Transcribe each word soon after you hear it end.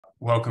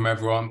Welcome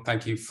everyone.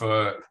 Thank you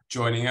for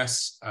joining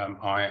us.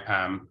 I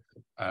am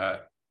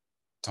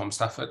Tom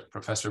Stafford,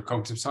 Professor of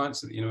Cognitive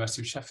Science at the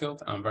University of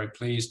Sheffield. I'm very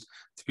pleased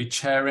to be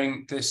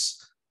chairing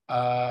this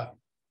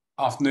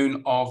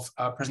afternoon of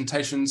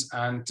presentations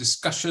and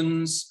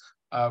discussions.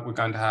 We're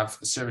going to have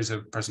a series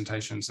of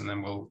presentations and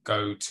then we'll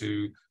go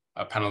to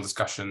a panel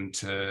discussion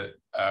to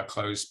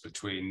close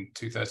between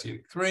 2:30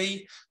 and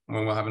 3,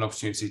 when we'll have an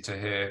opportunity to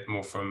hear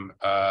more from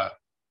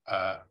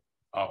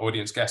our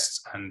audience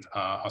guests and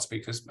our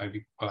speakers.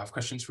 Maybe we'll have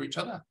questions for each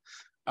other.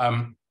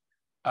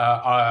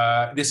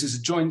 This is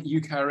a joint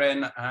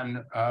UKRN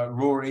and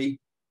RoRI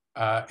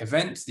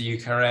event. The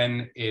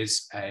UKRN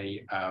is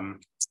a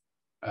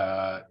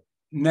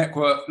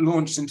network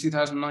launched in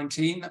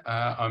 2019.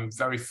 I'm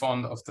very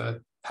fond of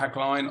the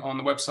tagline on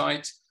the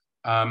website.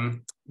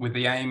 With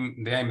the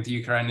aim of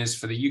the UKRN is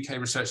for the UK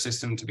research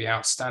system to be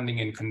outstanding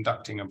in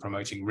conducting and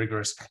promoting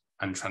rigorous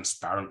and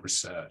transparent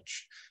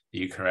research.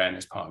 The UKRN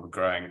is part of a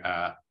growing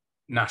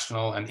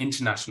national and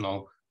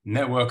international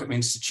network of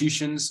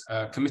institutions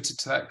committed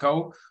to that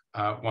goal.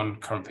 One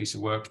current piece of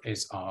work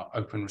is our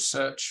open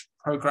research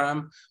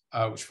program,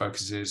 which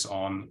focuses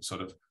on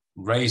sort of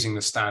raising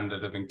the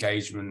standard of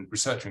engagement,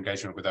 researcher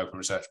engagement with open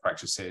research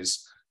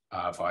practices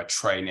via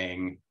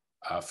training,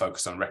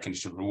 focused on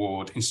recognition,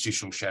 reward,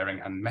 institutional sharing,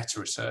 and meta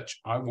research.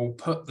 I will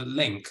put the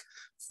link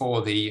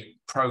for the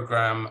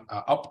program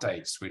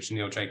updates, which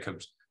Neil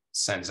Jacobs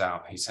sends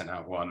out. He sent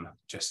out one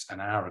just an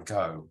hour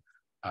ago.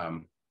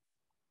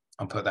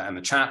 I'll put that in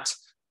the chat.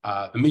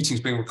 The meeting's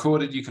being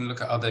recorded. You can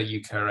look at other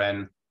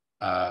UKRN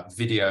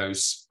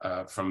videos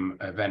from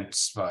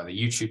events via the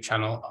YouTube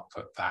channel. I'll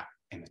put that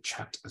in the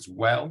chat as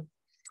well.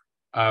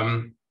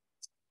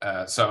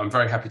 So I'm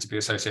very happy to be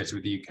associated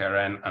with the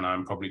UKRN, and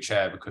I'm probably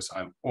chair because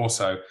I'm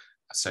also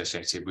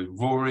associated with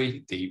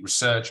RoRI, the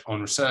Research on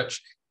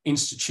Research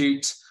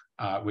Institute,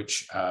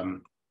 which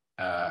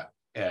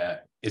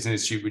is an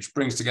institute which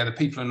brings together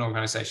people and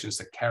organizations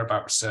that care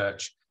about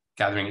research,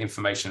 gathering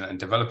information and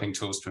developing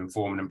tools to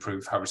inform and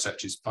improve how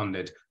research is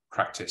funded,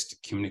 practiced,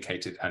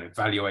 communicated, and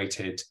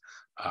evaluated.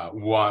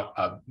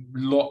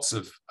 Lots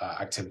of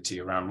activity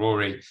around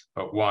RoRI,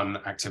 but one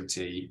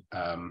activity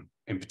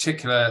in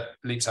particular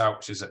leaps out,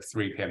 which is at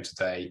 3 p.m.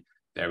 today.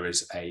 There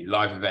is a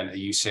live event at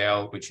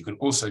UCL, which you can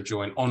also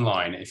join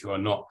online if you are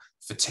not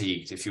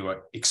fatigued, if you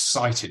are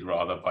excited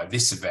rather by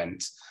this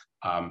event.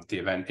 The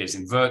event is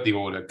Invert the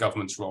Order,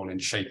 Government's Role in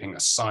Shaping a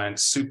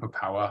Science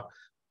Superpower,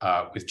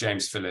 with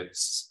James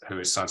Phillips, who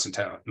is Science and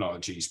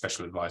Technology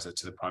Special Advisor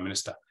to the Prime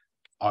Minister.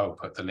 I will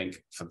put the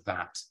link for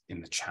that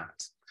in the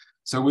chat.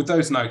 So with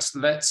those notes,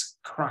 let's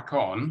crack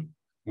on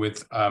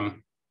with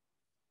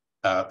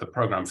the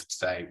programme for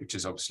today, which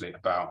is obviously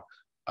about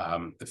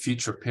the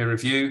future of peer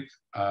review.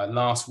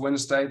 Last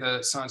Wednesday,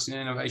 the Science and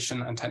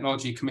Innovation and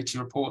Technology Committee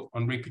report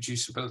on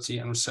reproducibility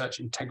and research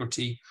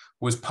integrity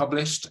was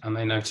published, and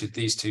they noted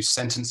these two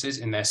sentences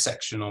in their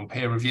section on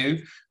peer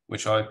review,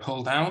 which I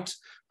pulled out.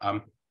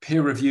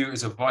 Peer review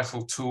is a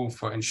vital tool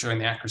for ensuring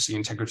the accuracy and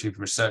integrity of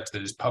research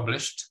that is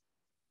published.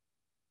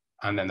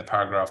 And then the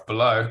paragraph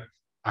below,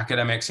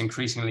 academics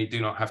increasingly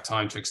do not have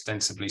time to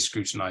extensively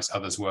scrutinize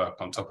others'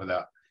 work on top of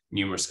that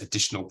numerous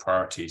additional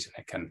priorities, and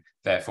it can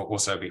therefore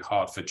also be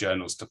hard for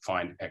journals to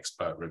find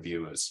expert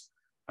reviewers.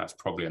 That's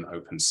probably an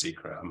open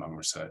secret among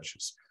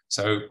researchers.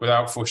 So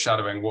without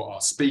foreshadowing what our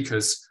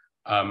speakers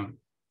are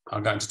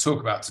going to talk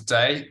about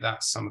today,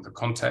 that's some of the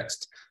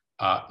context.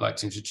 I'd like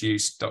to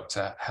introduce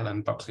Dr.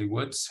 Helen Buckley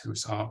Woods, who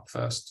is our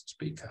first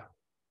speaker,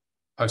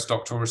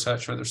 postdoctoral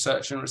researcher at the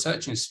Research and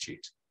Research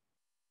Institute.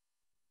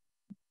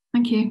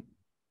 Thank you.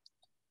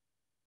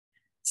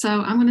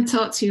 So I'm going to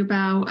talk to you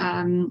about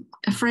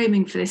a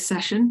framing for this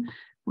session,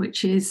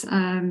 which is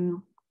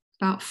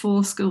about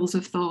 4 schools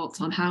of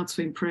thought on how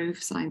to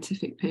improve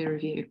scientific peer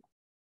review.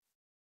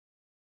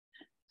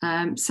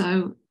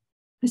 So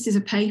this is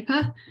a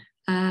paper,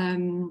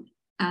 and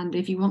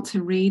if you want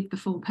to read the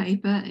full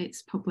paper,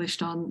 it's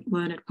published on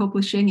Learned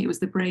Publishing. It was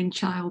the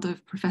brainchild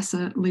of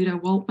Professor Ludo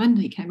Waltman.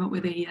 He came up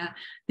with the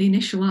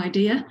initial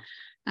idea,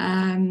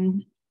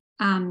 and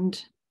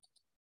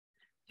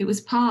it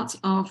was part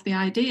of the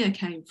idea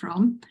came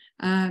from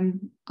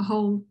a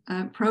whole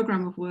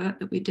programme of work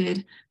that we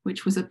did,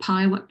 which was a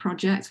pilot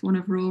project, one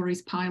of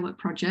RoRI's pilot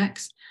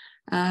projects.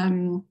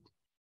 And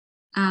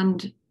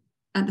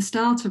at the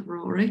start of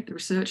RoRI, the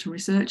Research and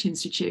Research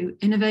Institute,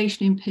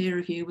 innovation in peer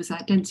review was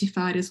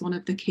identified as one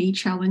of the key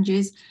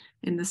challenges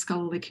in the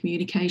scholarly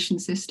communication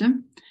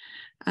system.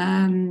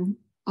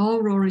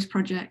 All RoRI's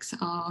projects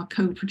are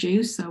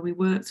co-produced, so we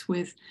worked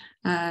with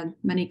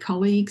many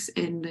colleagues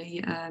in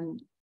the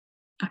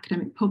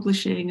academic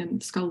publishing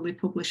and scholarly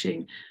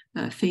publishing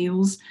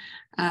fields,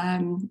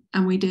 and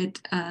we did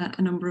a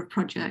number of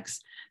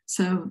projects.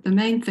 So the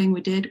main thing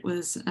we did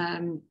was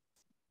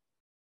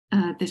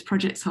this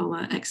project's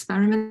called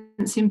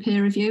Experiments in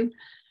Peer Review.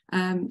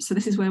 So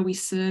this is where we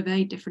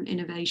survey different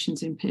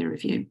innovations in peer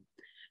review.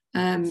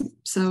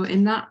 So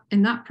in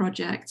that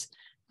project,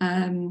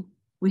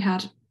 we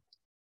had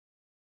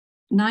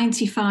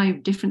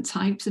 95 different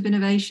types of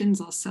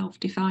innovations or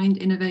self-defined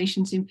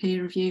innovations in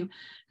peer review,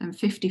 and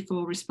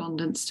 54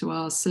 respondents to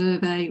our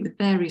survey, with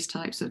various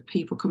types of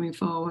people coming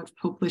forward: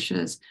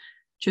 publishers,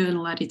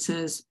 journal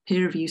editors,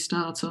 peer review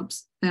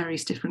startups,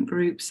 various different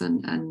groups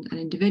and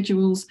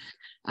individuals.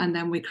 And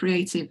then we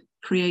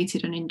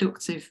created an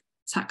inductive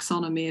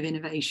taxonomy of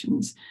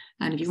innovations.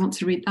 And if you want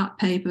to read that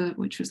paper,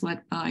 which was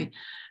led by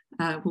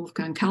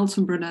Wolfgang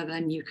Kaltenbrunner,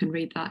 then you can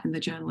read that in the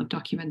Journal of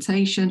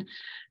Documentation.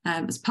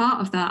 As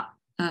part of that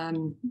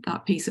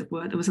piece of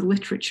work, there was a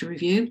literature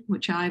review,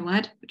 which I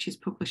led, which is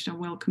published on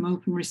Wellcome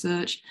Open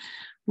Research,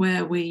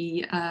 where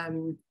we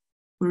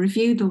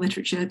reviewed the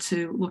literature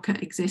to look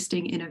at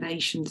existing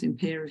innovations in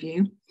peer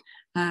review,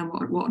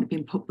 what had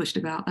been published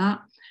about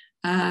that,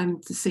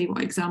 to see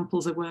what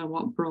examples there were,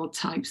 what broad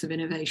types of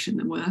innovation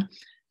there were.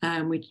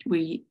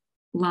 We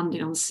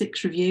landed on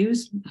 6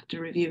 reviews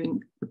after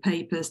reviewing the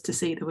papers to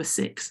see there were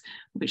 6,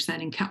 which then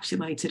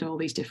encapsulated all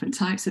these different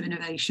types of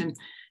innovation.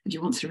 If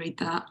you want to read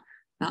that,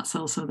 that's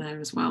also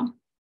there as well.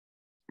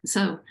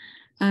 So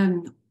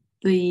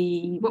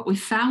what we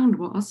found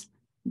was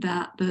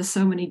that there's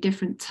so many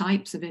different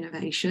types of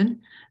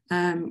innovation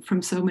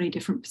from so many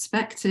different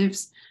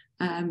perspectives,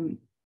 from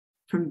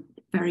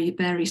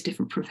various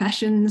different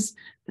professions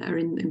that are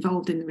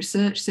involved in the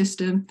research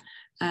system,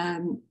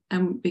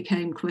 and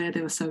became clear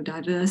they were so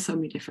diverse, so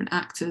many different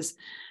actors,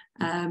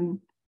 that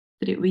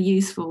it would be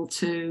useful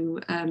to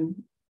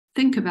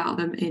think about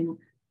them in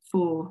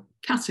 4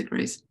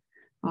 categories,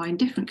 or in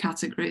different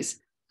categories,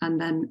 and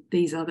then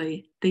these are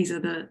the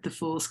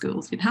 4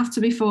 schools. It didn't have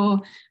to be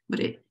 4, but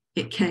it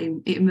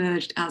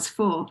emerged as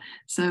 4.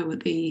 So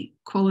the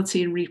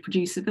Quality and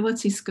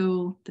Reproducibility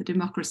School, the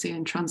Democracy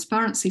and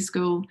Transparency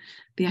School,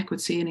 the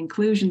Equity and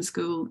Inclusion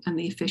School, and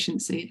the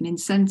Efficiency and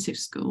Incentive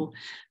School.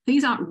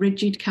 These aren't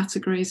rigid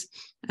categories.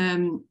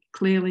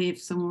 Clearly,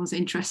 if someone was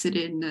interested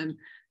in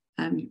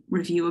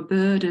reviewer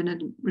burden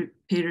and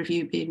peer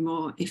review being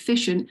more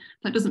efficient,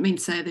 that doesn't mean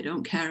to say they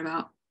don't care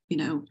about,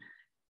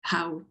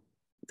 how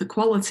the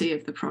quality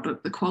of the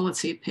product, the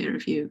quality of peer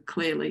review.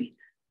 Clearly,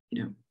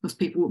 most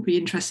people would be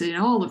interested in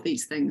all of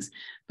these things,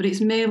 but it's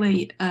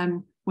merely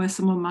where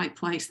someone might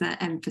place their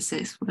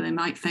emphasis, where they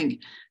might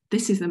think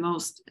this is the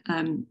most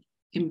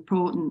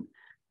important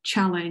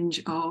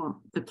challenge, or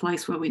the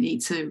place where we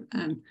need to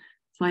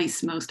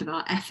place most of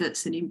our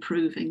efforts in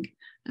improving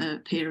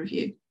peer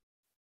review.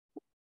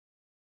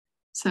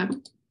 So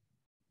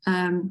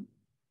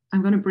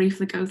I'm going to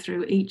briefly go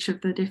through each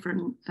of the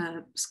different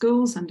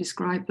schools and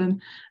describe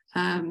them,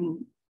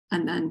 and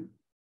then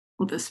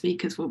other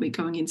speakers will be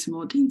going into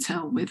more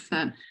detail with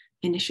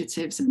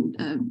initiatives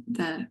and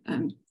their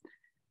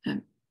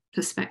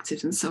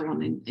perspectives and so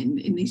on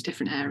in these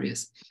different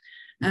areas.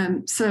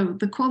 So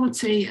the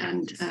Quality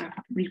and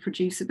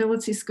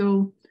Reproducibility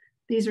School,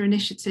 these are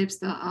initiatives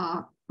that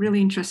are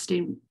really interested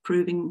in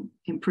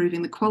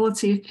improving the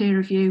quality of peer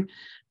review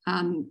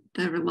and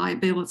the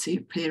reliability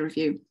of peer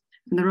review.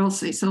 And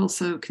it's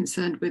also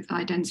concerned with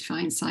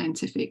identifying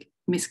scientific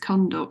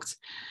misconduct,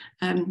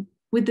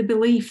 with the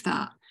belief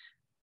that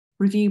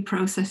review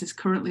processes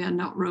currently are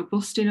not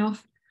robust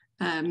enough,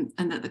 and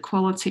that the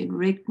quality and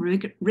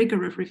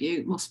rigor of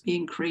review must be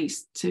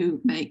increased to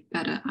make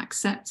better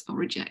accept or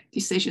reject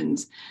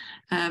decisions.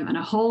 And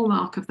a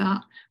hallmark of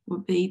that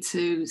would be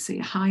to see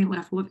a high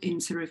level of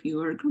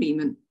inter-reviewer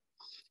agreement.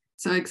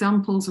 So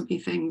examples would be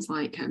things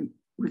like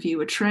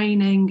reviewer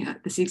training,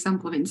 this is an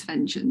example of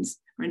interventions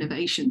or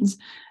innovations,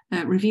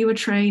 reviewer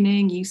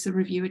training, use of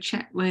reviewer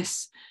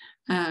checklists,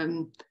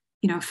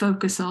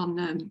 focus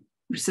on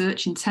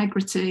research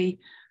integrity,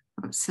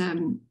 perhaps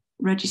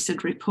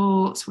registered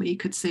reports where you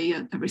could see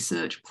a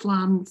research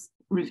plan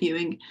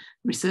reviewing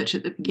research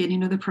at the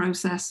beginning of the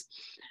process.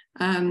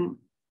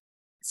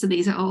 So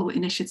these are all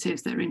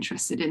initiatives that are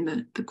interested in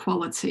the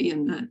quality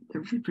and the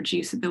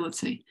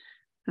reproducibility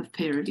of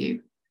peer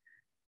review.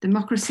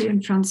 Democracy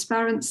and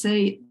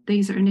transparency,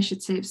 these are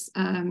initiatives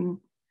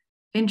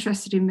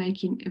interested in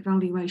making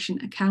evaluation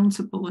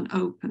accountable and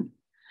open,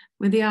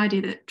 with the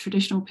idea that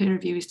traditional peer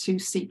review is too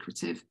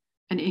secretive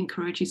and it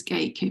encourages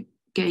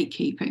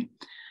gatekeeping.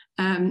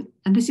 And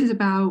this is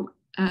about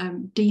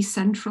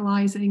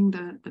decentralizing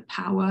the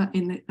power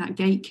in that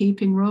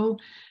gatekeeping role,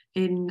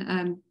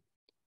 in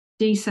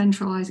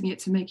decentralizing it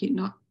to make it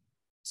not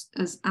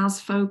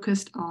as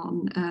focused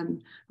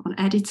on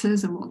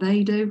editors and what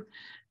they do,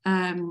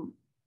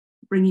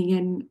 bringing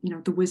in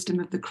the wisdom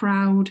of the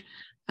crowd,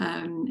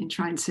 in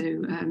trying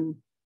to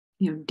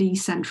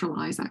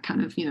decentralize that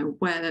kind of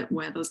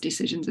where those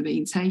decisions are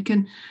being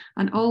taken,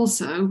 and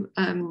also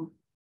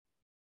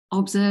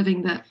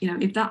observing that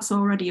if that's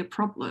already a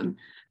problem,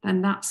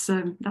 then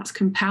that's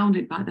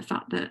compounded by the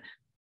fact that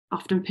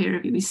often peer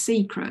review is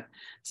secret.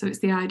 So it's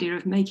the idea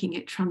of making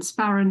it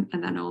transparent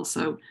and then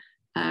also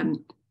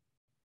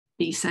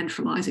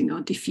decentralizing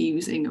or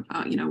diffusing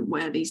about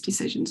where these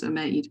decisions are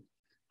made.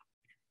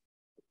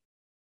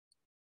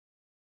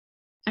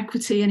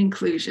 Equity and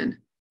inclusion.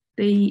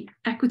 The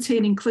Equity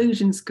and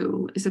Inclusion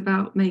School is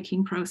about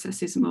making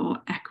processes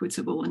more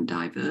equitable and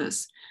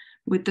diverse,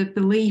 with the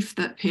belief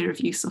that peer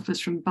review suffers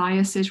from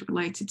biases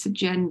related to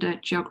gender,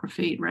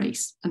 geography,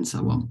 race, and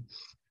so on.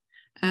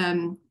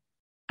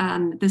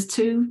 And there's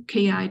two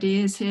key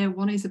ideas here.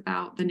 One is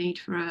about the need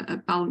for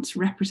a balanced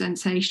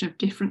representation of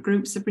different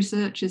groups of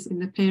researchers in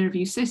the peer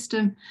review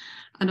system,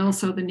 and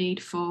also the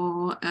need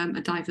for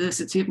a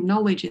diversity of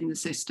knowledge in the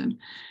system.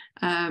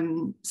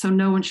 So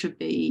no one should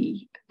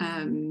be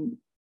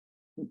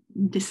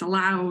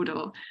disallowed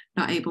or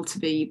not able to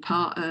be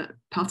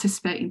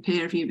participate in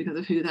peer review because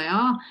of who they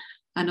are,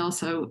 and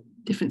also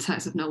different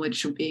types of knowledge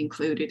should be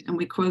included. And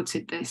we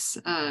quoted this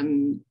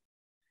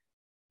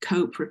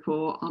COPE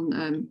report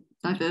on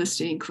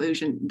diversity and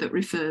inclusion that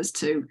refers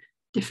to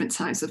different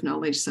types of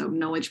knowledge, so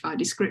knowledge by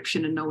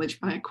description and knowledge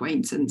by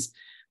acquaintance,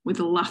 with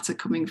the latter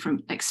coming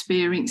from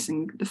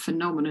experiencing the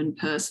phenomenon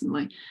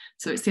personally.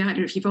 So it's the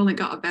idea, if you've only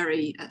got a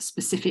very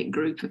specific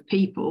group of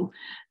people,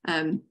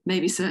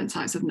 maybe certain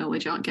types of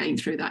knowledge aren't getting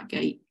through that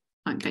gate,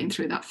 aren't getting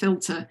through that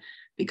filter,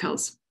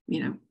 because,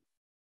 you know,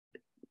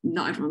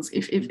 not everyone's,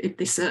 if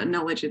there's certain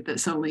knowledge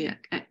that's only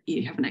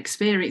you haven't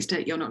experienced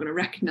it, you're not going to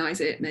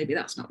recognise it. Maybe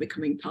that's not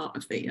becoming part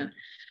of the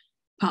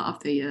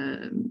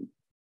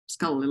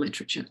scholarly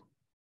literature.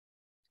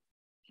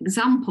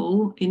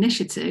 Example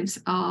initiatives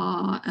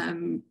are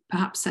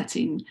perhaps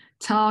setting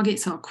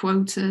targets or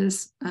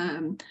quotas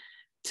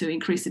to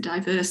increase the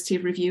diversity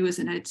of reviewers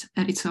and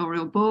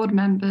editorial board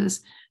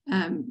members,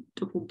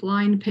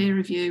 double-blind peer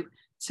review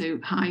to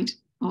hide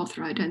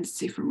author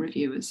identity from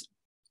reviewers.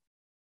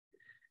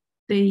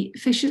 The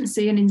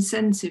efficiency and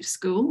incentive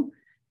school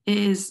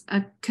is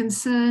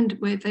concerned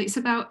with, it's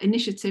about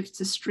initiatives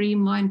to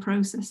streamline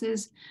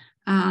processes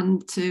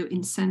and to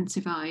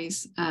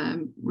incentivize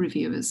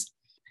reviewers.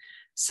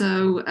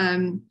 So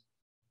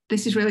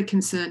this is really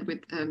concerned with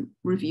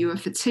reviewer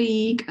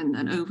fatigue and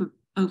an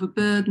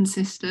overburden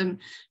system,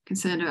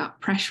 concerned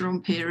about pressure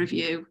on peer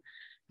review,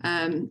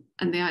 and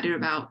the idea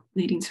about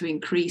needing to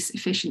increase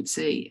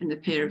efficiency in the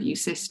peer review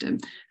system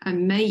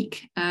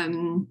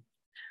and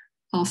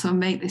also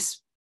make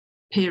this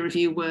peer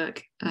review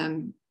work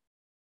to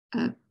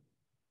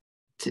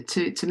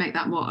make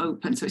that more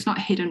open, so it's not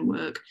hidden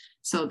work,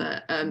 so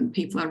that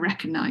people are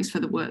recognised for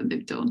the work that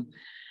they've done.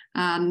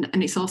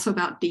 And it's also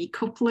about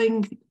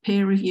decoupling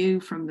peer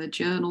review from the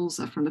journals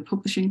or from the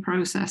publishing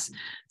process.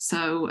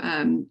 So,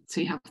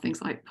 so you have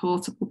things like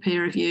portable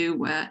peer review,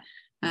 where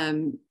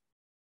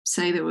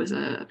say there was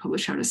a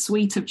publisher had a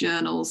suite of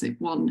journals. If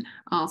one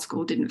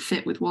article didn't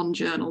fit with one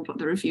journal, but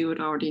the review had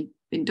already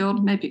been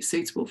done, maybe it's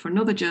suitable for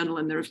another journal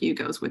and the review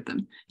goes with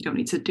them. You don't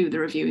need to do the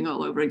reviewing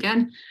all over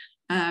again.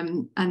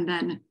 And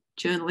then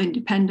journal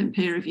independent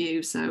peer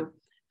review. So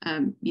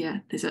yeah,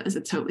 there's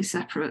a totally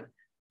separate,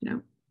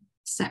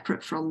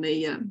 separate from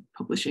the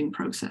publishing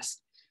process.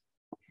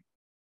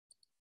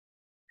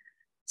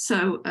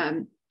 So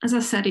as I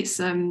said, it's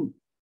there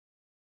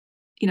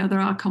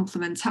are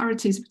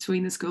complementarities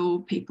between the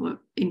school. People are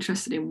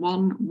interested in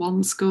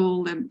one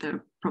school,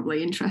 they're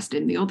probably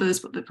interested in the others,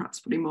 but they're perhaps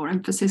putting more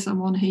emphasis on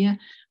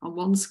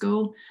one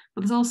school.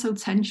 But there's also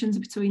tensions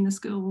between the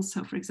schools.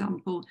 So for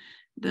example,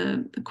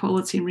 the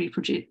quality and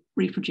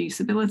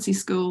reproducibility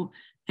school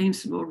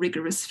aims for more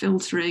rigorous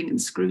filtering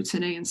and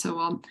scrutiny and so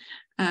on.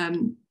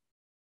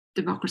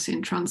 Democracy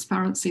and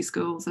transparency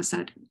schools, I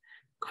said,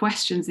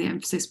 questions the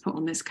emphasis put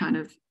on this kind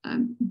of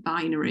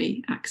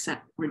binary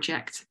accept,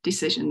 reject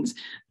decisions.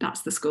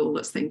 That's the school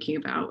that's thinking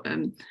about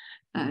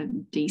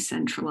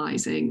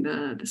decentralizing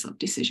the sort of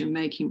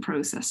decision-making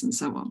process and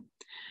so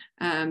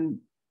on.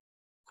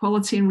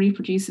 Quality and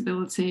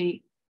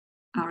reproducibility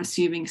are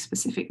assuming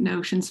specific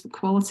notions for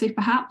quality,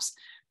 perhaps.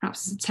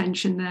 Perhaps there's a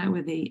tension there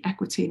with the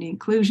equity and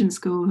inclusion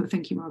school, who are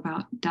thinking more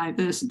about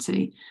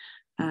diversity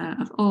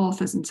of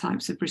authors and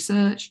types of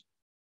research.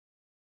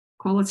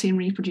 Quality and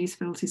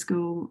reproducibility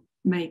school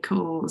may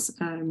cause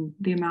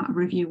the amount of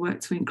review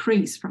work to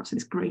increase. Perhaps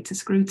there's greater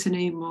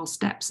scrutiny, more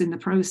steps in the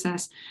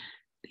process.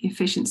 The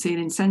efficiency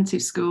and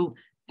incentive school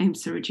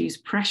aims to reduce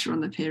pressure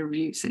on the peer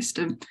review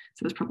system. So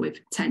there's probably a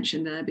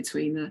tension there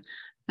between the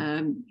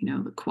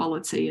the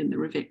quality and the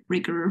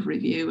rigor of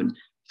review and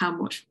how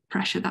much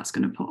pressure that's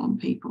going to put on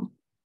people.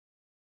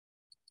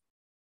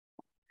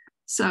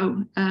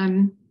 So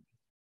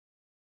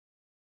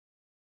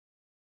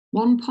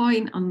one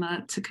point on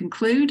that to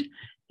conclude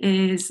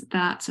is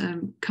that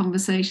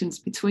conversations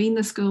between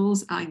the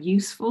schools are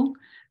useful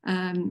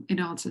in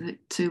order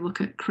to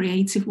look at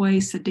creative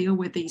ways to deal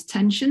with these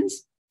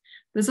tensions.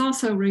 There's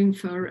also room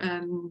for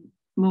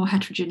more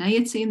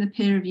heterogeneity in the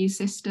peer review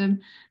system.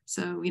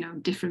 So,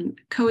 different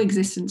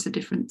coexistence of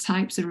different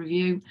types of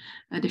review,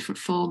 different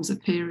forms of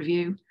peer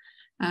review.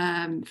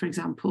 For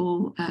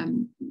example,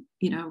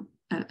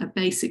 a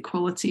basic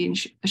quality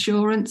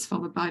assurance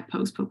followed by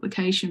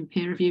post-publication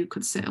peer review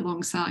could sit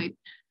alongside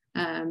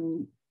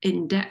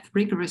in-depth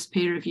rigorous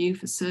peer review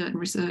for certain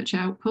research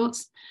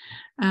outputs.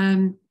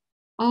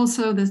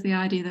 Also, there's the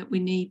idea that we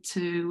need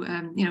to,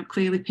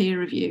 clearly peer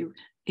review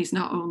is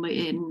not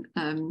only in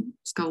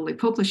scholarly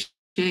publishing,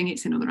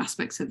 it's in other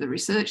aspects of the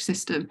research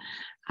system,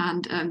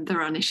 and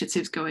there are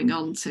initiatives going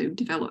on to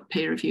develop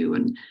peer review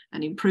and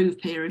improve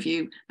peer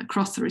review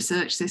across the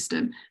research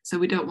system. So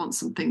we don't want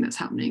something that's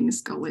happening in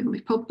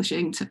scholarly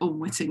publishing to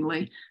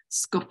unwittingly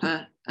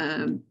scupper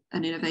an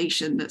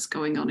innovation that's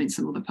going on in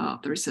some other part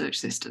of the research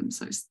system.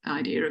 So it's the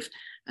idea of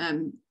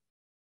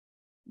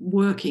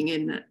working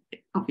in,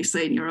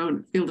 obviously in your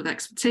own field of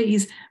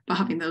expertise, but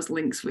having those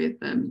links with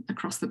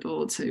across the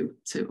board to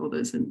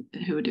others and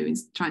who are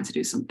trying to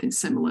do something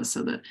similar,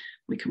 so that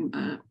we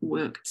can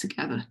work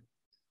together.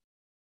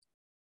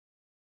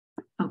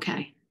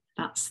 Okay,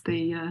 that's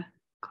the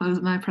close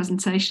of my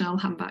presentation. I'll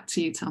hand back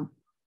to you, Tom.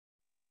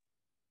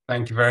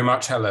 Thank you very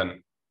much,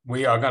 Helen.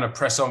 We are going to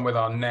press on with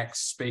our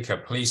next speaker.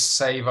 Please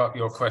save up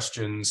your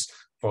questions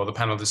for the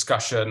panel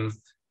discussion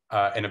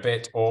in a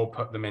bit, or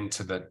put them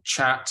into the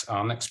chat.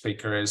 Our next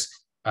speaker is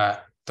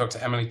Dr.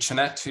 Emily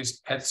Chenette,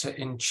 who's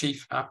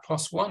Editor-in-Chief at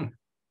PLOS ONE.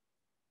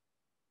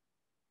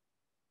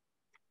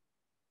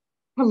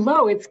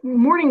 Hello, it's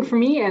morning for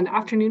me and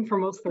afternoon for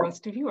most of the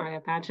rest of you, I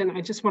imagine.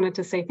 I just wanted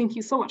to say thank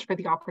you so much for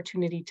the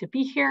opportunity to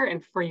be here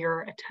and for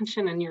your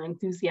attention and your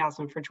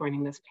enthusiasm for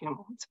joining this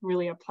panel. It's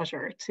really a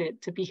pleasure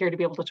to be here to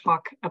be able to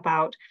talk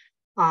about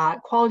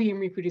quality and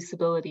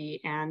reproducibility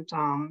and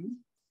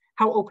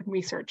how open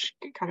research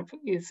kind of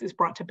is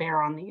brought to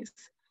bear on these.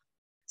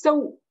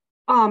 So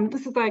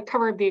this is the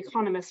cover of The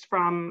Economist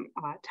from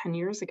 10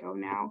 years ago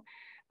now,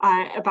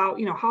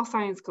 about how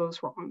science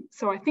goes wrong.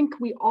 So I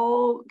think we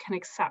all can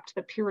accept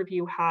that peer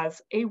review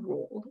has a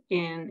role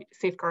in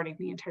safeguarding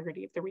the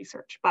integrity of the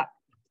research, but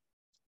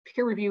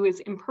peer review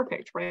is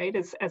imperfect, right?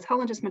 As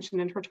Helen just mentioned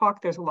in her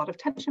talk, there's a lot of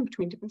tension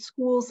between different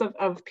schools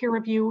of peer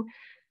review.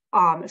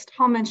 As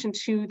Tom mentioned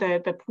too,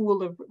 the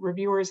pool of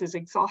reviewers is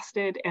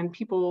exhausted, and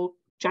people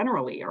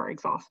generally are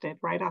exhausted,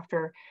 right?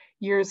 After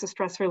years of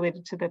stress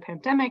related to the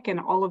pandemic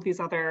and all of these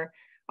other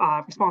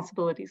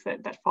responsibilities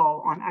that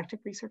fall on active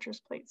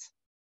researchers' plates.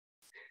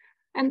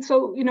 And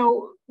so,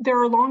 there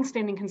are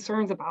longstanding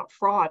concerns about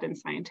fraud in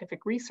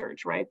scientific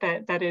research, right?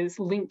 That is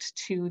linked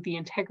to the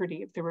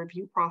integrity of the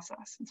review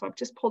process. And so I've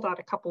just pulled out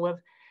a couple of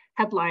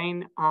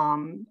headline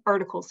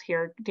articles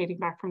here dating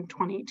back from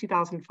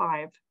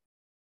 2005.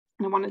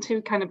 And I wanted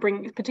to kind of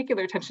bring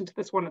particular attention to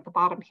this one at the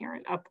bottom here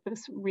of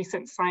this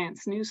recent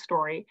Science news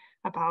story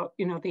about,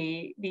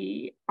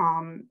 the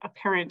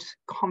apparent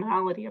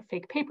commonality of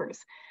fake papers.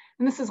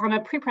 And this is on a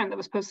preprint that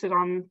was posted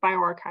on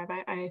bioRxiv.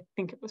 I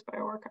think it was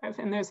bioRxiv.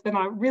 And there's been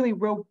a really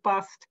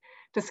robust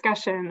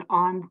discussion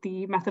on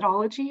the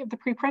methodology of the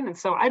preprint. And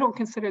so I don't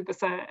consider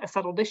this a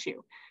settled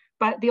issue.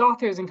 But the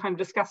authors, in kind of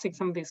discussing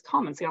some of these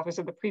comments, the authors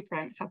of the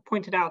preprint have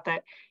pointed out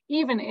that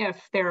even if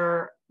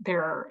their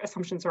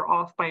assumptions are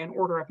off by an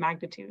order of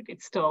magnitude,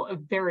 it's still a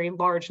very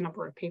large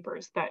number of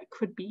papers that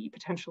could be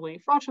potentially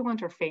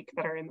fraudulent or fake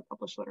that are in the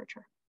published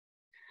literature.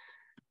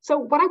 So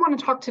what I want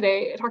to talk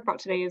about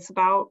today is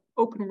about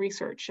open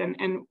research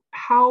and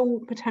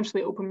how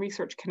potentially open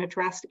research can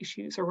address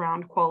issues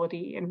around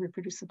quality and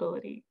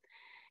reproducibility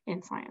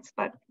in science.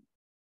 But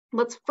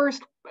let's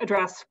first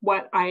address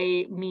what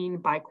I mean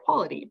by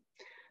quality.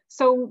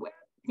 So,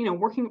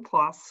 working with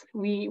PLOS,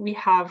 we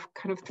have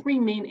kind of three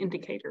main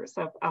indicators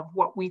of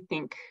what we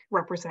think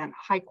represent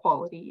high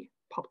quality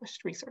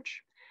published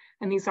research.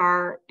 And these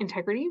are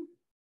integrity,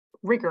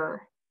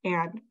 rigor,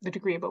 and the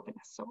degree of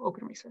openness, so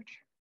open research.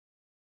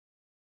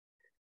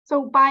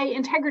 So by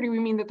integrity, we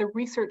mean that the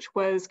research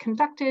was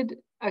conducted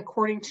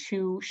according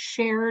to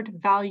shared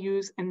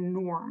values and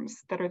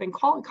norms that are then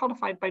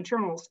codified by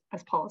journals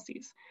as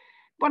policies.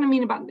 What I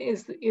mean about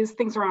is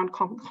things around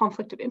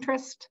conflict of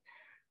interest,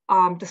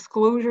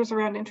 disclosures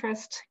around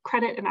interest,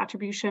 credit and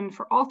attribution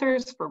for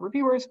authors, for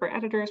reviewers, for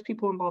editors,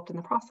 people involved in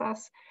the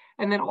process,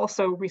 and then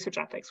also research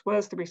ethics.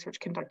 Was the research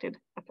conducted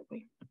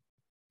ethically?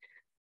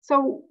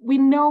 So we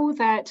know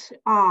that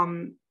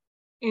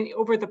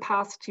over the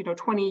past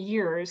 20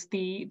 years,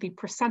 the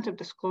percent of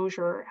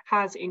disclosure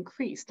has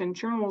increased, and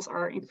journals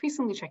are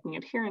increasingly checking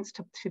adherence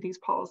to these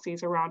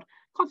policies around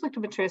conflict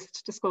of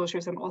interest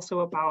disclosures and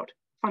also about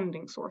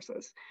funding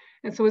sources.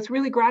 And so it's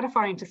really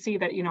gratifying to see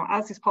that,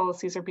 as these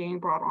policies are being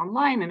brought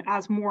online and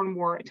as more and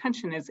more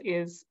attention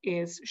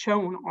is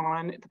shown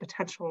on the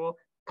potential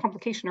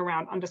complication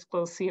around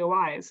undisclosed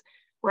COIs,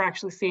 we're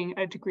actually seeing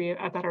a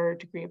better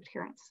degree of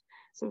adherence.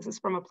 So this is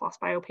from a PLOS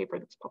Bio paper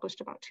that's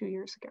published about 2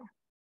 years ago.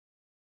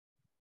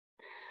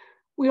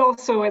 We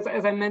also, as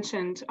I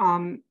mentioned,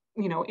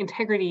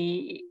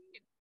 integrity.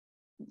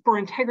 For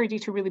integrity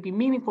to really be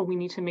meaningful, we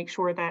need to make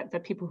sure that the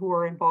people who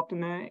are involved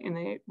in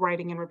the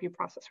writing and review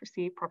process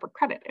receive proper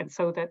credit, and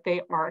so that they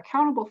are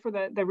accountable for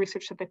the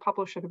research that they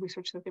publish or the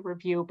research that they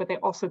review, but they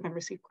also then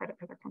receive credit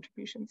for their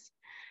contributions.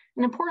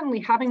 And importantly,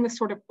 having this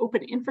sort of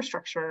open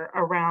infrastructure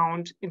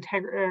around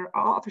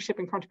authorship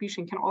and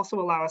contribution can also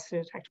allow us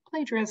to detect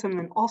plagiarism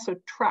and also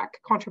track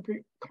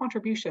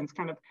contributions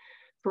kind of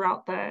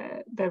throughout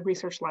the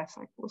research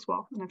lifecycle as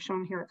well. And I've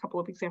shown here a couple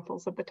of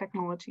examples of the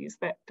technologies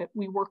that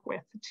we work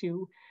with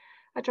to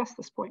address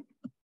this point.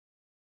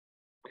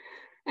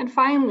 And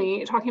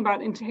finally, talking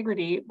about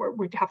integrity,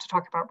 we have to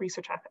talk about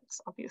research ethics,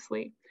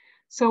 obviously.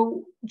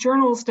 So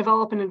journals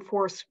develop and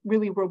enforce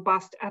really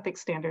robust ethics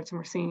standards, and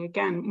we're seeing,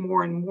 again,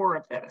 more and more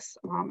of this.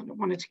 I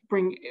wanted to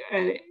bring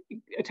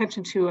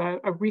attention to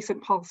a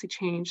recent policy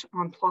change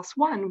on PLOS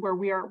One, where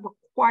we are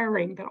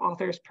requiring that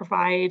authors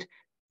provide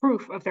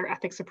proof of their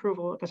ethics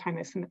approval at the time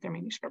they submit their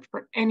manuscript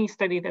for any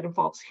study that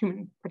involves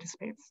human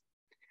participants.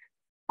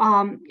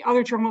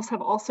 Other journals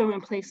have also in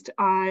place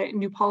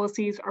new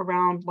policies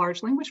around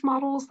large language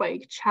models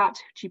like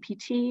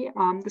ChatGPT.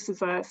 This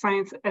is a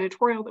science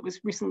editorial that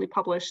was recently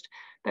published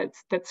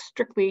that's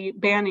strictly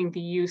banning the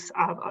use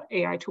of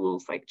AI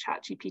tools like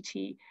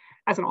ChatGPT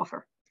as an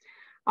author.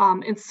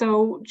 And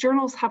so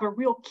journals have a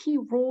real key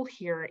role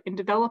here in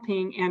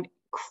developing and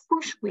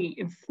crucially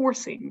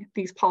enforcing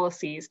these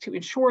policies to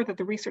ensure that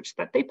the research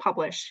that they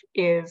publish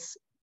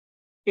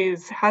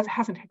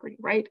has integrity,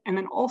 right? And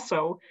then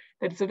also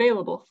that it's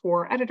available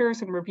for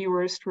editors and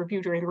reviewers to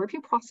review during the review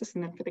process,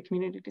 and then for the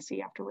community to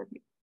see after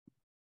review.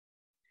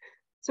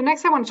 So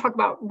next I want to talk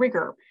about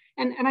rigor.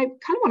 And I kind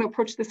of want to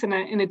approach this in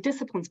a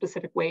discipline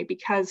specific way,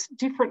 because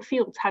different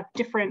fields have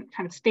different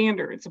kind of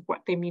standards of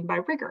what they mean by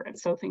rigor. And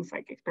so things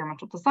like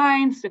experimental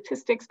design,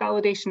 statistics,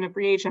 validation of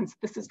reagents,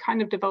 this is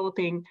kind of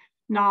developing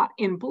not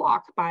in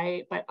block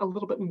but a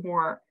little bit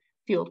more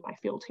field by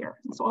field here.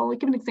 And so I'll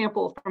give an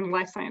example from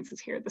life sciences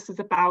here. This is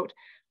about,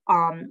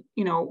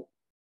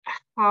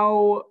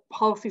 how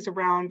policies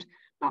around,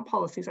 not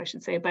policies I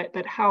should say,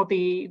 but how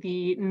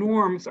the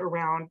norms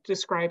around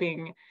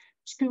describing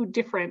two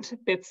different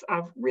bits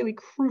of really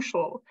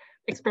crucial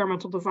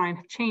experimental design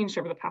have changed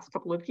over the past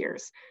couple of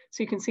years.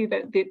 So you can see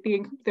that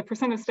the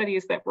percent of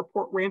studies that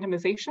report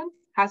randomization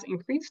has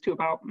increased to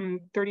about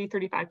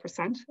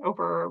 30-35%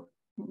 over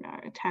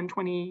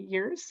 10-20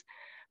 years.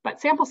 But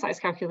sample size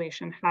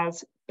calculation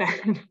has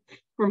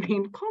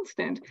remained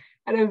constant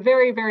at a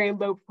very, very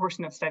low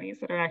proportion of studies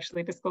that are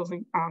actually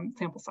disclosing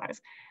sample size.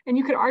 And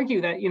you could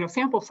argue that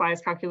sample size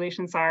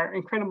calculations are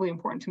incredibly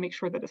important to make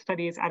sure that a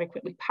study is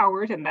adequately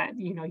powered and that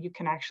you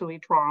can actually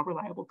draw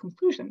reliable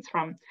conclusions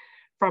from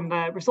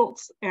the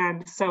results.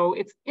 And so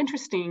it's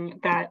interesting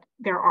that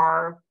there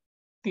are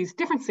these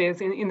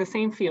differences in the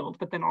same field,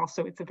 but then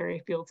also it's a very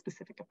field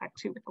specific effect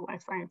too with the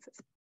life sciences.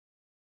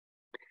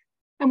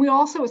 And we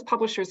also, as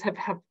publishers, have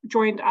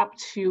joined up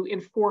to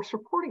enforce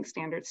reporting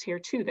standards here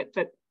too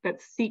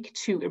that seek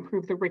to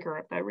improve the rigor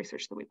of the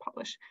research that we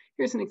publish.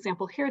 Here's an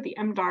example here, the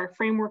MDAR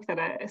framework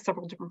that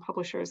several different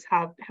publishers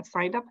have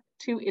signed up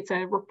to. It's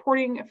a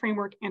reporting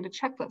framework and a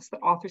checklist that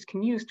authors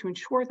can use to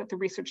ensure that the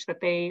research that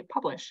they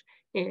publish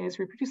is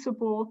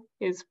reproducible,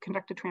 is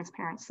conducted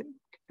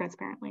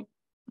transparently.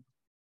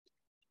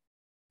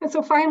 And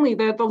so finally,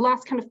 the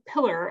last kind of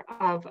pillar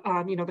of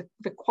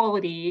the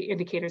quality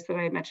indicators that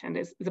I mentioned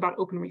is about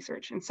open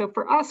research. And so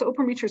for us,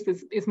 open research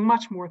is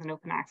much more than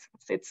open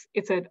access.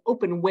 It's an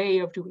open way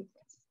of doing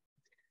this.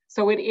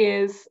 So it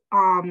is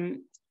kind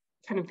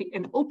of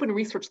an open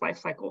research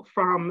lifecycle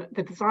from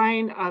the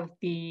design of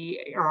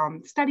the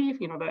study,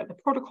 the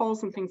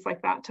protocols and things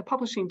like that, to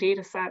publishing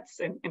data sets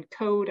and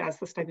code as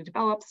the study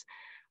develops,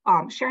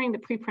 sharing the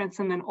preprints,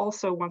 and then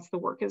also once the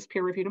work is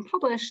peer reviewed and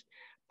published,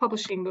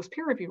 publishing those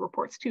peer review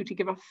reports too, to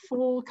give a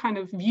full kind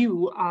of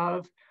view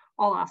of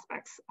all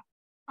aspects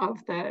of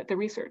the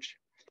research.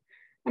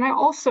 And I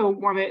also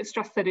want to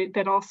stress that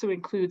that also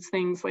includes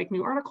things like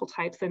new article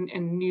types and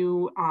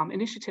new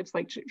initiatives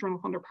like journal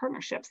funder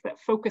partnerships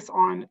that focus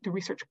on the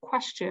research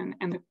question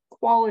and the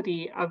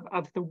quality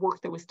of the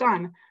work that was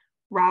done,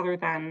 rather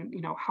than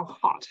how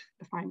hot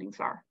the findings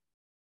are.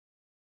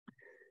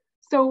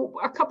 So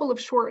a couple of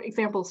short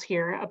examples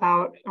here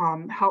about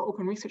how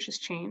open research has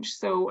changed.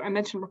 So I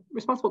mentioned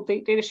responsible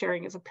data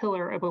sharing is a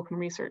pillar of open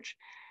research.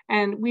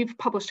 And we've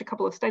published a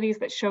couple of studies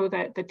that show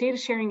that the data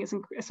sharing is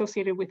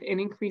associated with an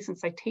increase in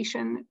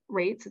citation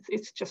rates.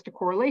 It's just a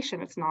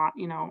correlation. It's not,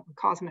 a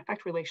cause and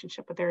effect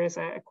relationship, but there is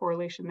a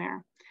correlation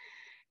there.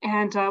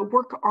 And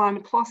work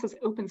on PLOS's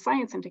open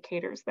science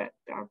indicators that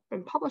have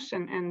been published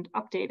and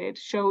updated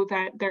show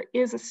that there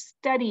is a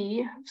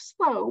steady,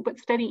 slow, but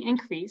steady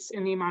increase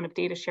in the amount of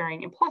data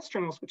sharing in PLOS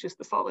journals, which is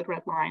the solid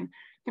red line,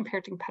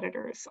 compared to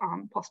competitors.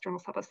 PLOS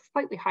journals have a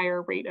slightly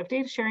higher rate of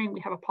data sharing.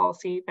 We have a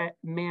policy that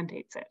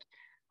mandates it,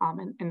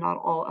 and not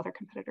all other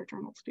competitor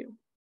journals do.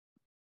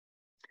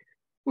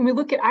 When we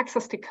look at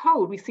access to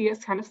code, we see a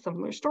kind of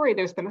similar story.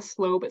 There's been a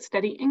slow but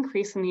steady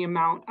increase in the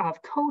amount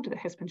of code that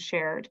has been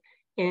shared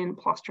in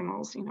PLOS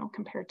journals,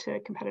 compared to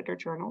competitor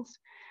journals.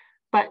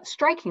 But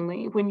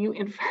strikingly, when you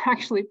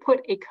actually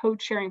put a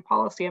code sharing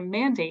policy, a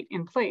mandate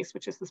in place,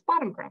 which is this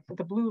bottom graph with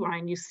the blue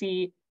line, you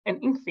see an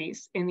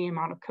increase in the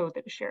amount of code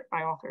that is shared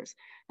by authors.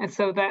 And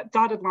so that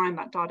dotted line,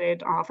 that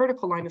dotted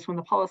vertical line, is when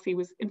the policy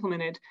was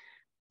implemented,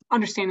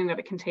 understanding that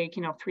it can take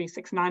 3,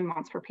 6, 9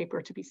 months for a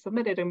paper to be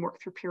submitted and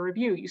work through peer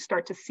review. You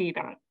start to see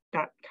that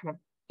kind of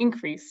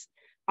increase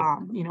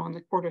in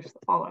the quarters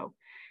that follow.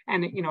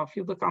 And if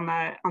you look on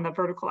the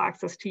vertical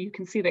axis too, you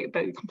can see that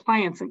the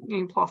compliance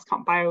in PLOS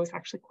Comp Bio is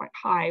actually quite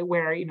high,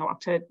 where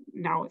up to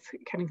now it's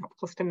getting up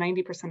close to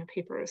 90% of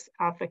papers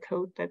have the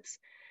code that's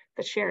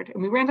shared.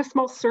 And we ran a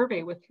small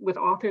survey with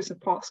authors of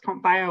PLOS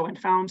Comp Bio and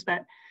found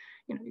that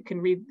you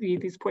can read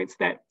these points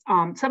that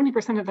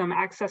 70% of them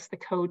access the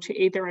code to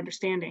aid their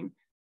understanding,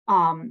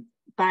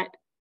 but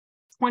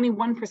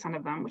 21%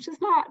 of them, which is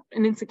not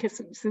an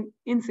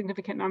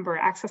insignificant number,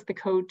 access the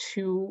code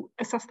to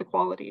assess the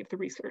quality of the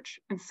research.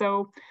 And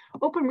so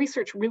open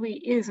research really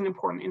is an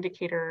important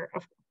indicator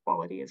of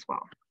quality as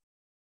well.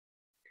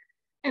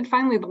 And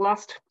finally, the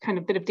last kind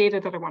of bit of data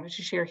that I wanted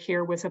to share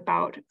here was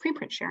about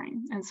preprint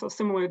sharing. And so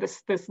similar,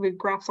 the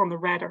graphs on the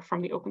red are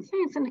from the open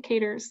science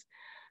indicators.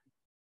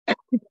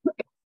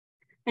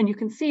 And you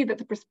can see that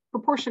the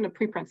proportion of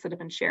preprints that have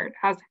been shared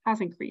has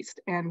increased.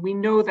 And we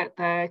know that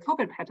the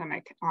COVID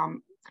pandemic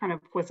kind of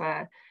was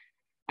a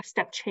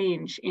step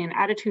change in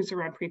attitudes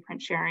around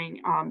preprint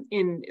sharing,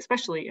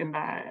 especially in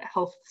the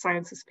health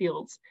sciences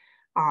fields,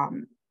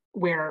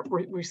 where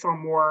we saw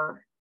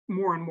more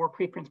and more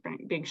preprints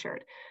being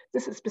shared.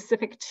 This is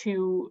specific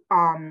to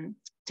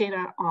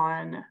data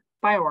on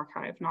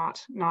bioRxiv,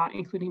 not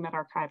including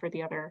medRxiv or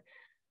the other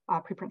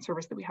preprint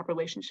servers that we have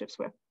relationships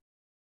with.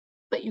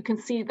 But you can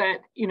see that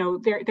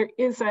there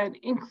is an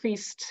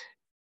increased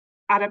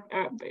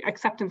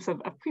acceptance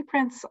of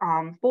preprints,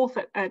 both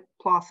at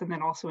PLOS and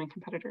then also in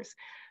competitors.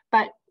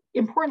 But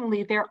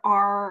importantly, there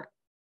are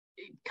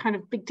kind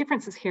of big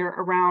differences here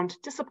around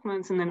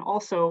disciplines and then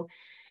also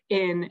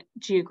in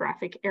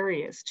geographic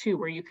areas too,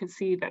 where you can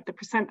see that the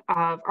percent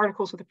of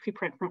articles with a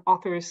preprint from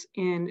authors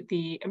in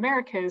the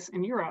Americas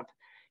and Europe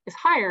is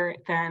higher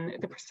than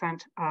the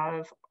percent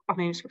of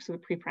manuscripts with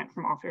a preprint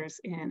from authors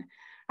in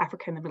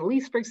Africa and the Middle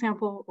East, for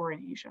example, or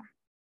in Asia.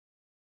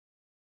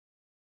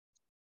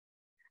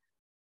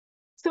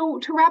 So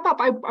to wrap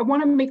up, I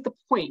want to make the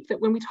point that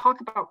when we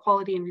talk about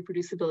quality and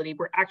reproducibility,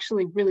 we're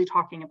actually really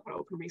talking about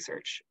open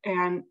research.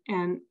 And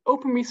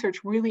open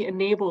research really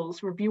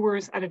enables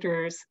reviewers,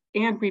 editors,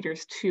 and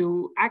readers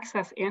to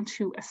access and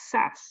to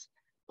assess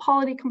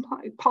policy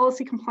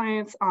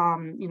compliance,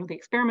 the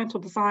experimental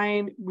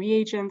design,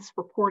 reagents,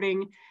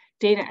 reporting,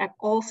 data at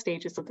all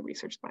stages of the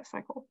research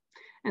lifecycle.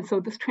 And so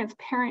this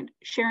transparent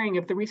sharing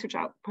of the research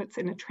outputs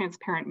in a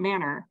transparent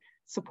manner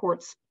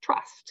supports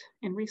trust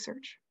in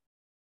research.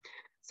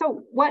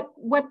 So what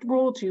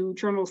role do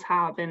journals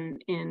have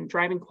in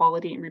driving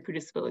quality and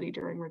reproducibility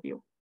during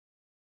review?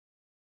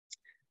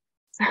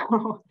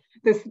 So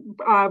this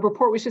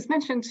report was just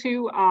mentioned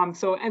too.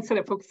 So instead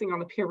of focusing on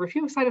the peer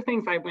review side of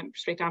things, I went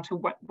straight down to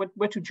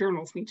what do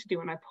journals need to do?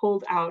 And I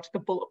pulled out the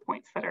bullet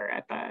points that are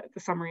at the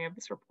summary of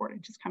this report. I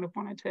just kind of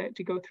wanted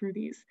to go through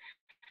these.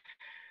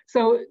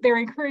 So they're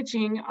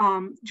encouraging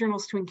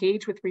journals to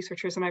engage with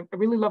researchers, and I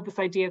really love this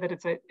idea that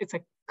it's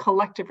a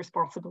collective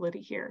responsibility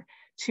here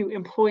to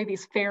employ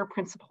these FAIR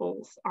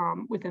principles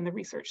within the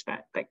research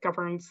that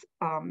governs,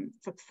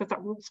 sets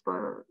out rules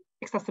for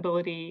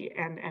accessibility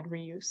and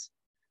reuse.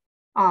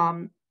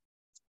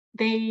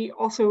 They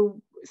also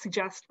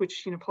suggest,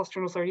 which PLOS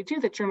journals already do,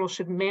 that journals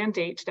should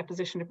mandate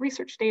deposition of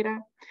research data.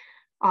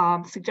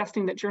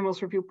 Suggesting that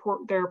journals review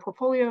their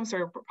portfolios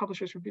or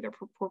publishers review their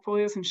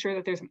portfolios, ensure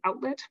that there's an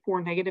outlet for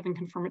negative and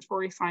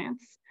confirmatory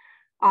science,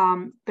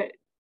 that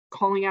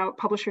calling out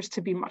publishers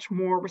to be much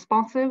more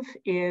responsive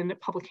in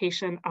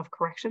publication of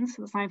corrections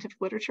to the scientific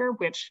literature,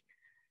 which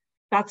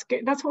that's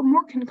a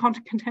more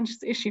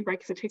contentious issue, right?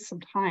 Because it takes some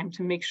time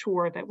to make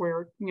sure that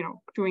we're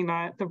doing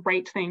the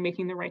right thing,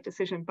 making the right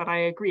decision. But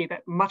I agree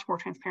that much more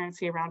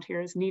transparency around here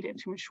is needed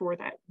to ensure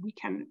that we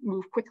can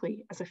move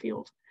quickly as a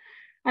field.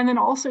 And then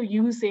also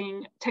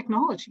using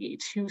technology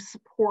to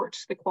support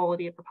the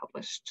quality of the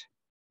published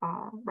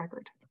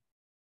record.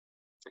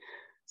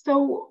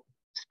 So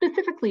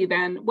specifically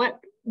then, what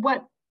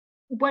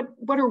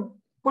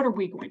are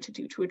we going to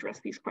do to address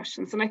these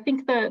questions? And I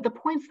think the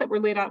points that were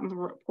laid out in the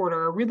report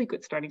are a really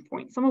good starting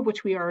point, some of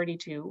which we already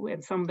do,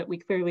 and some that we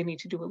clearly need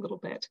to do a little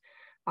bit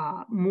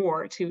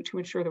more to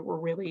ensure that we're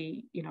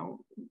really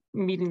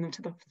meeting them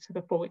to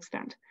the full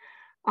extent.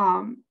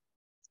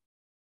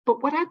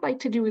 But what I'd like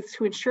to do is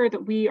to ensure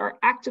that we are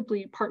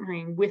actively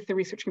partnering with the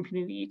research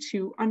community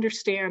to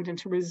understand and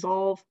to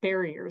resolve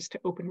barriers to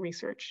open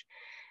research,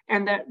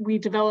 and that we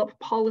develop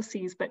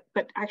policies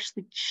but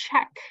actually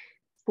check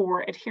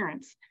for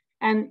adherence.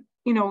 And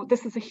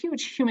this is a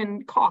huge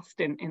human cost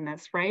in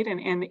this, right?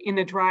 And in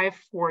the drive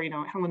for,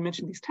 Helen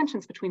mentioned these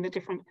tensions between the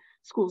different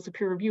schools of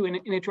peer review, and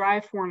in a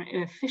drive for an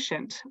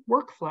efficient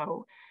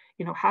workflow,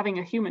 having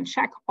a human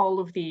check all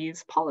of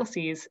these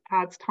policies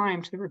adds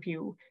time to the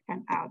review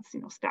and adds,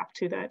 staff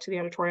to the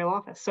editorial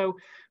office. So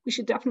we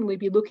should definitely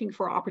be looking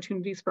for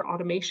opportunities for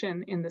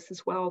automation in this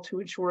as well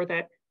to ensure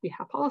that we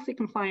have policy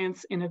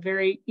compliance in a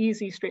very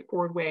easy,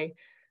 straightforward way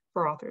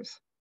for authors.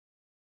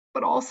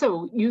 But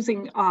also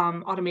using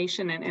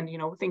automation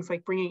and things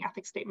like bringing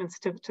ethics statements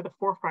to the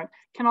forefront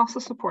can also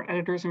support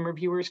editors and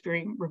reviewers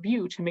during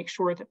review to make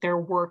sure that their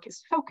work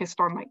is focused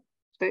on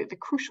the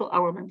crucial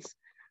elements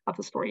of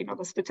the story,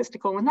 the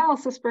statistical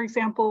analysis, for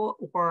example,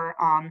 or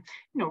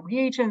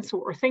reagents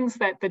or things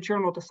that the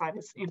journal decide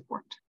is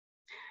important.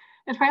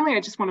 And finally, I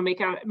just want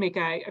to make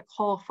a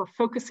call for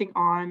focusing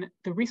on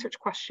the research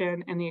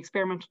question and the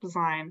experimental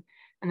design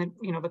and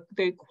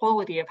the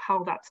quality of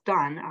how that's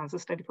done as the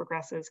study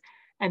progresses,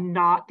 and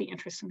not the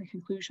interest in the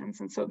conclusions.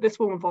 And so this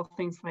will involve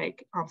things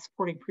like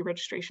supporting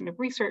pre-registration of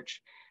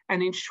research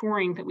and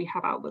ensuring that we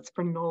have outlets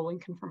for null and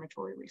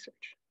confirmatory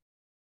research.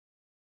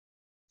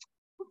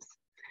 Oops.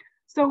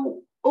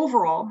 So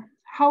overall,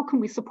 how can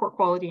we support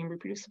quality and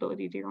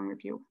reproducibility during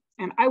review?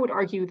 And I would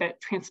argue that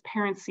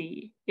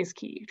transparency is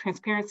key.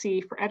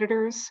 Transparency for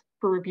editors,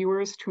 for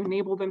reviewers, to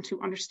enable them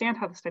to understand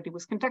how the study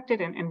was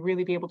conducted and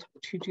really be able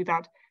to do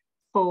that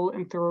full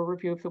and thorough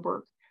review of the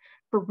work.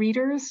 For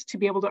readers to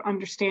be able to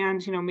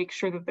understand, make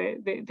sure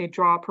that they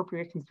draw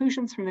appropriate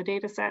conclusions from the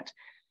data set,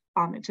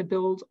 to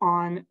build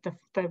on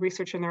the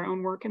research in their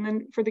own work. And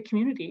then for the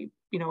community,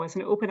 as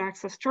an open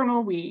access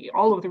journal,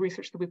 all of the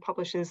research that we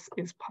publish is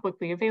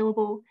publicly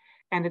available.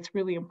 And it's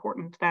really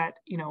important that,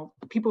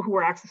 people who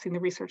are accessing the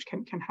research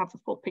can have the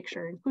full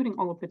picture, including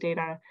all of the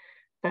data,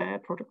 the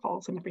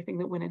protocols, and everything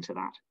that went into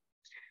that.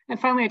 And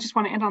finally, I just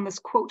want to end on this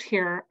quote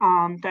here,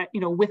 that,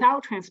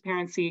 without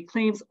transparency,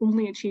 claims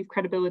only achieve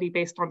credibility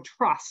based on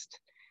trust,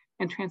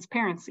 and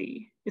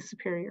transparency is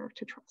superior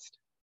to trust.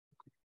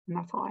 And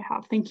that's all I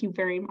have. Thank you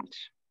very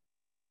much.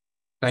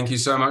 Thank you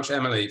so much,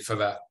 Emily, for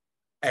that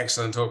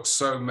excellent talk.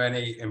 So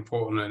many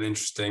important and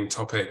interesting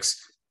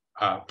topics.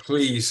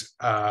 Please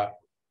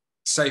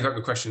save up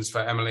your questions for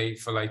Emily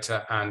for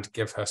later, and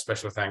give her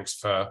special thanks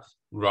for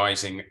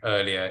rising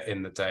earlier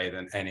in the day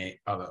than any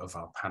other of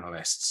our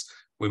panelists.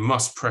 We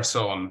must press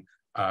on.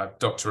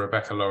 Dr.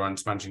 Rebecca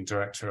Lawrence, Managing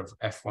Director of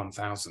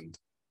F1000.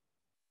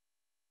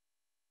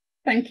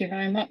 Thank you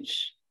very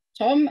much,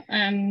 Tom,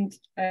 and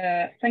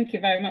thank you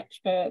very much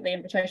for the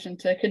invitation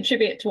to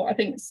contribute to what I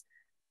think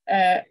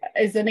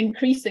is an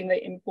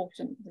increasingly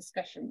important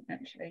discussion,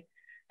 actually.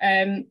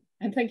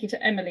 And thank you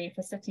to Emily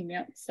for setting me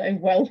up so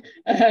well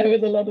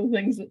with a lot of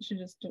things that she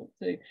just talked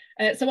to.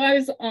 So I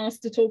was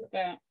asked to talk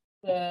about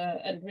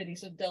and really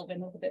sort of delve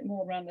in a little bit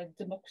more around the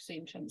democracy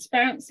and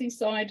transparency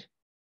side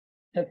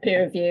of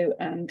peer review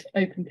and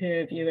open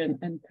peer review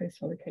and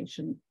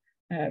post-publication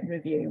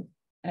review.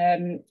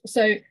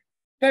 So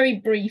very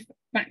brief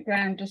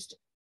background, just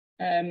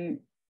in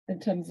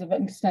terms of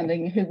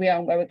understanding who we are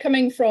and where we're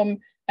coming from.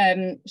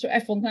 So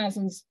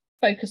F1000's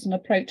focus and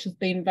approach has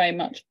been very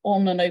much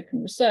on an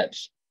open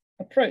research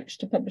approach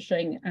to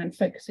publishing and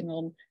focusing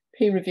on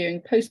peer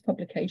reviewing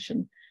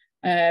post-publication,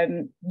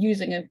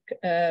 using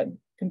a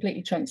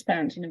completely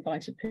transparent and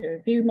invited peer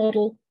review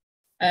model,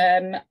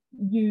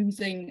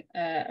 using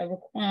a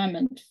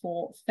requirement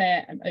for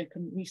fair and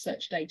open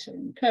research data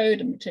and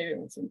code and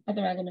materials and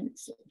other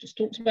elements that we just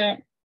talked about,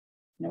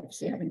 and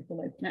obviously having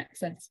full open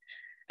access.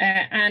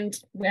 And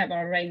we have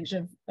our range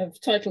of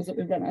titles that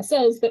we run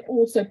ourselves, but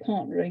also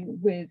partnering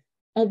with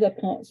other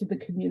parts of the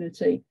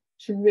community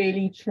to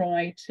really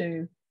try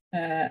to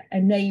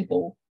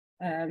enable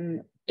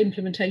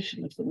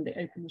implementation of some of the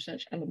open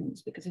research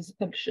elements, because as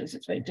publishers,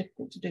 it's very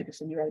difficult to do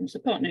this on your own. So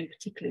partnering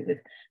particularly with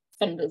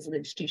funders and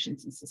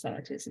institutions and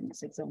societies, and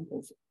there's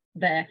examples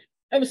there.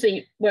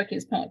 Obviously working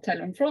as part of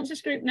Taylor and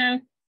Francis Group now,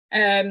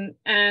 and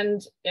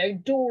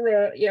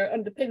DORA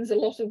underpins a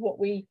lot of what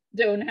we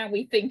do and how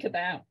we think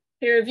about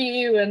peer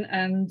review,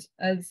 and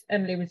as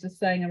Emily was just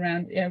saying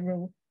around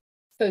real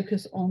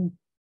focus on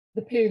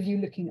the peer review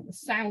looking at the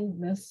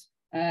soundness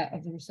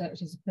of the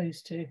research as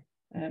opposed to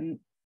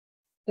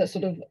the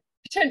sort of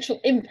potential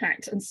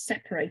impact and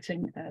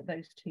separating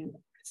those two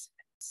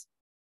aspects.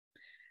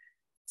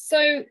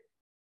 So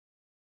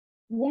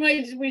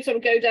why did we sort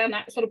of go down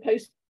that sort of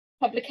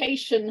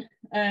post-publication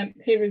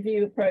peer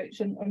review approach,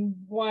 and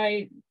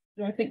why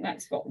do I think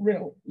that's got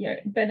real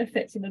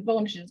benefits and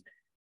advantages?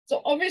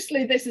 So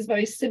obviously this is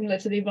very similar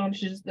to the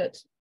advantages that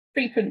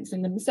preprints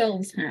in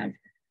themselves have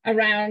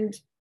around,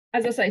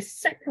 as I say,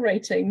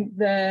 separating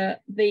the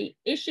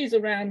issues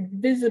around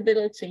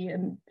visibility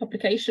and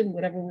publication,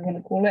 whatever we want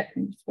to call it,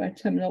 and it's where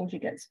terminology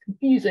gets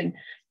confusing,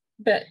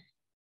 but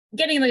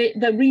getting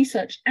the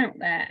research out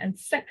there and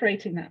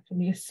separating that from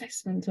the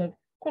assessment of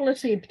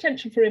quality and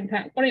potential for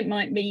impact, what it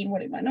might mean,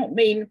 what it might not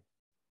mean,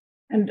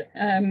 and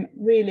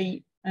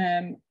really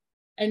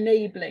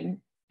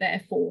enabling,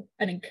 therefore,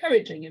 and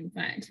encouraging, in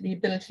fact, the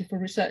ability for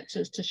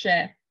researchers to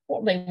share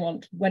what they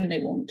want, when they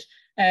want,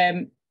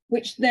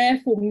 which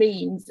therefore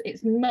means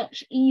it's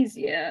much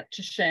easier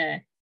to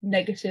share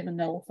negative and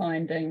null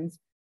findings,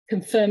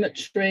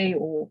 confirmatory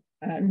or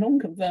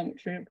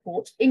non-confirmatory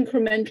reports,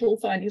 incremental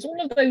findings,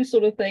 all of those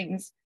sort of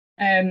things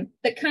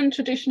that can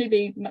traditionally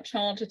be much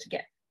harder to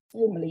get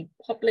formally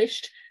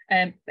published,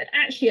 but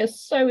actually are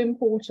so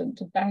important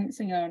to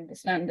balancing our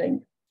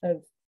understanding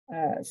of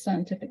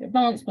scientific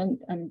advancement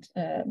and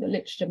the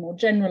literature more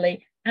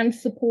generally, and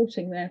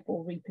supporting,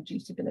 therefore,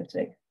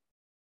 reproducibility.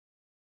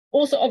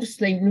 Also,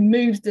 obviously,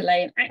 removes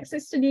delay in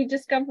access to new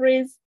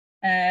discoveries.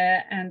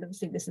 And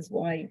obviously, this is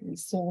why we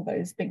saw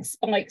those big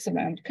spikes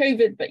around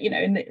COVID. But,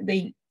 in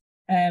the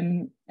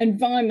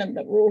environment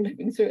that we're all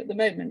living through at the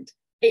moment,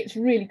 it's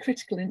really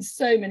critical in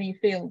so many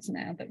fields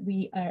now that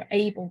we are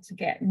able to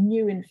get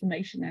new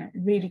information out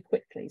really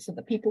quickly so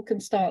that people can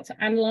start to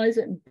analyse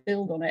it and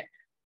build on it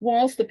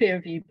whilst the peer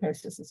review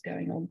process is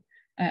going on.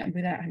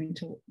 without having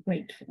to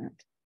wait for that.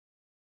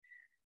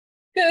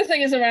 The other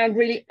thing is around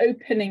really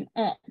opening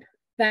up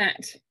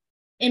that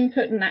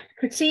input and that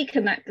critique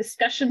and that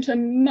discussion to a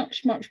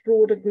much, much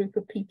broader group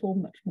of people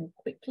much more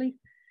quickly.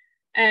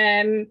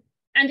 And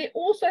it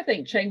also, I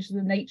think, changes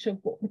the nature of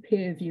what the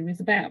peer review is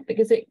about,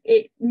 because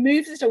it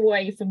moves it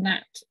away from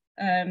that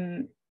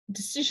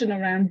decision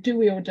around do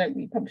we or don't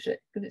we publish it,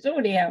 because it's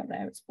already out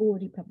there, it's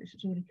already published,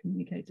 it's already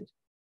communicated.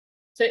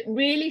 So it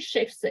really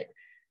shifts it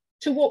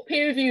to what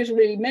peer review is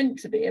really meant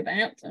to be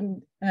about,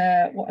 and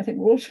what I think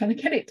we're all trying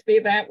to get it to be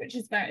about, which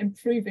is about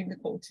improving the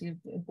quality of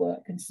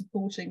work and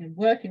supporting and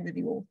working with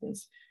the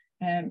authors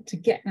to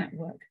get that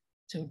work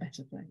to a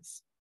better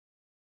place.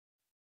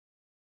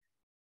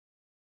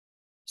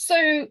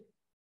 So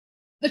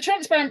the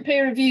transparent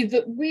peer review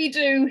that we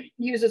do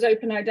uses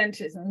open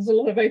identities, and there's a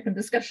lot of open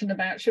discussion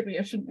about should we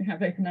or shouldn't we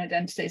have open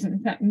identities. And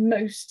in fact,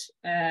 most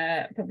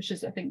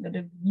publishers, I think, that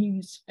have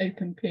used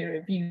open peer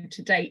review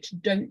to date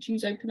don't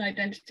use open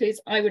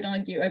identities. I would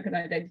argue open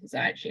identities are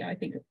actually, I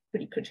think, are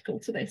pretty critical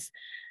to this.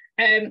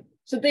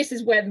 So this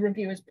is where the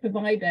reviewers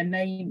provide their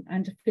name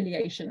and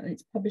affiliation, and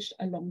it's published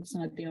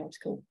alongside the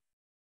article.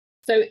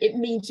 So it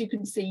means you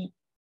can see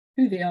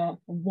who they are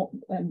and what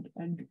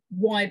and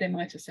why they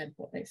might have said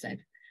what they said.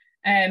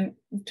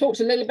 We've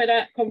talked a little bit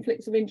about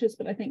conflicts of interest,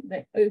 but I think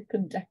the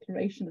open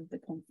declaration of the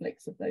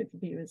conflicts of those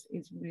reviewers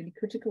is really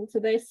critical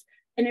to this.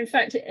 And in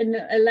fact, it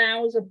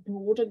allows a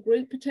broader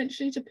group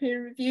potentially to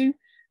peer review,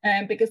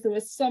 because there are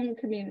some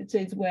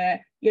communities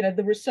where, you know,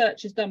 the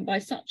research is done by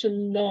such a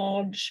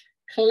large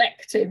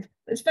collective,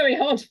 it's very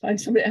hard to find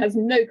somebody that has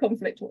no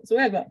conflict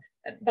whatsoever.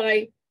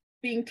 By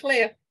being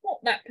clear what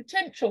that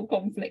potential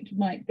conflict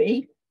might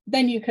be,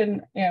 then you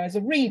can, you know, as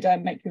a reader,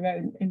 make your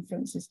own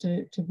inferences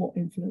to what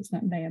influence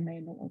that may or may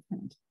not have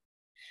had.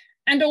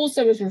 And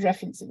also, as was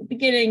referenced at the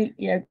beginning,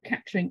 you know,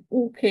 capturing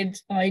ORCID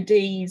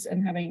IDs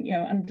and having, you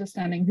know,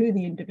 understanding who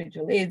the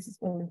individual is, as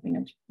well as being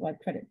able to provide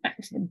credit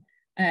back to them,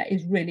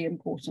 is really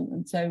important.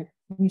 And so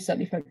we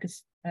certainly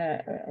focus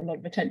a lot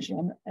of attention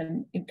on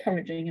and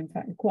encouraging, in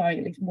fact, requiring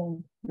at least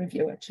one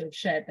reviewer to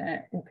share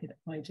their ORCID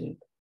ID.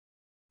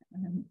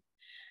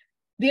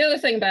 The other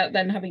thing about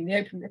then having the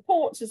open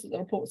reports is that the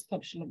reports are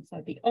published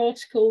alongside the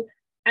article,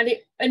 and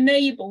it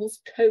enables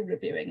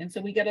co-reviewing. And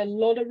so we get a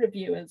lot of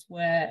reviewers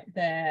where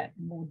their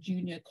more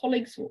junior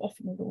colleagues, who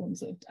often are the ones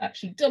that have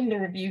actually done the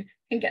review,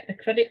 can get the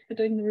credit for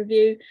doing the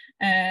review.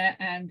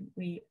 And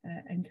we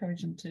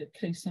encourage them to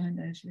co-sign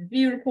those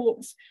review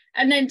reports,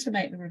 and then to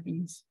make the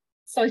reviews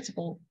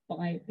citable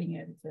by being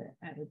able to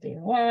add a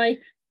DOI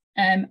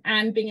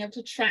and being able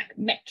to track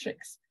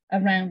metrics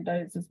around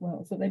those as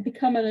well. So they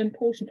become an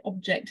important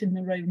object in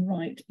their own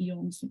right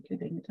beyond simply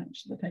being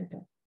attached to the paper.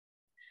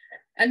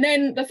 And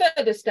then the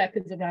further step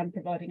is around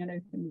providing an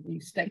open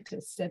review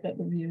status, so that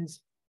the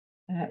reviewers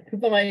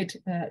provide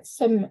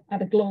some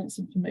at a glance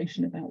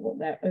information about what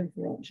their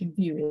overarching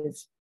view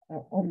is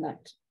on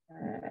that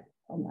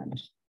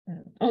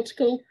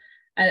article,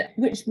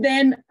 which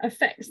then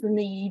affects the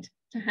need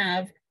to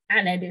have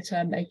an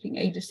editor making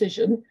a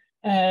decision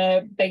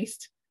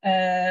based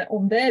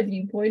on their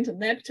viewpoint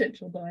and their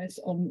potential bias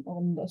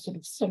on the sort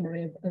of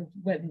summary of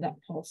whether that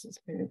passes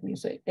peer review.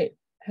 So it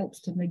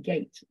helps to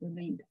negate the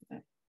need for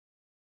that.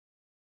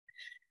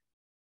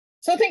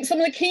 So I think some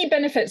of the key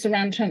benefits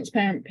around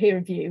transparent peer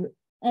review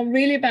are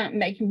really about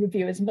making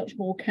reviewers much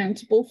more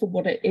accountable for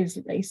what it is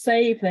that they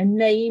say. If they're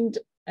named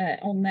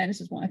on there, this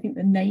is why I think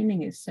the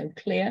naming is so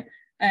clear.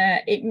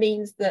 It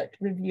means that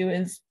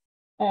reviewers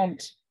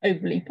aren't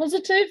overly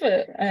positive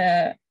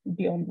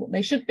beyond what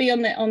they should be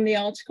on the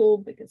article,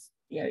 because,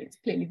 you know, it's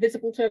clearly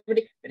visible to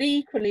everybody, but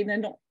equally they're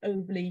not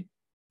overly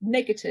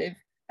negative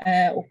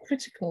or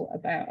critical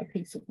about a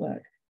piece of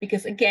work,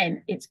 because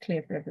again, it's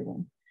clear for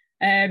everyone.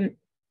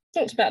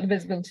 Talked about the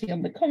visibility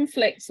on the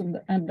conflicts and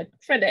the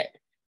credit.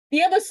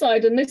 The other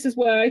side, and this is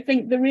where I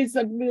think there is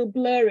a real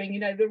blurring, you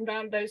know,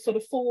 around those sort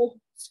of four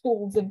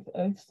schools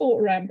of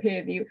thought around peer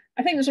review.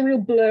 I think there's a real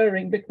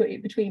blurring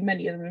between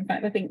many of them. In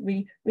fact, I think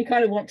we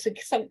kind of want to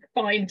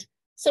find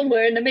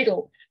somewhere in the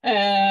middle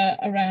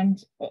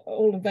around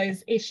all of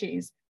those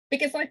issues,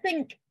 because I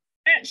think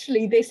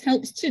actually this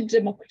helps to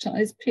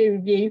democratize peer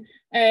review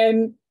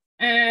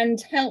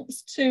and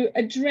helps to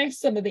address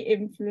some of the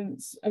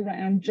influence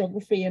around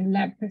geography and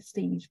lab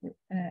prestige,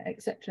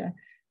 etc.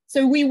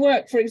 So we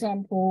work, for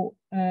example,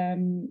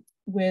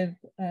 with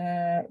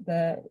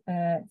the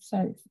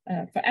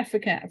For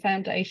Africa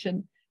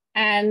Foundation,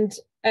 and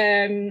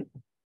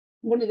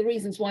one of the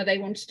reasons why they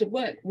wanted to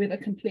work with a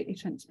completely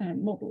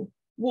transparent model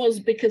was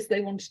because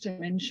they wanted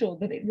to ensure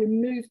that it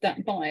removed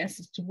that bias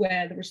as to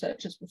where the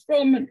researchers were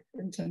from and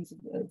in terms of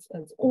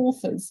as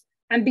authors,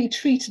 and be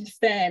treated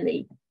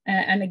fairly.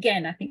 And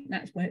again, I think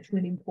that's where it's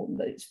really important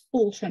that it's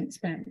full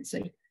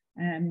transparency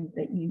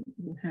that you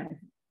have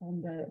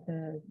on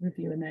the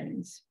reviewer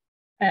names.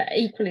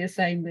 Equally the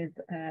same with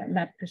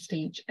lab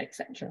prestige,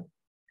 etc.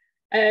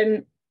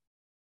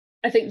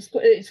 I think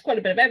it's quite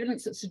a bit of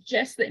evidence that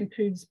suggests that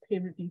improves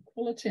peer review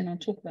quality, and I'll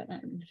talk about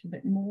that a little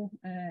bit more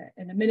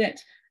in a minute.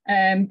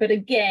 But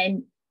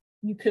again,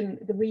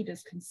 the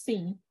readers can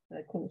see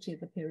the quality of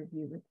the peer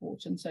review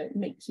report, and so it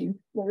makes you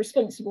more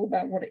responsible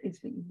about what it is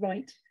that you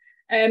write.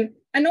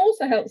 And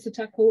also helps to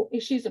tackle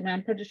issues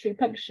around predatory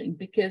publishing,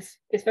 because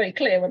it's very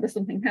clear whether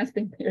something has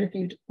been peer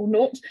reviewed or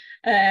not,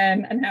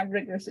 and how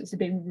rigorous it's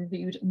been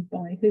reviewed and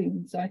by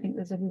whom. So I think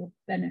there's a real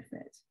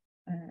benefit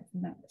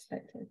from that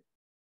perspective.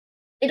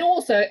 It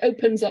also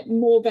opens up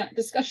more of that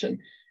discussion.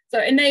 So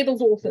it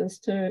enables authors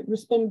to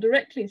respond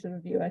directly to the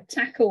reviewer,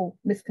 tackle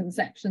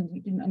misconceptions. You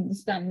didn't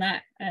understand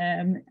that.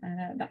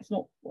 That's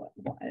not what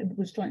I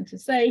was trying to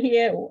say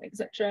here, or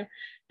etc.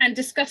 And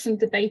discuss and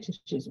debate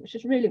issues, which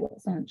is really what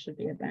science should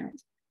be about.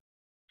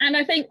 And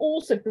I think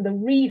also for the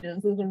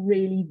readers, there's a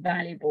really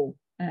valuable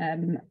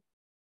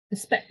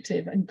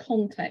perspective and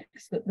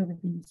context that the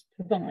reviews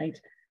provide,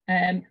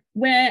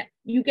 where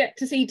you get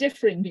to see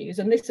differing views.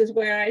 And this is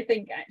where I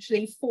think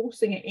actually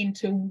forcing it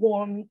into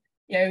one,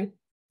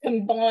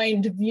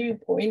 combined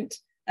viewpoint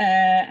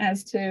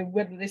as to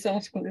whether this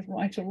article is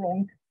right or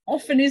wrong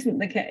often isn't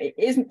the case.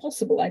 It isn't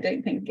possible, I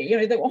don't think.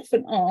 There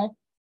often are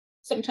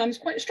sometimes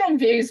quite strong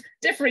views,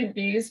 differing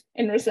views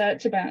in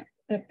research about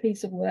a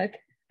piece of work.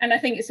 And I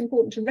think it's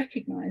important to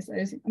recognise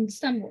those and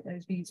understand what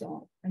those views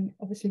are. And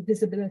obviously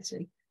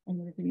visibility on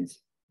the reviews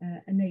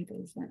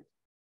enables that.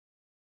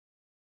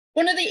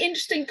 One of the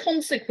interesting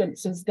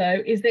consequences,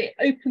 though, is that it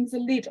opens a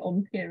lid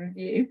on peer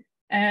review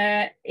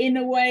in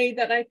a way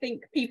that I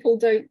think people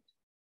don't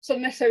sort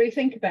of necessarily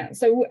think about.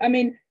 So, I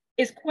mean,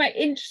 it's quite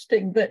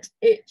interesting that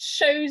it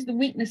shows the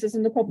weaknesses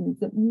and the problems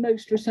that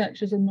most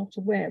researchers are not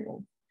aware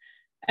of.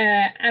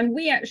 And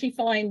we actually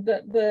find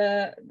that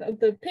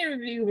the peer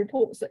review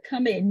reports that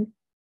come in,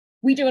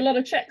 we do a lot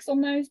of checks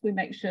on those. We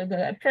make sure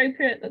they're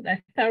appropriate, that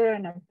they're thorough,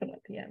 and I've put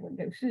up here, I won't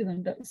go through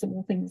them, but some of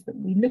the things that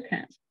we look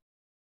at.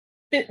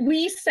 But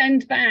we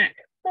send back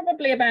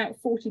probably about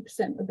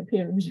 40% of the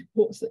peer review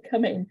reports that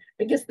come in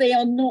because they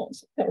are not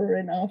thorough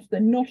enough, they're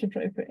not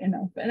appropriate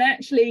enough. And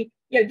actually,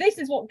 this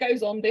is what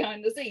goes on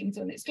behind the scenes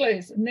when it's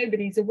closed and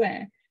nobody's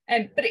aware.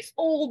 But it's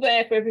all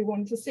there for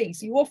everyone to see.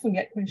 So you often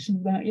get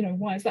questions about,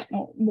 why is that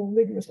not more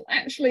rigorous? Well,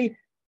 actually,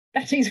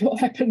 that is what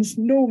happens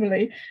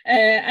normally.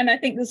 And I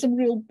think there's some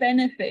real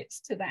benefits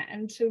to that,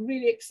 and to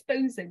really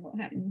exposing what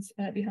happens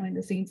behind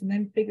the scenes and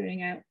then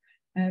figuring out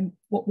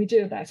what we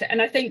do about it.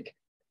 And I think,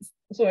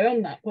 sorry,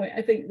 on that point,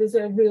 I think there's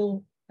a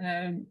real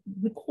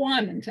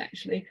requirement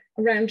actually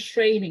around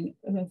training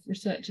of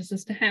researchers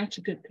as to how to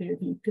good peer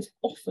review, because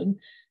often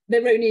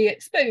they're only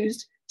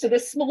exposed to the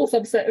small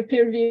subset of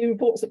peer review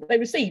reports that they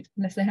receive,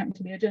 unless they happen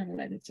to be a journal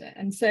editor.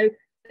 And so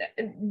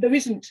there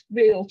isn't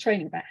real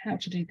training about how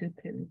to do good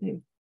peer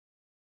review.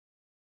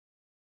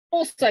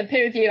 Also,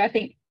 peer review, I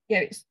think,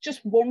 it's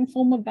just one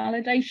form of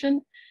validation,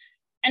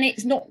 and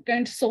it's not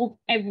going to solve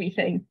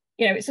everything.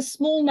 It's a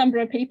small number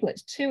of people,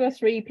 it's 2 or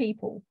 3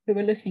 people who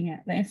are looking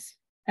at this.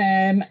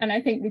 And I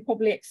think we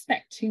probably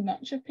expect too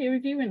much of peer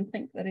review and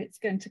think that it's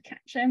going to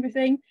capture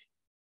everything.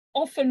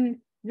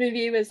 Often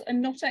reviewers are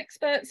not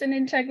experts in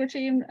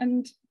integrity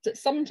and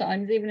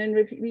sometimes even in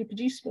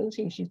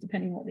reproducibility issues,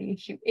 depending on what the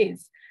issue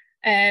is.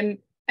 And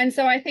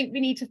so I think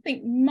we need to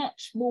think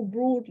much more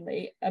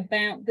broadly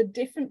about the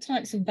different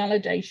types of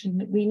validation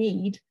that we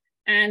need,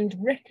 and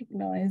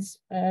recognise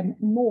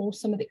more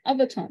some of the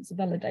other types of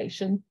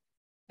validation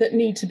that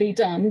need to be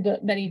done,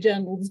 that many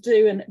journals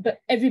do,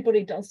 but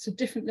everybody does to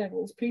different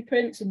levels.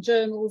 Preprints and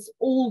journals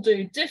all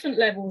do different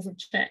levels of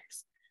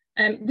checks.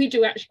 We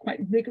do actually quite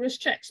rigorous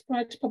checks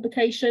prior to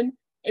publication.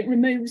 It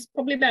removes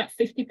probably about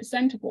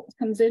 50% of what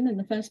comes in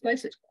the first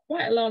place. It's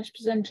quite a large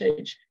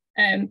percentage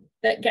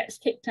that gets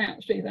kicked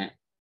out through that.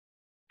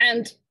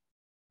 And,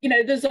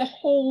 there's a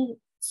whole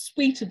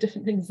suite of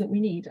different things that we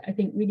need. I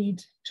think we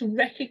need to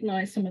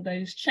recognise some of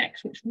those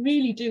checks, which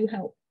really do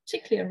help,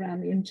 particularly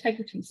around the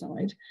integrity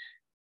side,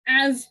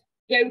 as,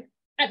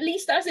 at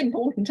least as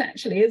important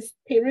actually as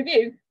peer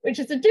review, which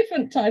is a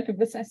different type of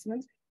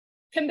assessment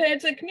compared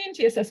to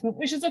community assessment,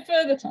 which is a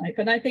further type.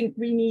 And I think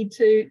we need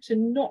to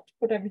not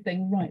put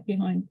everything right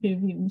behind peer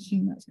review and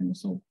assume that's going to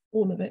solve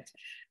all of it.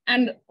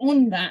 And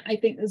on that, I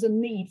think there's a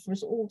need for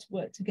us all to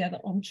work together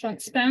on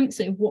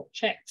transparency of what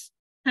checks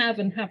have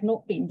and have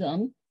not been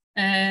done,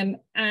 and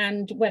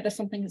whether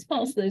something has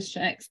passed those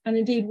checks, and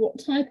indeed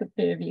what type of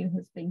peer review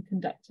has been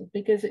conducted,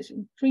 because it's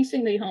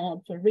increasingly hard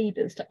for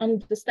readers to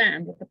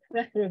understand the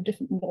plethora of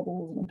different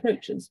models and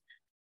approaches.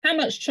 How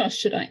much trust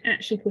should I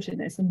actually put in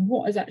this, and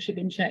what has actually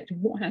been checked,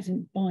 and what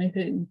hasn't, by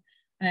whom?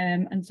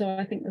 And so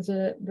I think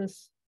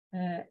there's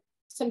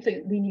something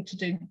that we need to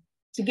do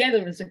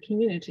together as a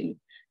community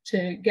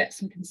to get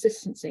some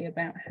consistency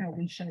about how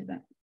we show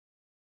that.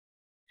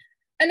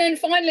 And then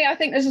finally, I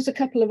think there's just a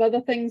couple of other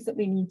things that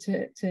we need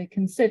to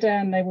consider,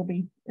 and they will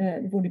be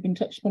they've already been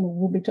touched upon or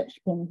will be touched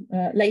upon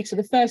later.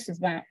 The first is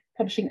about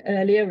publishing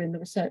earlier in the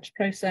research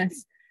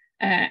process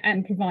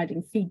and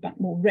providing feedback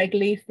more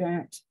regularly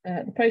throughout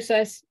the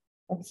process.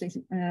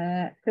 Obviously,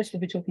 Chris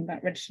will be talking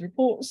about registered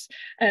reports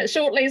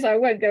shortly, so I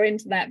won't go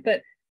into that.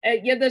 But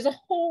there's a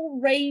whole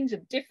range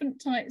of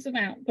different types of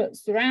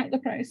outputs throughout the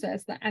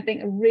process that I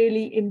think are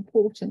really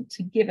important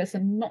to give us a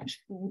much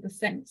broader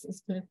sense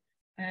as to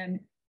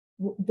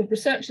the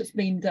research that's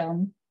been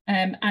done,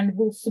 and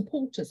will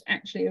support us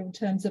actually in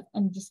terms of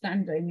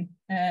understanding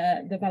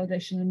the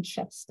validation and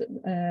trust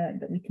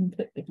that we can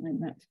put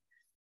behind that.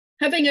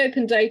 Having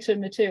open data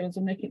and materials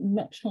will make it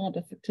much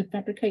harder to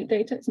fabricate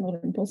data. It's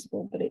not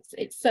impossible, but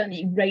it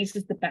certainly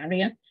raises the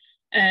barrier.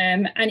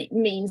 And it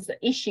means that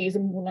issues are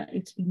more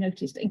likely to be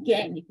noticed.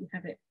 Again, if you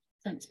have it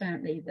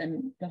transparently,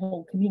 then the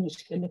whole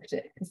community can look at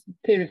it, because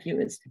peer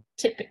reviewers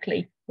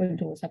typically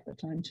won't always have the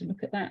time to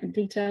look at that in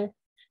detail.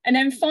 And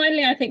then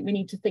finally, I think we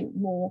need to think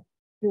more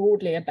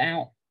broadly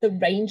about the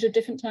range of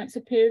different types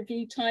of peer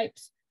review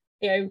types.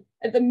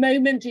 At the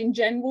moment, in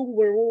general,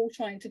 we're all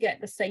trying to get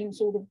the same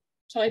sort of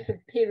type of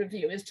peer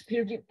reviewers to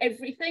peer review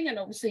everything, and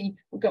obviously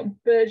we've got a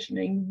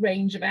burgeoning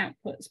range of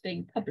outputs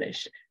being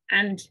published,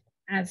 and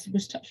as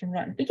was touched on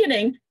right at the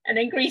beginning, an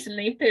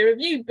increasingly peer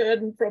review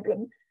burden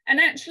problem. And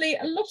actually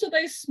a lot of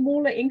those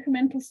smaller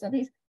incremental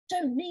studies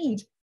don't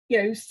need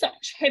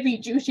such heavy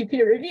duty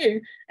peer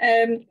review.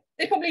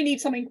 They probably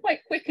need something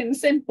quite quick and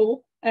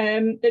simple.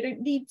 They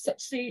don't need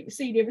such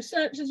senior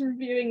researchers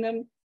reviewing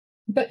them.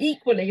 But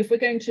equally, if we're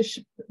going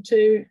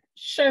to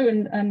show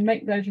and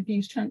make those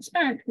reviews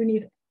transparent, we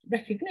need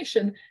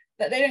recognition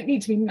that they don't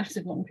need to be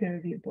massive long peer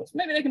review reports.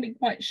 Maybe they can be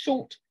quite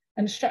short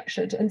and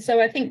structured. And so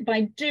I think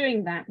by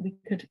doing that, we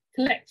could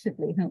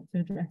collectively help to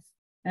address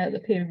the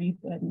peer review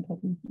burden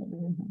problem that we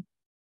all have.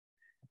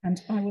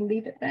 And I will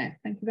leave it there.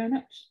 Thank you very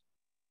much.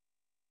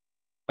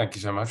 Thank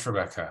you so much,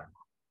 Rebecca.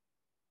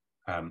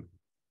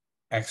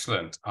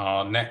 Excellent.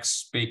 Our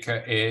next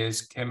speaker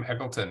is Kim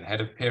Eggleton,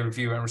 Head of Peer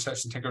Review and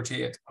Research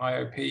Integrity at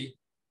IOP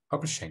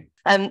Publishing.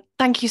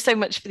 Thank you so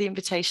much for the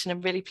invitation.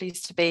 I'm really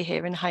pleased to be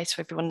here, and hi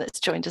to everyone that's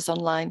joined us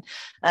online.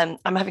 I'm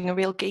having a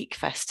real geek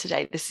fest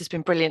today. This has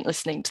been brilliant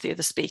listening to the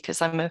other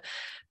speakers. I'm a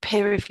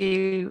peer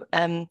review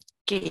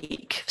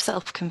geek,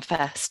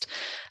 self-confessed.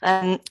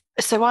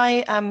 So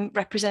I am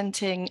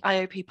representing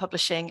IOP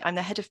Publishing. I'm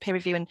the Head of Peer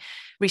Review and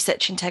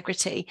Research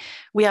Integrity.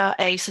 We are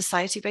a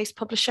society-based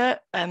publisher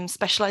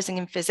specialising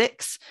in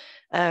physics.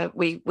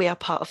 We are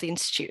part of the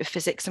Institute of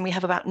Physics, and we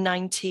have about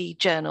 90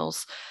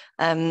 journals,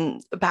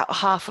 about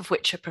half of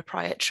which are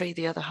proprietary.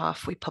 The other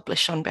half we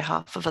publish on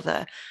behalf of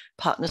other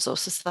partners or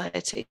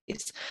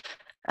societies.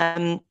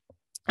 And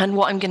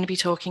what I'm going to be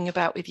talking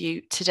about with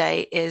you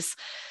today is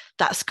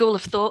that school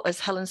of thought, as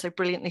Helen so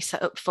brilliantly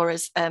set up for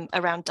us,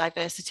 around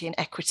diversity and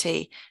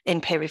equity in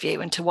peer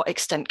review, and to what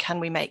extent can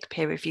we make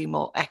peer review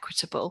more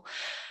equitable.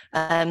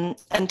 And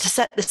to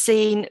set the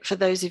scene for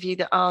those of you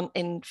that aren't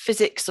in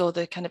physics or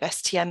the kind of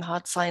STM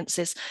hard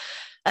sciences,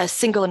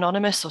 single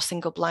anonymous, or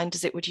single blind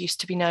as it would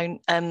used to be known,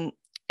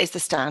 is the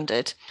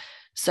standard.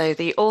 So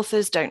the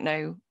authors don't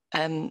know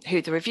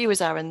who the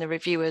reviewers are, and the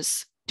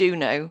reviewers do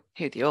know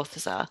who the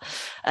authors are.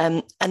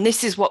 And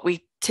this is what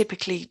we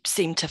typically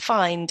seem to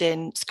find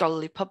in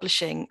scholarly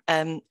publishing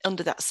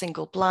under that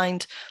single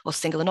blind or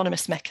single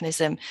anonymous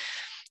mechanism,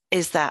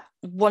 is that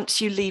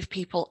once you leave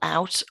people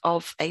out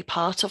of a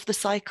part of the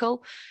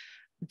cycle,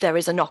 there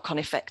is a knock-on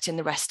effect in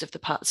the rest of the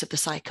parts of the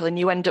cycle, and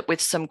you end up with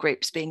some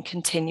groups being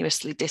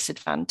continuously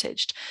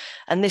disadvantaged.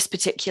 And this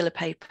particular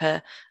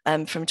paper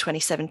from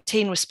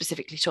 2017 was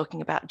specifically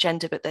talking about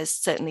gender, but there's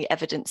certainly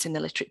evidence in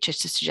the literature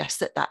to suggest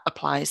that that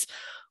applies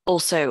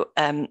also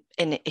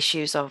in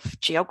issues of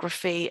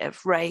geography,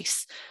 of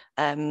race,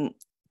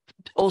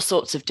 all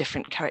sorts of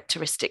different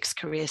characteristics,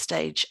 career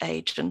stage,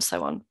 age, and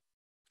so on.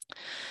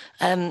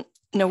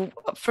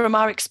 From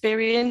our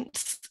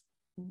experience,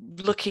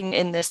 looking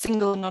in the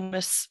single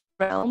anonymous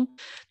realm,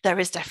 there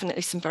is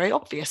definitely some very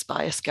obvious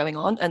bias going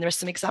on, and there are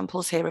some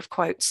examples here of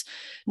quotes,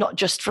 not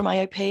just from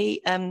IOP,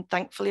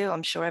 thankfully.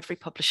 I'm sure every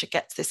publisher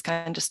gets this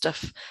kind of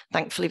stuff,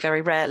 thankfully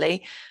very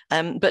rarely,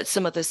 but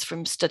some others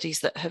from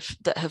studies that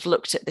have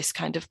looked at this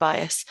kind of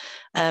bias.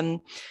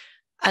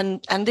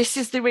 And this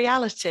is the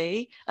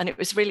reality. And it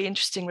was really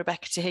interesting,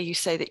 Rebecca, to hear you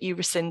say that you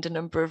rescind a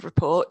number of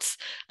reports.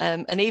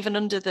 And even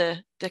under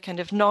the kind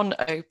of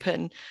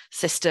non-open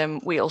system,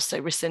 we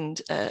also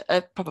rescind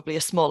probably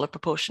a smaller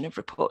proportion of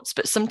reports,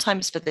 but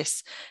sometimes for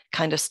this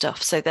kind of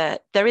stuff. So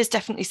there is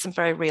definitely some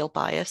very real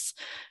bias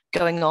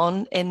going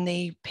on in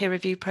the peer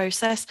review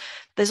process.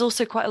 There's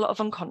also quite a lot of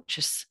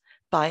unconscious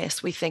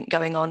bias, we think,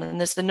 going on.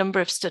 And there's a number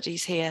of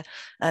studies here,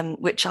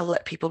 which I'll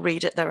let people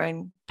read at their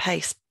own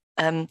pace,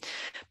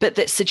 but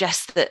that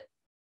suggests that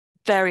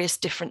various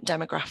different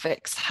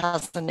demographics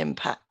has an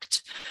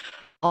impact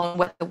on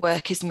whether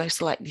work is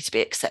most likely to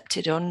be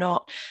accepted or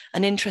not.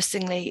 And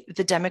interestingly,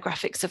 the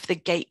demographics of the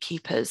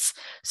gatekeepers,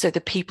 so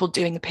the people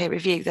doing the peer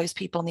review, those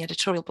people on the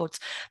editorial boards,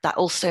 that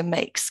also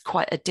makes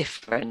quite a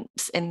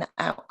difference in the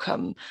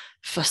outcome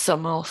for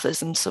some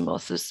authors, and some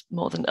authors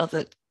more than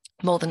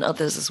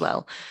others as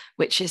well,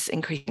 which is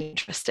increasingly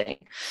interesting.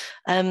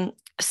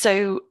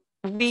 So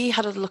we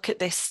had a look at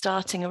this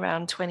starting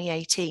around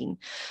 2018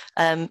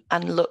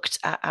 and looked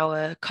at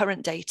our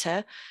current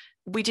data.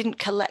 We didn't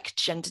collect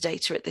gender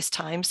data at this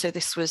time, so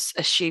this was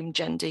assumed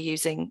gender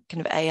using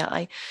kind of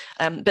AI,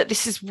 but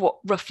this is what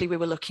roughly we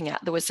were looking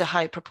at. There was a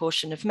higher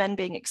proportion of men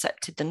being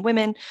accepted than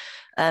women,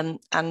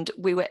 and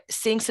we were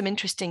seeing some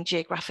interesting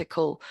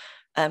geographical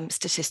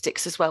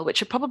statistics as well,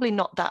 which are probably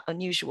not that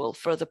unusual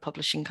for other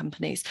publishing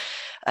companies.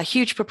 A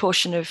huge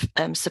proportion of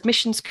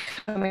submissions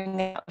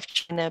coming out of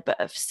China,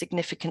 but a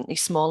significantly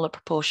smaller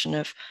proportion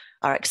of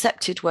our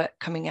accepted work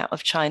coming out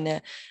of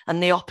China,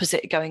 and the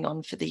opposite going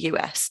on for the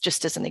US,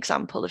 just as an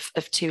example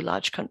of two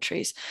large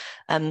countries.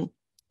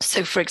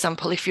 So, for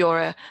example, if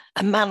you're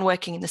a man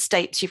working in the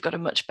States, you've got a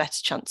much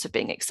better chance of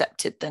being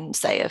accepted than,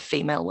 say, a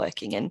female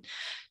working in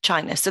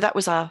China. So that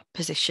was our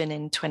position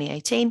in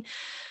 2018.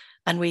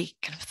 And we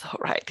kind of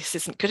thought, right, this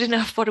isn't good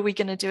enough. What are we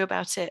going to do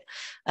about it?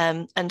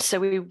 And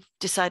so we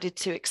decided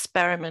to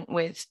experiment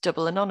with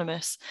double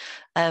anonymous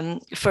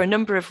for a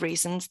number of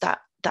reasons. That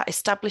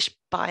established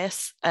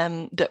bias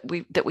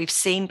that we've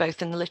seen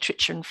both in the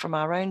literature and from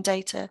our own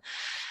data.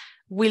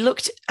 We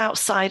looked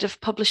outside of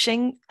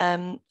publishing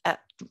at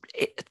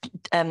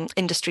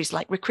industries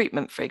like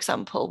recruitment, for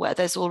example, where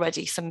there's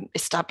already some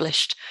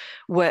established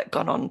work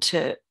gone on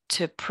to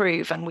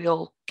prove, and we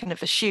all kind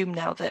of assume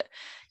now that,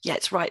 yeah,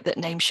 it's right that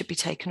names should be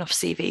taken off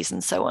CVs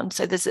and so on.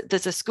 So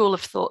there's a school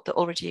of thought that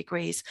already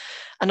agrees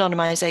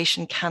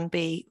anonymization can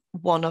be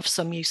one of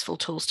some useful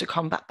tools to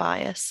combat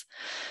bias.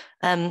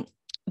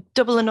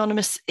 Double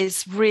anonymous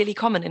is really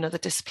common in other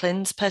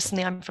disciplines.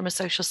 Personally, I'm from a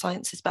social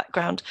sciences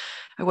background.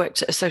 I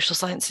worked at a social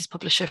sciences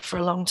publisher for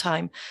a long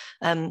time.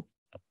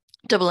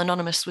 Double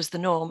anonymous was the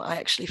norm. I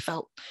actually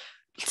felt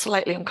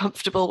slightly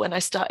uncomfortable when I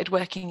started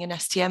working in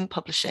STM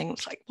publishing.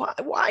 It's like,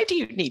 why do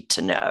you need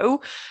to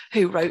know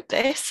who wrote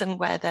this and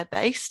where they're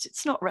based?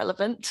 It's not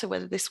relevant to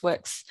whether this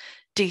works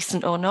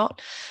decent or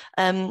not.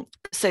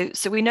 So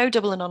we know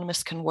double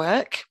anonymous can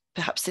work,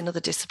 perhaps in other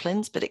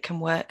disciplines, but it can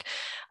work.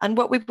 And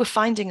what we were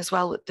finding as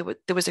well,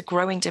 there was a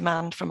growing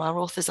demand from our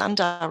authors and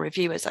our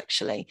reviewers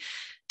actually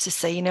to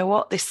say, you know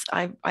what,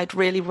 I'd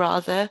really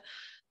rather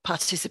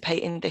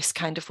participate in this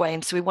kind of way.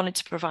 And so we wanted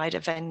to provide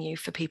a venue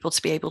for people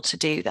to be able to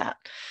do that.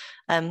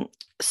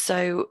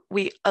 So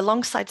we,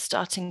 alongside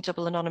starting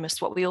double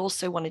anonymous, what we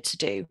also wanted to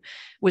do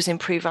was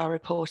improve our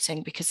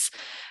reporting, because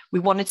we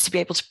wanted to be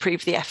able to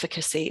prove the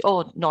efficacy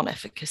or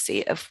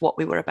non-efficacy of what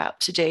we were about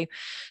to do.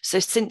 So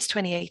since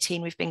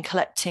 2018, we've been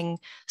collecting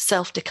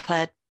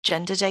self-declared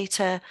gender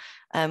data.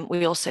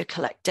 We also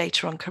collect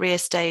data on career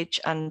stage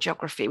and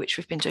geography, which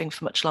we've been doing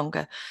for much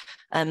longer,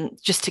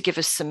 just to give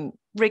us some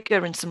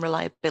rigor and some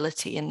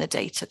reliability in the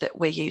data that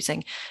we're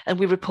using. And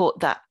we report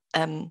that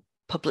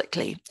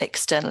publicly,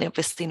 externally,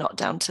 obviously not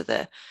down to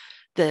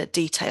the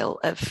detail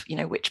of, you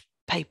know, which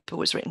paper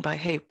was written by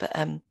who, but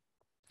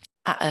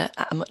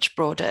at a much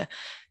broader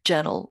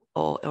journal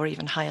or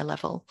even higher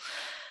level.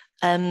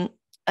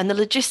 And the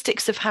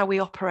logistics of how we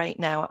operate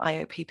now at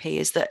IOPP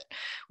is that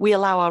we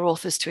allow our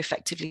authors to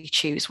effectively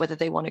choose whether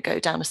they want to go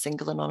down a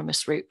single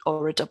anonymous route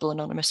or a double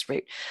anonymous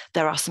route.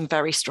 There are some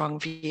very strong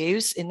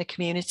views in the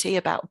community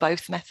about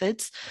both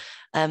methods.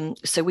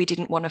 So we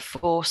didn't want to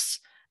force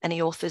any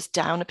authors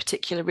down a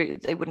particular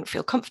route that they wouldn't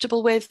feel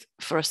comfortable with.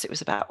 For us, it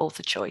was about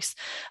author choice.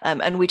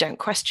 And we don't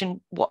question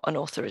what an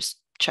author has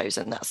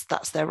chosen.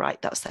 That's their right,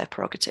 that's their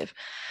prerogative.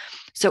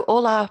 So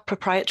all our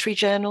proprietary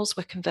journals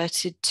were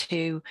converted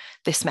to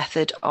this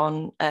method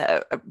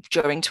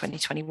during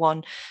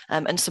 2021,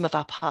 and some of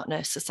our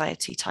partner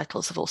society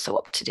titles have also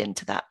opted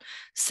into that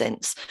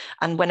since.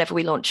 And whenever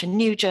we launch a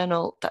new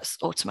journal, that's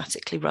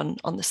automatically run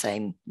on the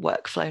same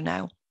workflow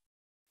now.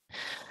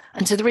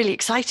 And so the really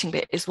exciting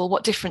bit is, well,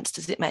 what difference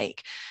does it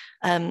make?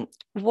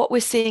 What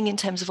we're seeing in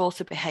terms of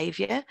author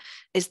behaviour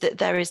is that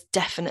there is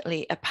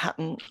definitely a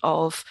pattern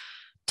of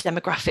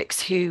demographics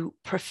who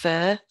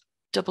prefer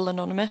double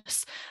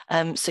anonymous.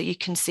 So you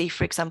can see,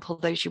 for example,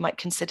 those you might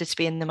consider to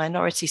be in the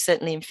minority,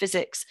 certainly in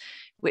physics,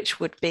 which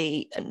would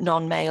be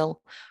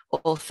non-male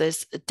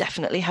authors,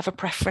 definitely have a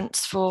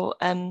preference for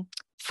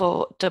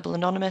double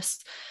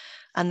anonymous.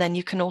 And then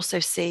you can also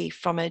see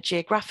from a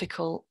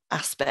geographical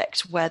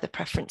aspect where the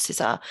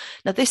preferences are.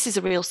 Now, this is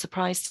a real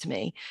surprise to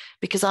me,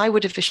 because I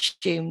would have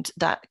assumed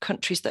that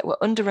countries that were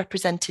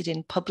underrepresented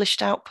in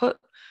published output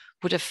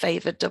would have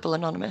favoured double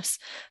anonymous.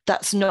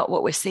 That's not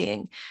what we're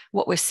seeing.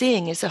 What we're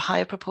seeing is a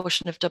higher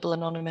proportion of double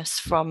anonymous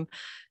from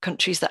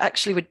countries that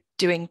actually were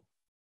doing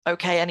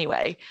okay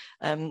anyway.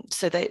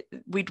 So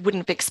we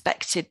wouldn't have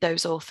expected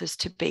those authors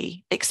to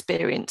be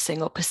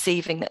experiencing or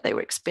perceiving that they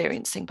were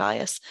experiencing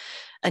bias.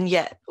 And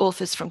yet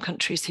authors from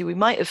countries who we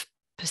might have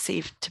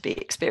perceived to be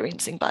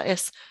experiencing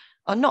bias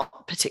are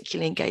not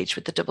particularly engaged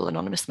with the double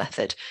anonymous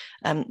method,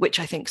 which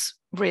I think is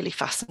really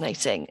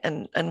fascinating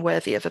and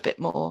worthy of a bit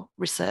more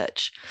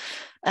research.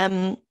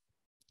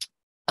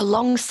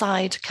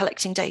 Alongside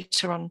collecting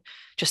data on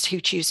just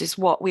who chooses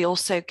what, we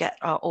also get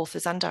our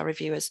authors and our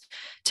reviewers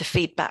to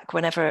feedback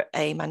whenever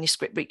a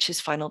manuscript reaches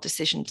final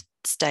decision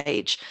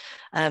stage.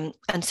 And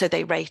so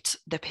they rate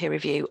the peer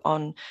review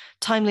on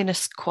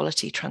timeliness,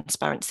 quality,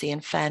 transparency,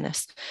 and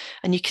fairness.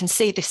 And you can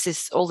see this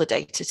is all the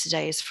data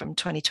today is from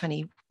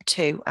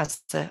 2022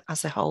 as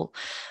a whole.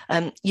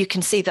 You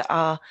can see that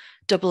our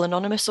double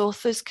anonymous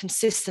authors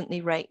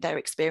consistently rate their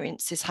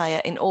experiences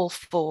higher in all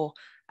 4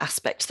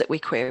 aspects that we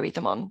query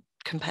them on,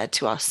 compared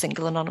to our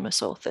single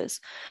anonymous authors.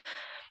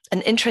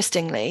 And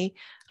interestingly,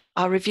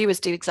 our reviewers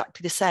do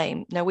exactly the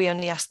same. Now, we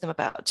only ask them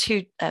about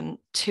two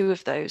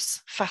of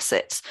those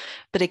facets,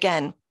 but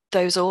again,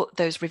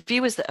 those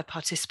reviewers that are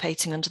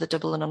participating under the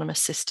double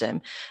anonymous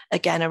system,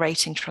 again, are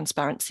rating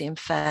transparency and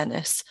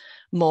fairness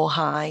more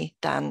high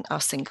than our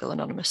single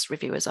anonymous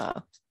reviewers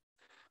are.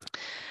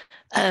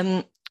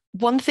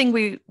 One thing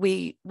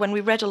when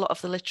we read a lot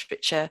of the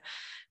literature,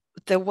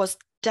 there was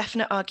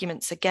definite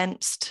arguments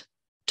against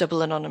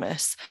double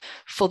anonymous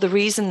for the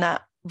reason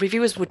that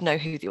reviewers would know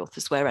who the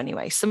authors were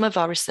anyway. Some of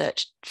our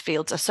research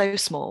fields are so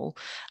small,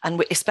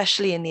 and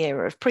especially in the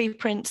era of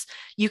preprints,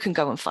 you can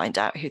go and find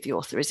out who the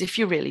author is. If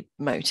you're really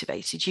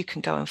motivated, you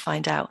can go and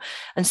find out.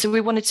 And so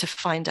we wanted to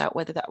find out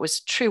whether that was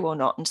true or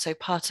not. And so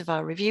part of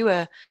our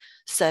reviewer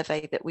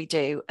survey that we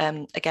do,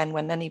 again,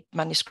 when any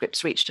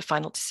manuscripts reached a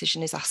final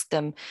decision, is ask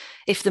them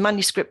if the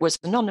manuscript was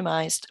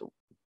anonymized,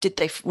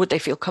 would they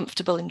feel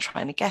comfortable in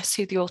trying to guess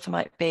who the author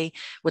might be?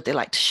 Would they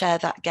like to share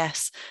that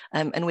guess?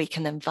 And we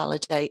can then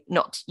validate,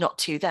 not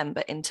to them,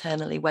 but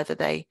internally, whether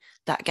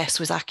that guess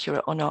was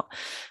accurate or not.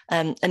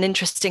 And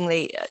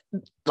interestingly,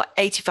 like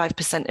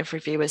 85% of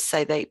reviewers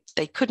say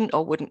they couldn't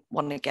or wouldn't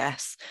want to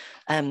guess.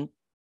 And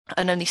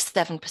only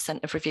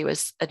 7% of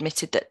reviewers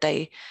admitted that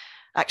they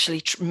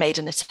actually made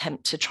an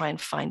attempt to try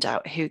and find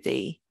out who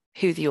the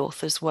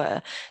authors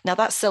were. Now,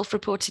 that's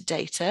self-reported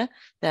data.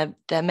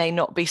 There may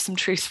not be some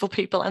truthful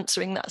people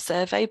answering that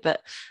survey,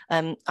 but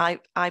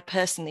I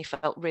personally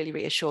felt really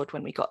reassured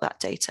when we got that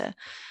data.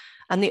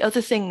 And the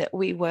other thing that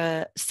we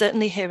were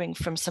certainly hearing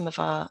from some of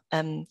our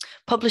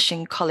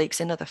publishing colleagues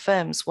in other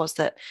firms was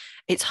that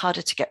it's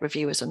harder to get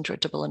reviewers under a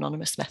double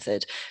anonymous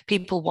method.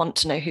 People want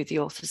to know who the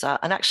authors are,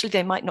 and actually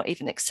they might not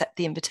even accept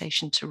the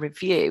invitation to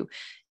review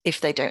if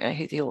they don't know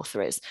who the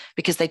author is,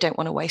 because they don't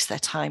want to waste their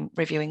time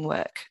reviewing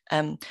work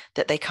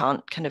that they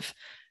can't kind of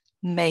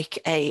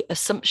make a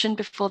assumption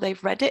before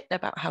they've read it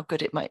about how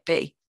good it might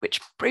be, which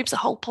proves the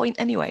whole point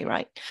anyway,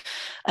 right?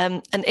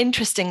 And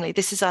interestingly,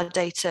 this is our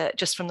data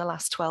just from the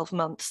last 12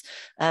 months.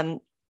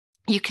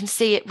 You can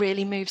see it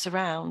really moves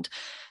around.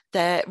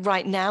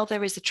 Right now,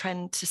 there is a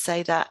trend to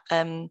say that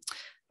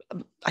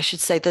I should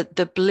say that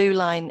the blue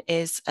line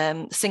is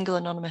single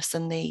anonymous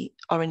and the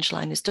orange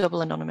line is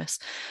double anonymous.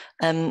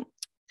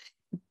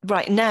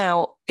 Right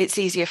now, it's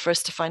easier for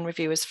us to find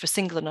reviewers for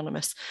single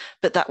anonymous,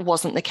 but that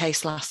wasn't the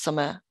case last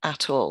summer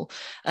at all.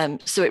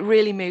 So it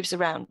really moves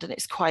around, and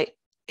it's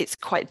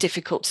quite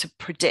difficult to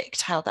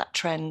predict how that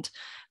trend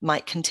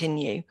might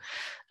continue.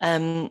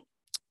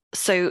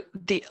 So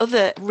the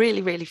other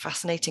really, really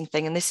fascinating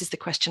thing, and this is the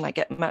question I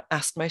get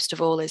asked most of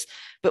all, is,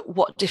 but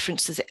what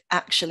difference does it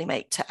actually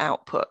make to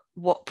output?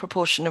 What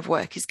proportion of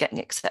work is getting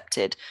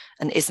accepted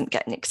and isn't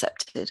getting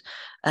accepted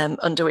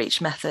under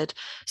each method?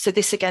 So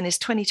this again is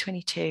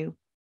 2022,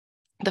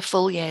 the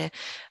full year,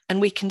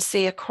 and we can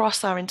see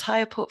across our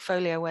entire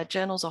portfolio where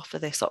journals offer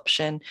this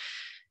option,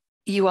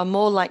 you are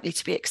more likely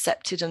to be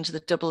accepted under the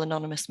double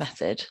anonymous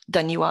method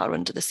than you are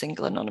under the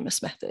single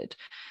anonymous method,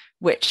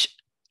 which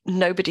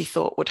nobody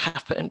thought would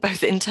happen,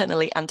 both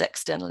internally and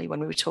externally, when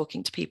we were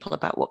talking to people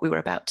about what we were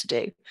about to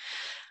do.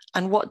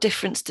 And what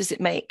difference does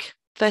it make?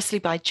 Firstly,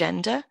 by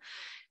gender,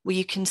 where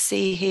you can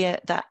see here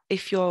that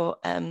if you're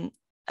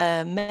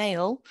a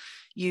male,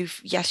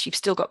 you've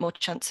still got more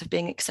chance of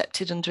being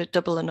accepted under a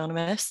double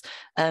anonymous,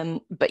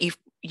 but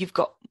you've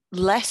got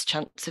less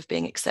chance of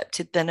being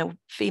accepted than a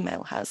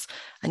female has,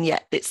 and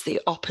yet it's the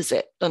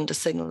opposite under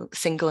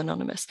single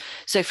anonymous.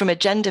 So from a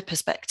gender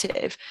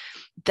perspective,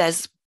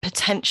 there's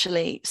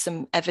potentially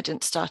some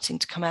evidence starting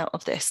to come out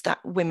of this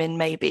that women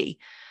may be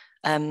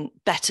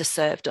better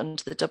served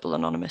under the double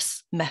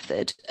anonymous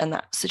method, and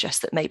that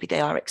suggests that maybe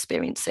they are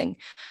experiencing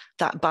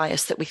that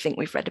bias that we think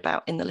we've read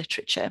about in the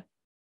literature.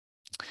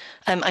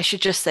 I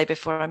should just say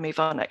before I move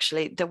on,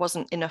 actually, there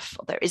isn't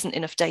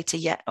enough data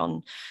yet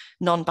on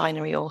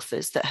non-binary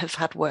authors that have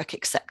had work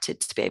accepted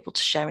to be able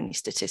to share any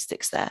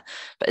statistics there.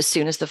 But as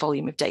soon as the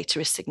volume of data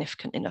is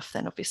significant enough,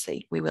 then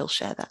obviously we will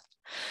share that.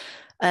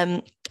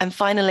 And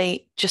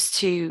finally, just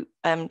to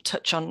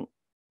touch on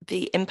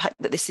the impact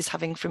that this is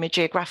having from a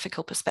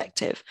geographical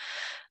perspective.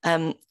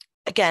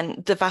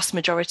 Again, the vast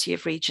majority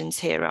of regions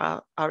here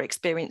are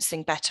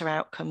experiencing better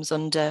outcomes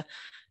under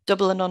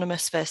double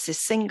anonymous versus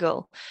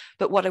single.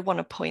 But what I want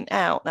to point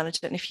out, and I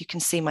don't know if you can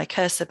see my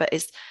cursor, but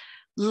is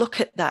look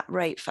at that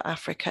rate for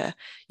Africa.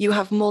 You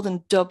have more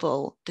than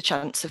double the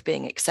chance of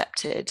being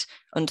accepted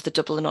under the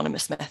double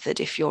anonymous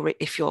method if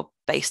you're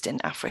based in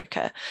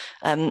Africa.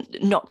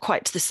 Not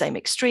quite to the same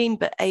extreme,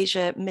 but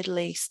Asia, Middle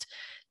East,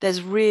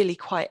 there's really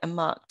quite a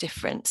marked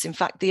difference. In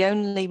fact, the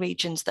only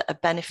regions that are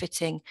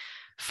benefiting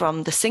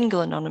from the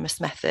single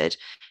anonymous method,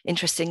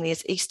 interestingly,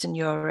 is Eastern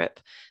Europe,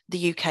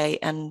 the UK,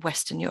 and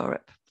Western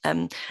Europe.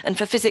 And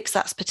for physics,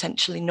 that's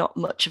potentially not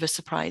much of a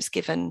surprise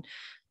given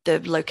the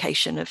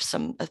location of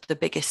some of the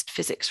biggest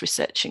physics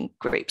researching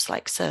groups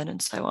like CERN and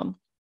so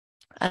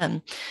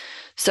on.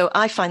 So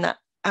I find that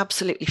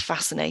absolutely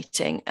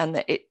fascinating, and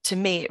that to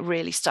me, it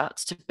really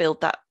starts to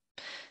build that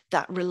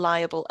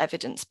reliable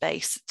evidence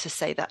base to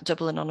say that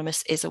double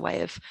anonymous is a way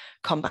of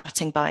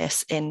combating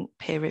bias in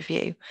peer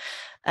review.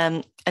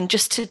 And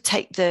just to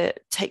take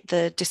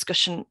the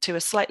discussion to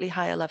a slightly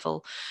higher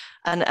level,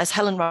 and as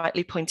Helen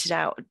rightly pointed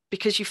out,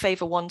 because you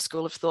favour one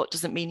school of thought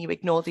doesn't mean you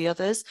ignore the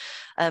others.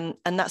 And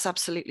that's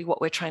absolutely what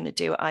we're trying to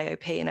do at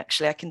IOP. And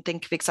actually, I can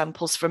think of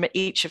examples from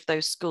each of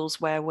those schools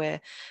where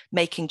we're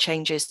making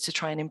changes to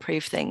try and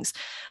improve things.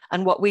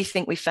 And what we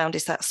think we found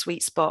is that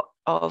sweet spot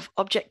of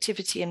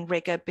objectivity and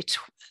rigour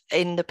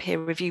in the peer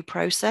review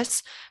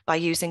process by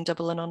using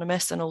double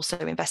anonymous, and also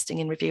investing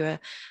in reviewer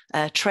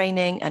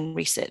training and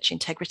research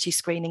integrity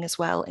screening as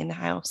well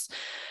in-house.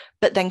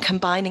 But then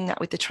combining that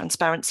with the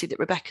transparency that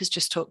Rebecca's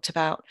just talked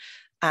about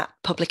at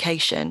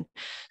publication.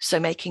 So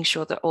making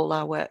sure that all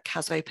our work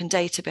has open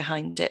data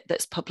behind it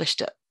that's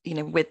published at,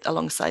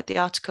 alongside the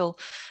article,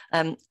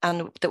 and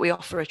that we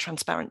offer a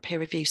transparent peer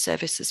review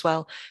service as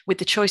well, with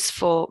the choice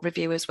for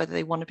reviewers whether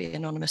they want to be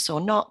anonymous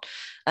or not.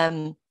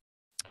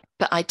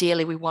 But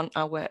ideally, we want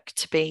our work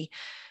to be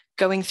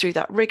going through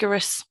that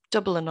rigorous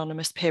double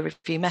anonymous peer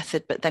review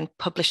method, but then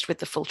published with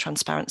the full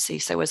transparency.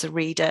 So as a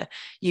reader,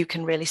 you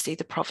can really see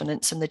the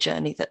provenance and the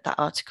journey that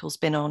article's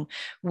been on,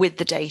 with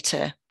the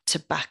data to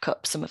back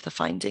up some of the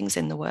findings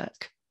in the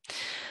work.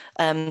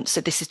 So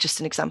this is just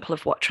an example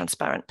of what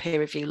transparent peer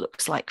review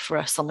looks like for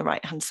us. On the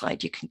right-hand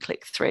side, you can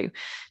click through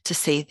to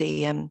see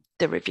the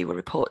reviewer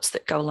reports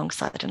that go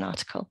alongside an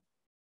article.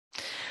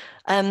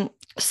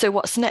 So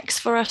what's next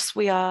for us?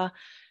 We are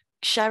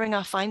sharing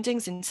our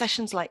findings in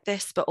sessions like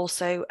this, but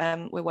also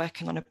we're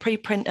working on a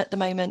preprint at the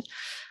moment.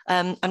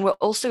 And we're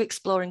also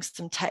exploring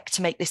some tech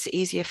to make this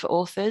easier for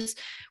authors.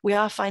 We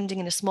are finding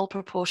in a small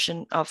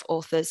proportion of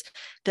authors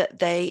that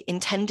they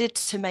intended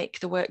to make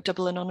the work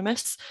double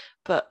anonymous,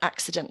 but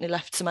accidentally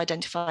left some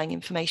identifying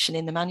information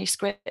in the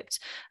manuscript.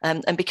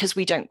 And because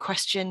we don't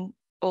question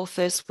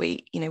authors,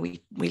 we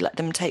let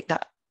them take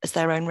that as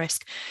their own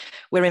risk.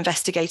 We're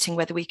investigating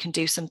whether we can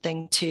do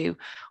something to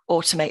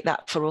automate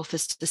that for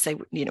authors to say,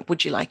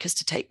 would you like us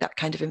to take that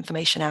kind of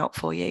information out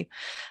for you?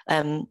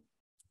 And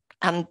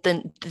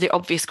then the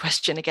obvious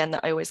question again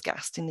that I always get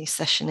asked in these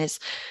sessions is,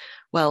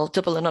 well,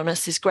 double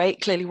anonymous is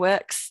great, clearly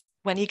works.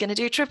 When are you going to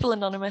do triple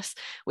anonymous?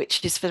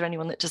 Which is, for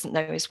anyone that doesn't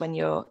know, is when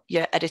your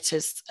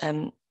editors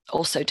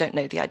also don't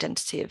know the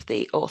identity of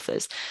the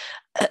authors.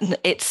 And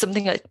it's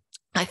something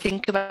I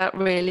think about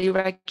really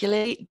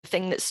regularly. The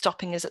thing that's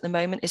stopping us at the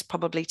moment is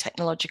probably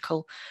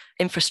technological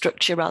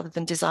infrastructure rather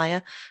than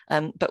desire,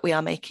 but we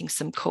are making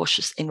some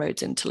cautious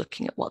inroads into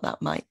looking at what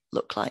that might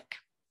look like.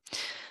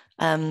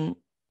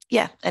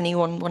 Yeah,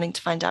 anyone wanting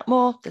to find out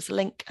more, there's a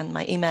link and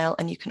my email,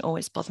 and you can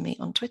always bother me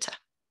on Twitter.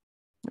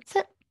 That's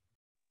it.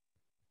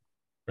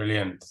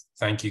 Brilliant.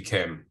 Thank you,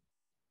 Kim.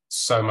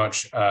 So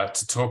much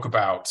to talk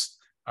about.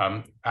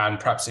 And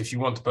perhaps if you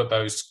want to put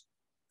those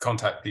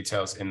contact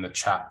details in the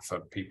chat for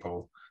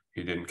people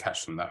who didn't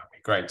catch them, that would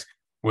be great.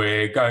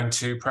 We're going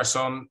to press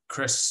on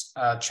Chris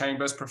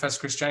Chambers, Professor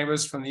Chris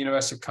Chambers from the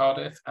University of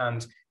Cardiff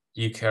and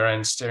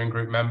UKRN steering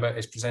group member,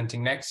 is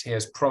presenting next. He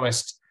has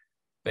promised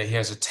that he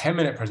has a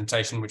 10-minute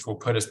presentation, which will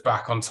put us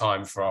back on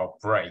time for our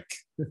break.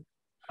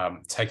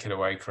 Take it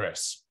away,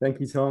 Chris.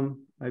 Thank you,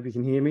 Tom. Hope you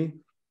can hear me.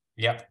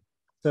 Yep.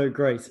 So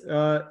great.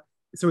 So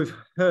we've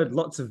heard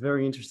lots of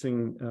very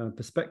interesting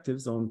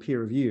perspectives on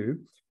peer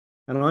review.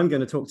 And I'm going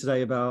to talk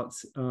today about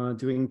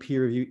doing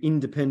peer review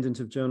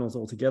independent of journals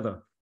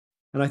altogether.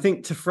 And I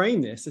think to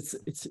frame this,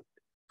 it's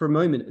for a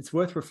moment, it's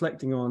worth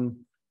reflecting on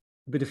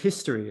a bit of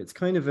history. It's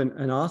kind of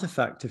an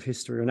artifact of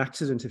history, an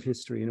accident of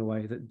history in a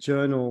way, that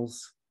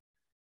journals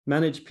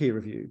manage peer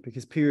review,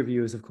 because peer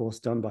review is, of course,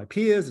 done by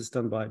peers. It's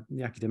done by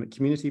the academic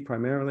community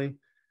primarily.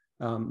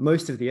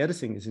 Most of the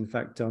editing is, in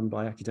fact, done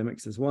by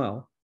academics as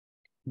well.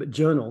 But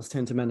journals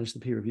tend to manage the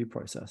peer review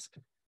process.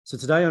 So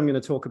today I'm going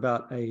to talk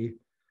about a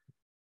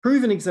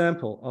proven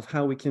example of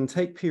how we can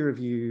take peer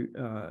review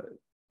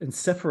and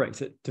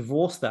separate it,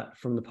 divorce that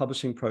from the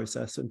publishing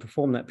process, and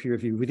perform that peer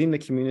review within the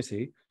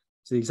community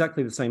to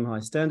exactly the same high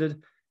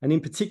standard, and in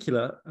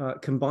particular,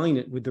 combine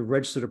it with the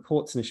Registered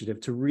Reports Initiative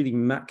to really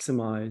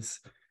maximize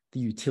the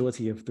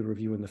utility of the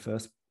review in the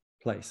first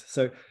place.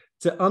 So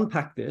to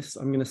unpack this,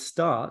 I'm going to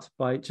start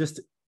by just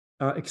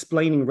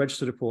explaining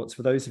registered reports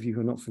for those of you who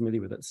are not familiar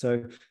with it.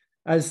 So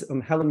as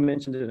Helen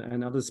mentioned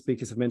and other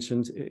speakers have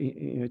mentioned,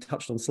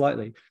 touched on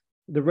slightly,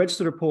 the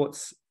registered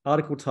reports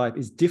article type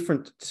is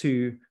different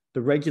to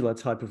the regular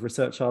type of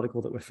research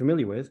article that we're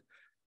familiar with,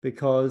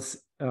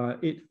 because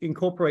it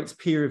incorporates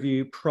peer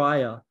review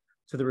prior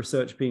to the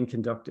research being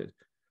conducted.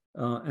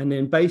 And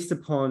then based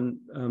upon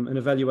an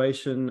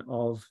evaluation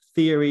of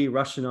theory,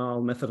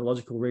 rationale,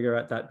 methodological rigor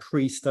at that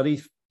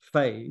pre-study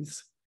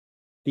phase,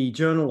 the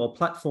journal or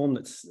platform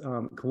that's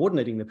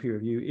coordinating the peer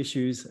review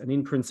issues an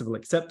in-principle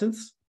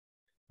acceptance,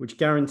 which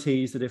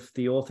guarantees that if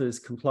the authors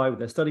comply with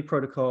their study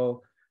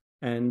protocol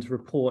and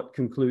report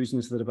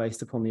conclusions that are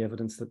based upon the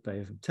evidence that they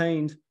have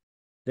obtained,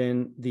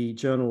 then the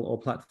journal or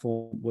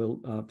platform will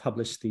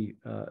publish the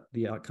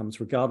outcomes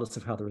regardless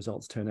of how the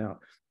results turn out.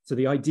 So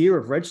the idea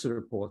of registered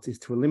reports is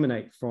to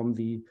eliminate from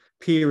the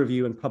peer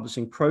review and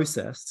publishing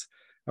process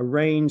a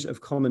range of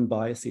common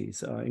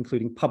biases,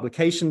 including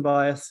publication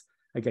bias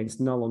against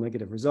null or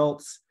negative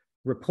results,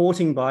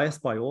 reporting bias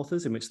by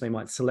authors, in which they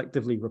might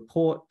selectively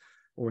report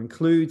or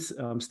include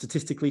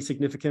statistically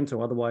significant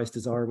or otherwise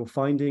desirable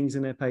findings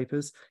in their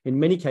papers, in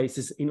many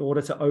cases in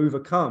order to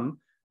overcome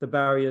the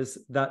barriers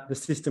that the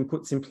system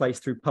puts in place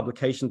through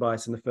publication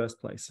bias in the first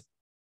place.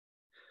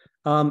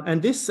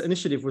 And this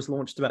initiative was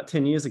launched about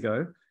 10 years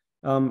ago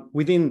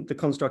within the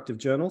construct of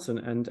journals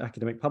and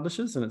academic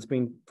publishers, and it's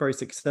been very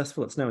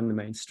successful. It's now in the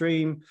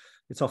mainstream.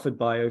 It's offered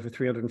by over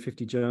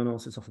 350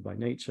 journals. It's offered by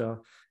Nature.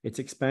 It's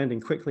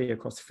expanding quickly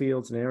across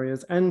fields and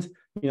areas. And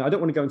I don't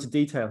want to go into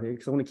detail here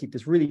because I want to keep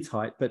this really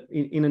tight, but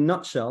in a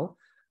nutshell,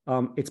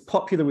 it's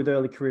popular with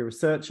early career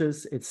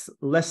researchers. It's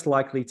less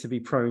likely to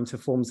be prone to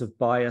forms of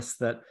bias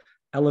that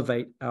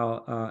elevate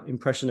our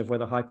impression of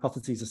whether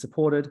hypotheses are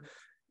supported.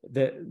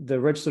 The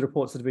registered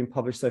reports that have been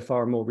published so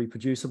far are more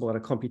reproducible at a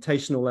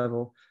computational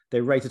level.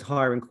 They're rated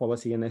higher in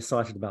quality and they're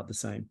cited about the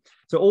same.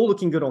 So all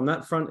looking good on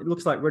that front. It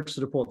looks like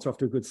registered reports are off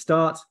to a good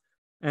start,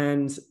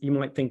 and you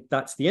might think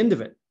that's the end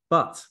of it.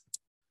 But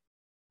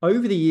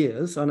over the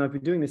years, and I've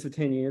been doing this for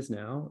 10 years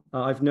now,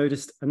 I've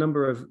noticed a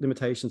number of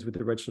limitations with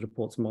the registered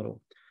reports model.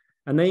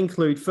 And they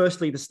include,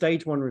 firstly, the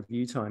stage 1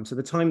 review time. So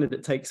the time that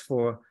it takes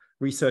for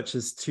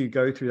researchers to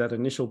go through that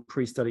initial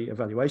pre-study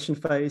evaluation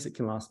phase. It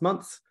can last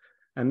months.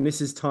 And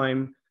this is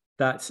time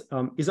that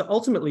is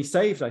ultimately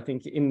saved, I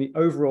think, in the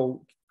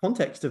overall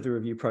context of the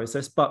review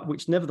process, but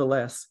which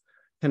nevertheless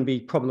can be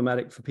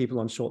problematic for people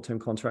on short-term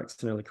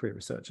contracts and early career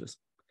researchers.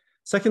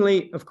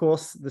 Secondly, of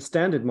course, the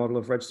standard model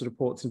of registered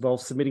reports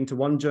involves submitting to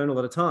one journal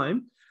at a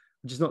time,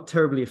 which is not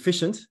terribly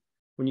efficient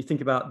when you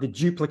think about the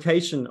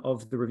duplication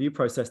of the review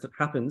process that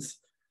happens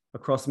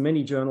across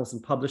many journals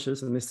and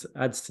publishers, and this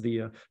adds to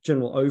the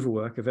general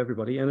overwork of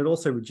everybody, and it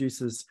also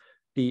reduces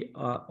the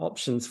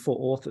options for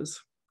authors.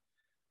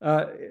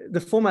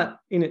 The format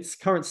in its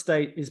current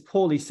state is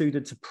poorly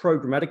suited to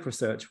programmatic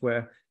research,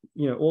 where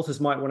authors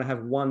might want to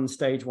have one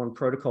stage 1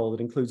 protocol that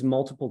includes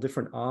multiple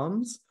different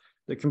arms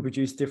that can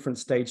produce different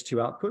stage 2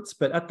 outputs.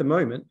 But at the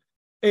moment,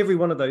 every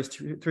one of those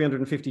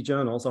 350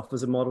 journals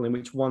offers a model in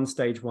which one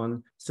stage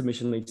 1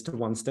 submission leads to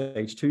one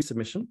stage 2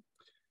 submission.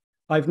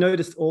 I've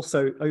noticed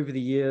also over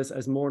the years,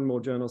 as more and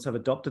more journals have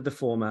adopted the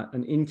format,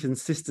 an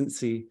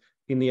inconsistency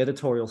in the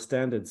editorial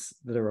standards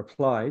that are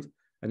applied,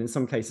 and in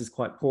some cases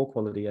quite poor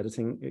quality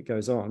editing, it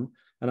goes on.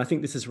 And I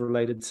think this is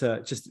related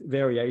to just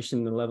variation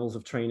in the levels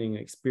of training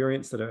and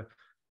experience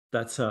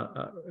that's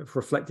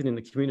reflected in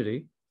the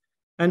community.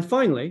 And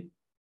finally,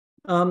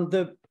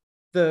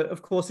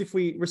 of course, if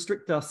we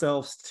restrict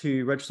ourselves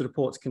to registered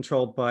reports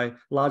controlled by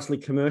largely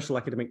commercial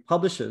academic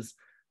publishers,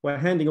 we're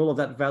handing all of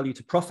that value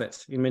to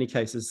profit in many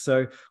cases.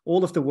 So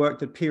all of the work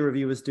that peer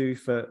reviewers do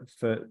for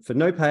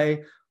no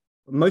pay,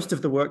 most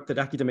of the work that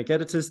academic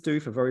editors do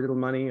for very little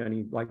money,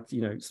 only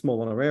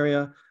small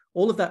honoraria,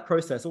 all of that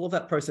process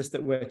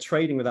that we're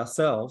trading with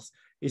ourselves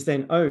is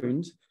then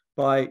owned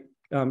by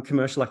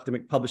commercial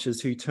academic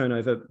publishers who turn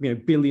over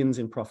billions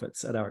in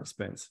profits at our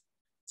expense.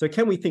 So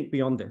can we think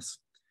beyond this?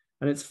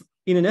 And it's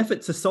in an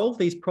effort to solve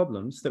these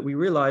problems that we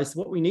realized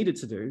what we needed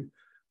to do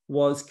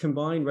was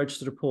combine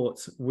registered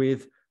reports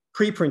with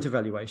preprint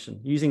evaluation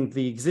using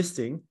the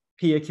existing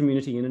peer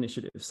community in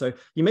initiative. So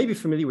you may be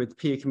familiar with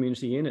peer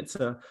community in. It's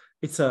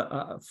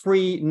a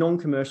free,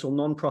 non-commercial,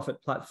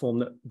 non-profit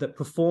platform that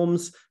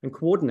performs and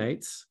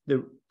coordinates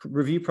the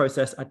review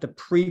process at the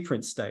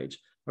preprint stage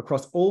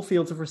across all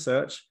fields of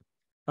research.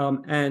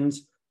 And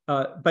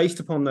based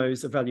upon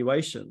those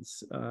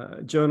evaluations,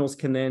 journals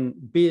can then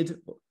bid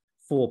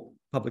for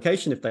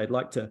publication if they'd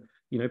like to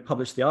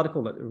publish the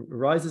article that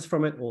arises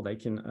from it, or they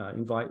can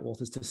invite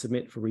authors to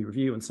submit for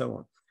re-review and so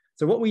on.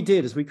 So what we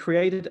did is we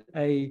created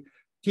a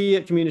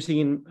peer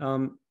community in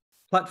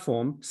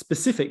platform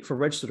specific for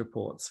registered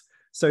reports.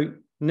 So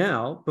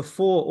now,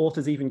 before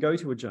authors even go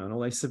to a journal,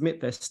 they submit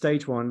their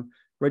stage 1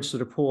 registered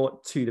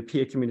report to the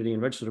peer community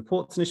and registered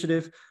reports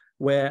initiative,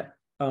 where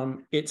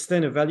it's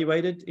then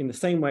evaluated in the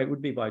same way it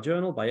would be by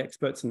journal, by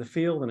experts in the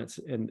field, and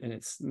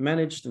it's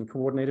managed and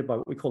coordinated by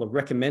what we call a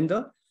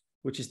recommender,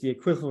 which is the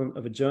equivalent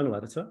of a journal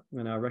editor.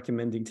 And our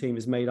recommending team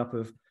is made up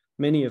of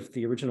many of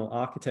the original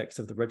architects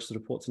of the Registered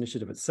Reports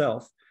Initiative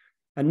itself.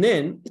 And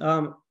then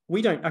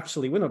we're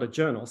not a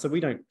journal, so we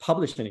don't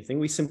publish anything.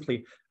 We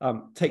simply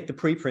take the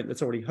preprint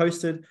that's already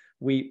hosted.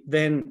 We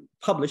then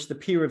publish the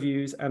peer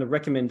reviews and a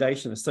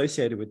recommendation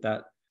associated with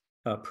that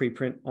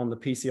preprint on the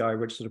PCI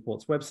Registered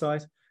Reports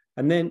website.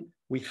 And then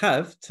we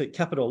have, to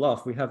cap it all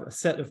off, we have a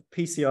set of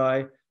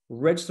PCI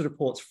Registered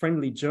Reports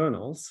friendly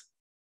journals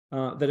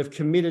that have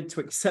committed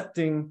to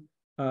accepting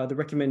the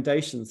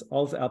recommendations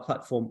of our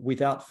platform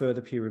without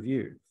further peer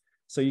review.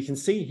 So you can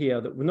see here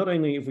that not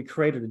only have we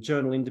created a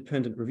journal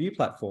independent review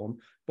platform,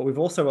 but we've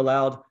also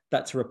allowed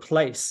that to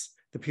replace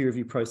the peer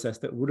review process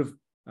that would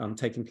have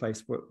taken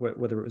place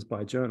whether it was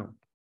by a journal.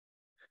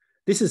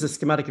 This is a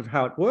schematic of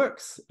how it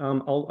works.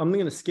 I'm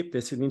going to skip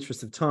this in the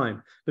interest of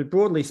time, but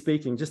broadly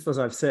speaking, just as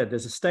I've said,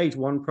 there's a stage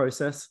 1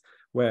 process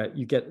where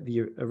you get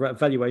the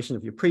evaluation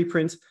of your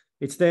preprint.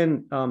 It's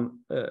then,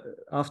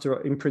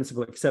 after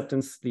in-principle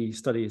acceptance, the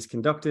study is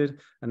conducted,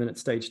 and then at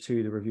stage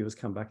 2, the reviewers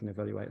come back and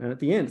evaluate. And at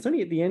the end, it's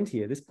only at the end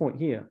here, this point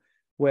here,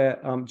 where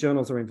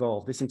journals are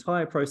involved. This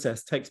entire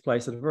process takes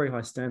place at a very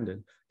high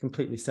standard,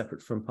 completely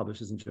separate from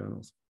publishers and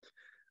journals.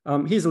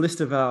 Here's a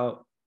list of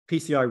our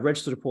PCI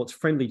registered reports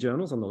friendly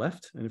journals on the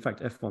left, and in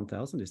fact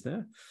F1000 is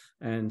there,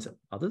 and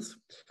others.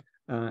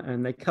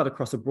 And they cut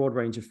across a broad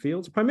range of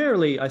fields,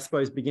 primarily, I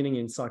suppose, beginning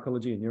in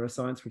psychology and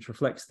neuroscience, which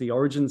reflects the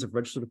origins of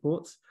registered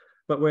reports.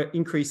 But we're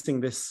increasing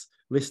this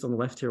list on the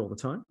left here all the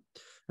time.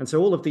 And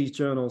so all of these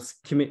journals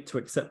commit to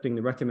accepting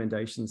the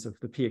recommendations of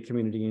the Peer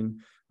Community in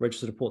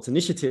Registered Reports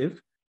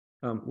Initiative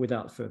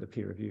without further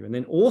peer review. And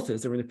then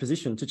authors are in a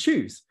position to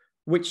choose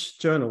which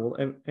journal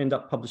will end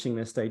up publishing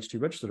their stage 2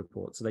 registered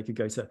report. So they could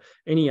go to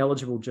any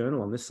eligible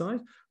journal on this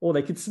side, or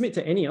they could submit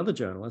to any other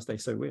journal as they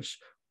so wish,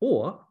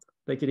 or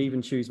they could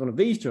even choose one of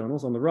these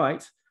journals on the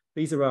right.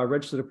 These are our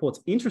registered reports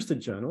interested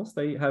journals.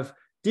 They have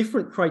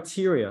different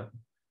criteria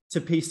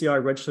to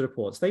PCI registered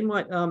reports. They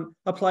might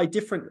apply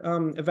different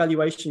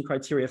evaluation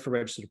criteria for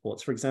registered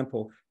reports. For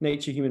example,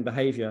 Nature Human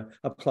Behavior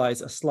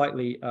applies a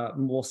slightly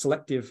more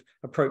selective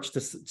approach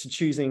to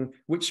choosing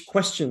which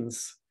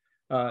questions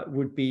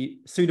would be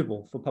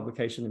suitable for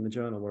publication in the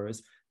journal,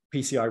 whereas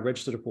PCI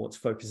registered reports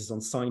focuses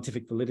on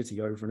scientific validity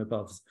over and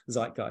above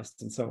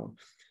zeitgeist and so on.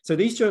 So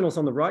these journals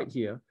on the right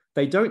here,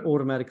 they don't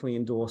automatically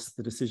endorse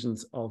the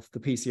decisions of the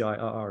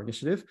PCI-RR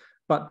initiative,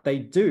 but they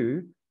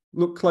do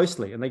look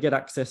closely and they get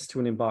access to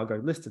an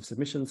embargoed list of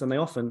submissions, and they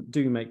often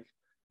do make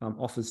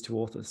offers to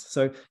authors.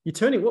 So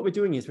what we're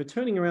doing is we're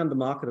turning around the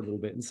market a little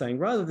bit and saying,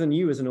 rather than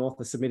you as an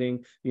author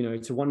submitting,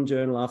 to one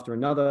journal after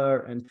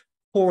another and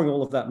pouring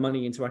all of that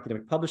money into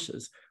academic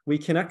publishers, we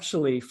can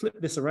actually flip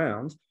this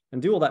around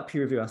and do all that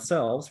peer review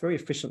ourselves very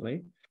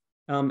efficiently.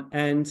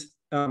 In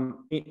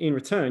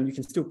return, you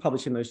can still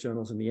publish in those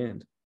journals in the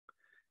end.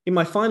 In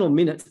my final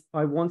minute,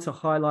 I want to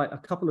highlight a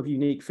couple of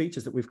unique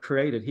features that we've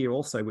created here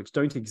also, which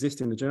don't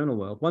exist in the journal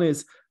world. One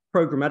is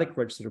programmatic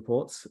registered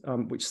reports,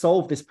 which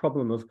solve this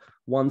problem of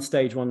one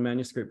stage 1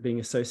 manuscript being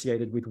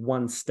associated with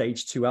one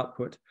stage 2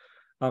 output.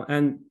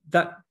 And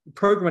that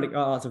programmatic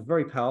RRs are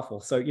very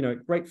powerful. So,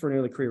 great for an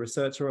early career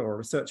researcher or a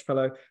research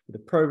fellow with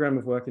a program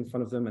of work in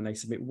front of them, and they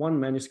submit one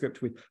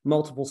manuscript with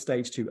multiple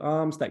stage 2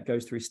 arms that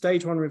goes through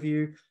stage 1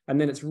 review. And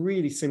then it's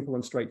really simple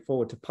and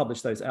straightforward to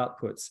publish those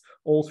outputs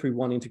all through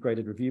one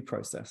integrated review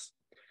process.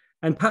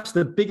 And perhaps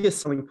the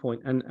biggest selling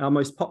point and our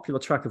most popular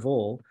track of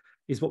all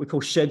is what we call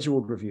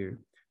scheduled review.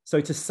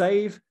 So to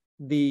save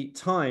the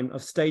time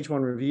of stage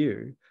 1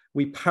 review,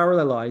 we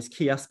parallelize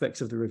key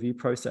aspects of the review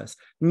process.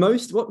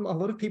 What a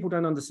lot of people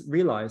don't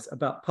realize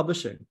about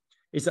publishing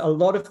is that a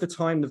lot of the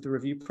time of the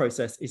review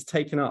process is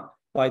taken up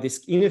by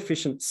this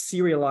inefficient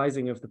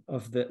serializing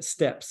of the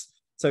steps.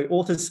 So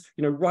authors,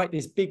 write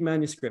this big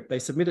manuscript, they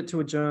submit it to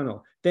a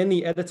journal, then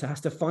the editor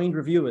has to find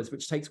reviewers,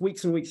 which takes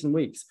weeks and weeks and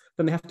weeks.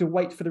 Then they have to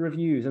wait for the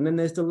reviews, and then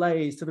there's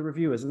delays to the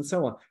reviewers and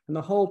so on. And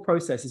the whole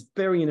process is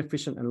very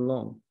inefficient and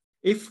long.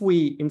 If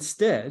we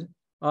instead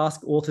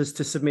ask authors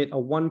to submit a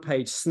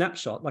one-page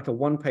snapshot, like a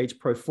one-page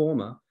pro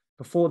forma,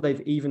 before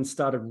they've even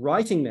started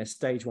writing their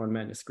stage 1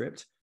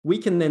 manuscript, we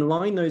can then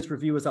line those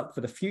reviewers up for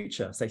the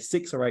future, say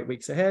 6 or 8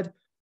 weeks ahead.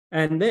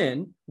 And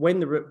then when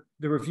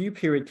the review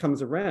period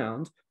comes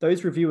around,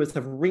 those reviewers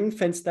have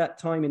ring-fenced that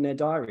time in their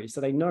diary. So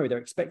they know they're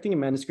expecting a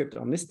manuscript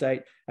on this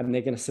date, and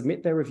they're going to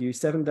submit their review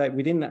 7 days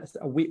within that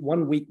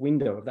 1 week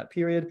window of that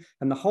period.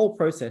 And the whole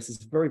process is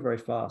very, very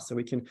fast. So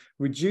we can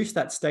reduce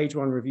that stage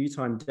 1 review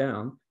time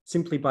down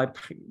simply by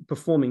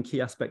performing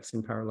key aspects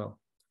in parallel.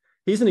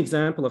 Here's an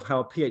example of how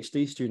a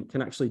PhD student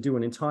can actually do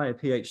an entire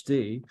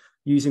PhD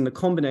using the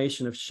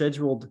combination of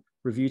scheduled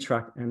review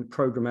track and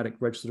programmatic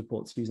registered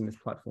reports using this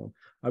platform.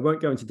 I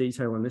won't go into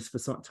detail on this for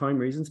time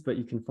reasons, but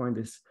you can find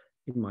this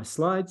in my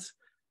slides,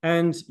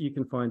 and you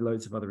can find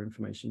loads of other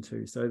information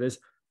too. So there's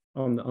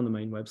on the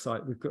main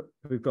website,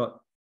 we've got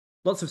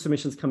lots of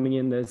submissions coming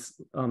in. There's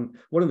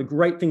one of the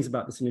great things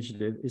about this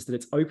initiative is that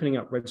it's opening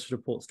up registered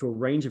reports to a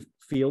range of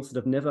fields that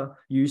have never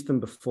used them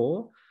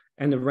before,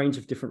 and a range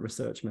of different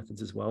research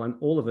methods as well. And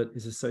all of it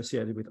is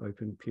associated with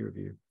open peer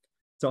review.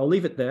 So I'll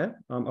leave it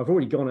there. I've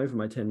already gone over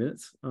my 10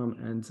 minutes,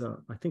 and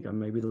I think I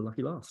may be the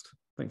lucky last.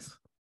 Thanks.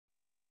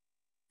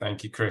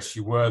 Thank you, Chris.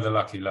 You were the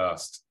lucky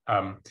last.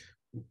 Thank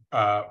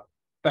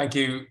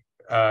you,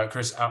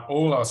 Chris.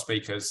 All our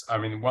speakers,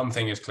 one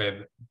thing is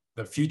clear,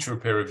 the future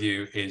of peer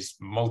review is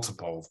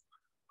multiple.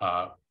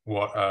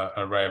 What an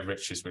array of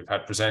riches we've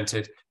had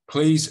presented.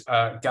 Please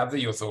gather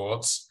your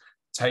thoughts,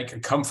 take a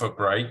comfort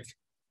break.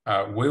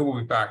 We will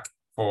be back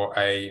for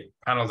a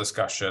panel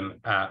discussion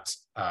at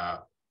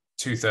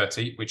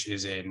 2:30, which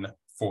is in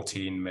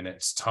 14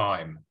 minutes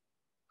time.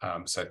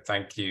 So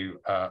thank you,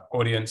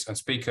 audience and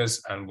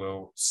speakers, and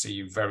we'll see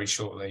you very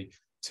shortly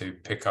to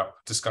pick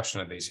up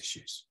discussion of these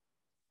issues.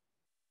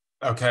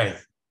 Okay,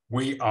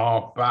 we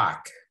are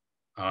back.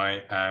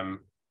 I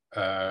am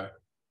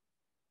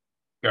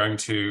going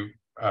to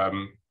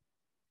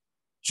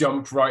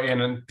jump right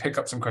in and pick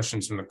up some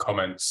questions from the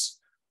comments,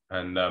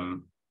 and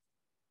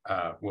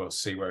we'll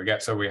see where we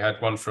get. So we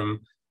had one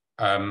from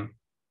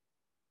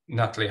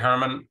Natalie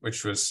Harriman,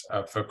 which was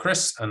for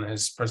Chris and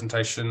his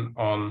presentation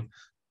on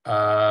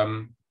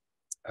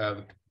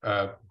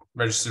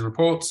registered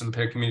reports and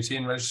peer community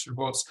in registered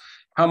reports.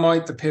 How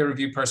might the peer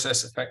review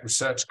process affect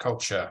research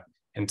culture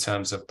in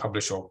terms of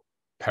publish or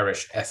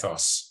perish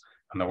ethos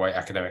and the way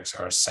academics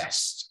are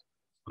assessed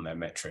on their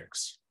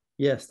metrics?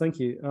 Yes, thank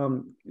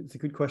you. It's a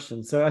good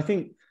question. So I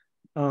think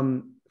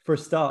for a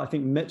start, I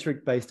think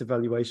metric-based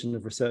evaluation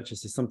of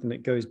researchers is something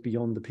that goes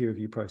beyond the peer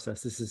review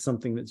process. This is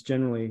something that's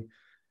generally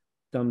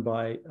done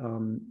by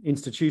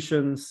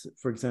institutions,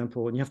 for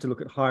example, and you have to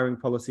look at hiring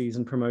policies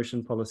and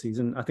promotion policies.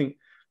 And I think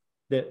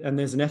that, and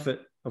there's an effort,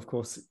 of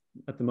course,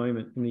 at the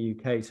moment in the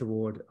UK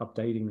toward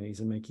updating these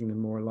and making them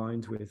more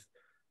aligned with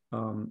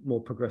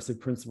more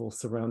progressive principles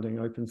surrounding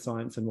open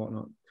science and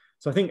whatnot.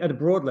 So I think at a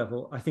broad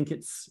level, I think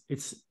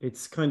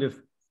it's kind of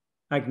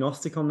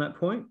agnostic on that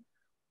point.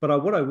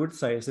 But what I would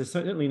say is there's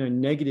certainly no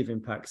negative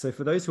impact. So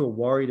for those who are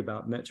worried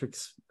about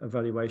metrics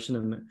evaluation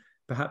and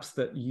perhaps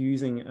that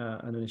using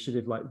an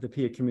initiative like the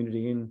Peer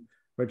Community in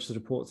Registered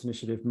Reports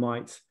initiative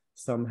might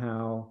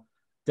somehow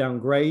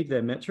downgrade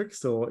their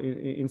metrics or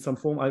in some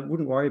form, I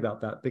wouldn't worry about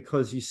that,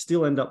 because you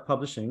still end up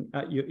publishing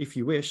if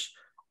you wish,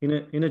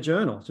 in a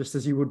journal, just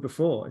as you would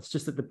before. It's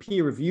just that the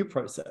peer review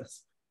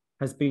process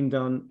has been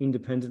done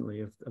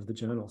independently of the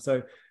journal.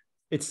 So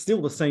it's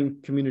still the same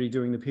community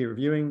doing the peer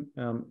reviewing.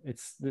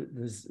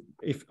 There's,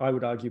 if I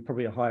would argue,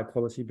 probably a higher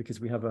quality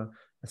because we have a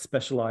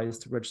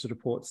specialized registered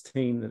reports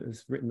team that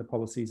has written the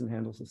policies and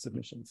handles the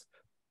submissions.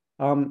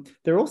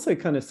 There are also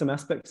kind of some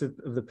aspects of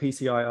the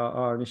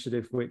PCIRR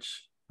initiative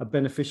which are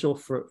beneficial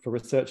for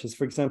researchers.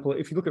 For example,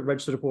 if you look at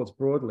registered reports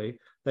broadly,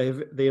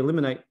 they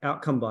eliminate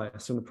outcome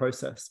bias from the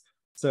process.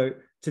 So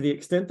to the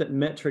extent that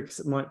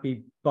metrics might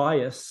be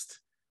biased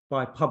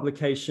by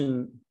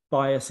publication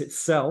bias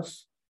itself,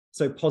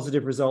 so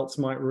positive results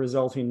might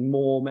result in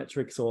more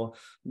metrics or,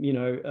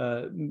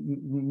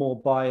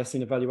 more bias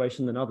in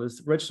evaluation than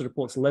others. Registered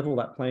reports level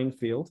that playing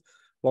field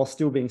while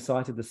still being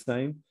cited the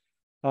same.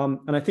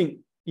 And I think,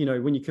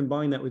 when you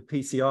combine that with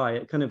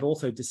PCI, it kind of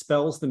also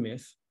dispels the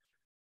myth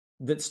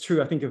that's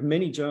true, I think, of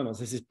many journals.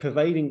 This is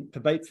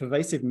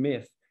pervasive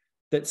myth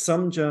that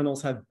some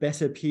journals have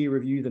better peer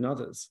review than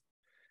others,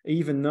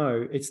 even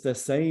though it's the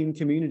same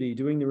community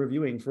doing the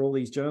reviewing for all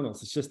these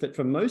journals. It's just that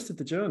for most of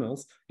the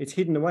journals, it's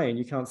hidden away and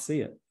you can't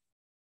see it.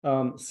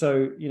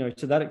 So,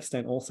 to that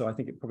extent also, I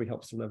think it probably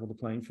helps to level the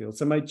playing field.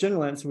 So my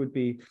general answer would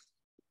be,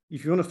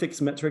 if you want to fix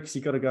metrics,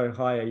 you've got to go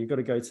higher. You've got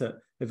to go to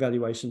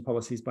evaluation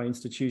policies by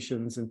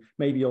institutions and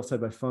maybe also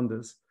by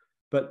funders.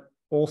 But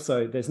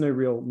also, there's no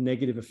real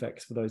negative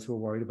effects for those who are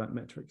worried about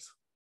metrics.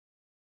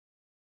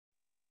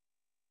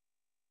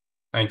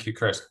 Thank you,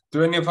 Chris.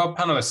 Do any of our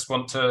panelists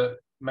want to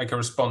make a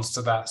response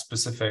to that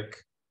specific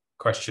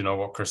question or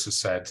what Chris has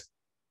said?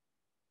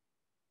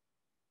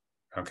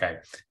 Okay.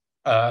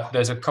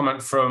 There's a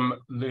comment from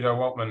Ludo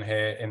Waltman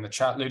here in the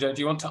chat. Ludo, do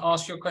you want to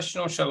ask your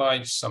question or shall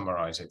I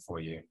summarize it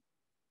for you?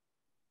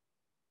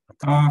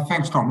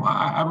 Thanks, Tom.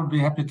 I would be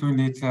happy to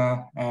indeed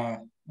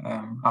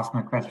ask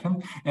my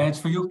question. It's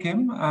for you,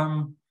 Kim.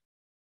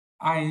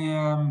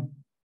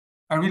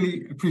 I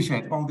really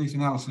appreciate all these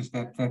analysis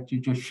that you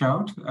just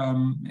showed.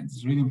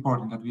 It's really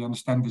important that we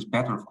understand this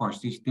better, of course,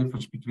 this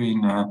difference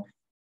between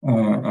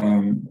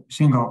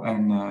single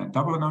and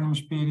double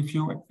anonymous peer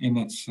review in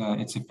its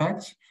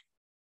effects.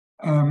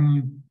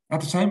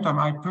 At the same time,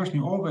 I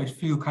personally always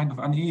feel kind of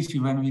uneasy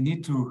when we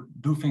need to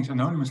do things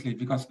anonymously,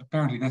 because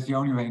apparently that's the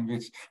only way in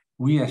which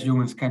we as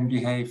humans can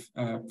behave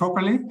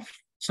properly.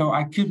 So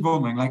I keep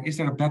wondering, is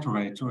there a better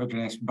way to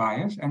address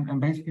bias? And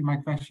basically my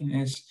question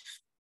is,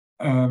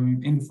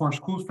 in the 4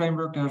 Schools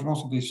framework, there's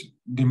also this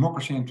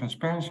democracy and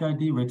transparency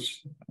idea,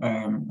 which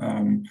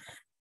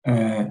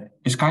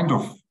is kind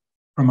of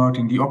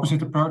promoting the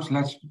opposite approach.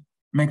 Let's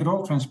make it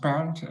all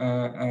transparent.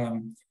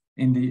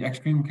 In the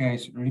extreme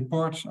case,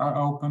 reports are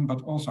open,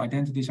 but also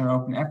identities are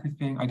open,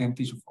 everything,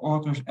 identities of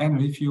authors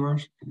and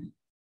reviewers.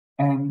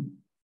 And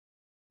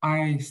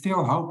I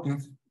still hope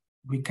that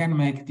we can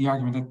make the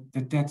argument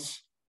that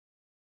that's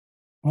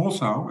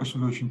also a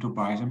solution to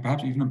bias, and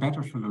perhaps even a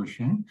better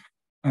solution.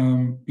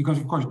 Because,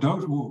 of course,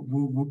 those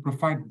who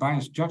provide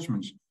biased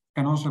judgments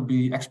can also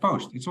be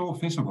exposed. It's all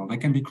visible. They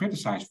can be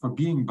criticized for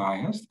being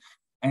biased,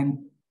 and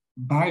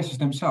biases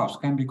themselves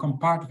can become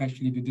part of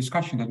actually the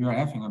discussion that we are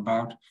having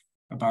about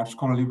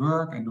scholarly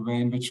work and the way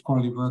in which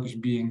scholarly work is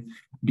being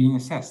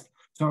assessed.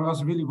 So I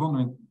was really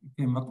wondering,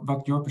 Kim,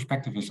 what your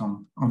perspective is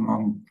on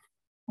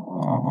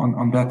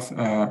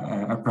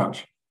that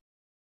approach.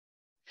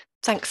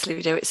 Thanks,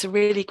 Ludo. It's a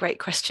really great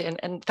question,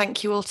 and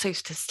thank you also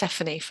to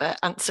Stephanie for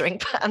answering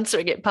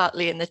it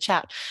partly in the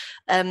chat.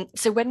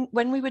 So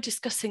when we were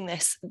discussing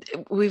this,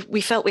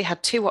 we felt we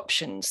had 2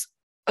 options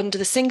under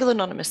the single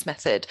anonymous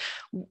method.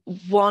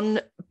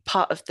 One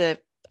part of the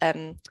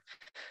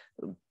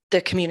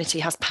community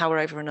has power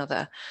over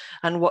another,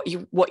 and what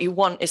you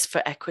want is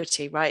for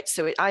equity, right?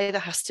 So it either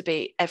has to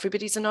be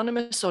everybody's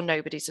anonymous or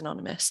nobody's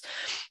anonymous,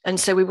 and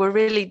so we were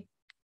really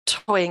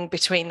toying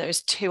between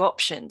those 2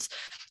 options.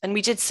 And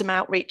we did some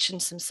outreach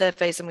and some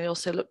surveys, and we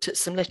also looked at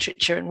some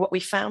literature, and what we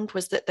found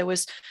was that there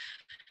was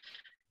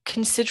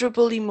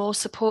considerably more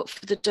support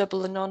for the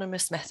double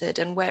anonymous method,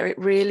 and where it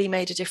really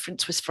made a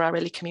difference was for our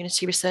early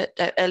community research,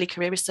 early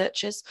career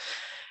researchers,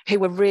 who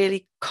were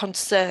really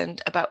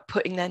concerned about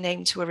putting their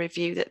name to a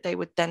review that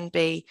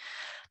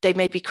they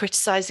may be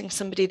criticizing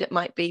somebody that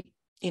might be,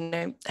 you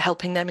know,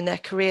 helping them in their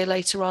career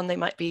later on. They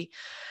might be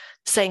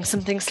saying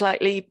something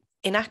slightly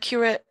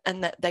inaccurate,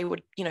 and that they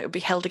would, you know, be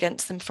held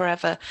against them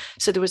forever.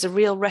 So there was a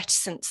real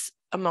reticence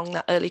among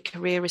that early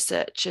career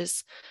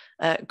researchers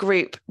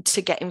group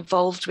to get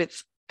involved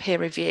with peer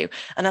review.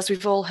 And as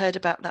we've all heard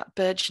about that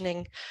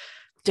burgeoning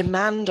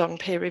demand on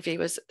peer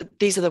reviewers,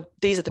 these are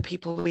the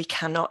people we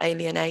cannot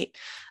alienate,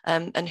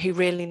 and who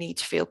really need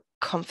to feel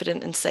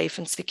confident and safe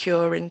and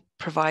secure in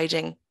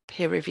providing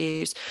peer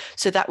reviews.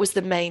 So that was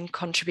the main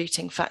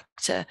contributing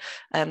factor.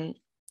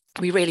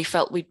 We really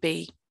felt we'd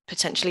be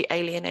potentially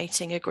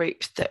alienating a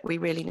group that we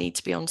really need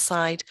to be on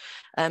side,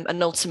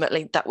 and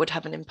ultimately that would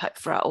have an impact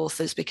for our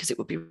authors, because it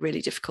would be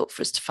really difficult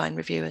for us to find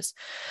reviewers.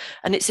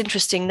 And it's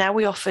interesting, now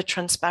we offer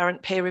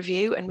transparent peer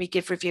review, and we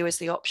give reviewers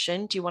the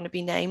option, do you want to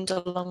be named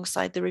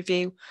alongside the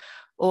review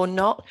or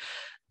not?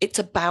 It's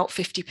about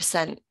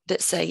 50%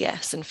 that say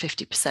yes and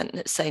 50%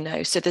 that say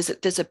no. So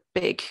there's a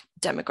big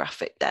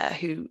demographic there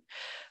who,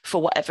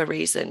 for whatever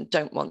reason,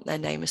 don't want their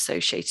name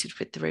associated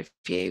with the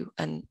review.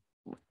 And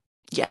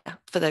yeah,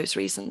 for those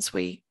reasons,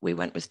 we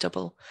went with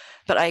double.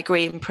 But I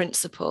agree, in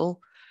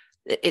principle,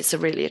 it's a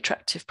really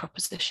attractive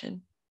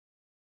proposition.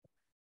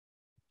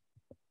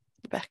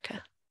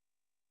 Rebecca.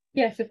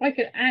 Yes, if I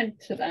could add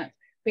to that,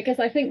 because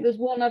I think there's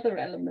one other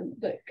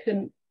element that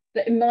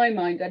in my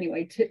mind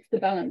anyway, tips the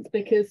balance.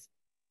 Because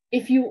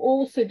if you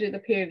also do the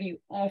peer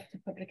review after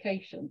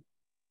publication,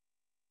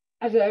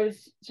 as I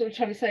was sort of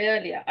trying to say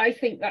earlier, I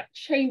think that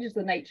changes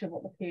the nature of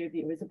what the peer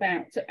review is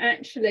about. So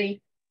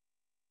actually,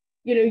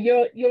 you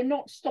know, you're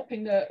not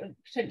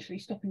potentially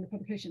stopping the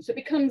publication. So it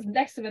becomes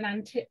less of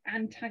an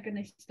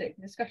antagonistic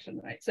discussion,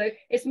 right? So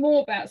it's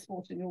more about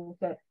supporting the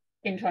author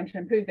in trying to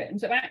improve it.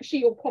 And so actually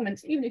your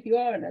comments, even if you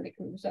are an early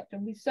career researcher,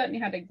 and we certainly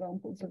had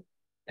examples of,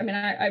 I mean,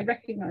 I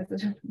recognise the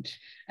challenge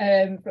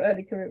for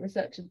early career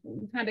researchers, but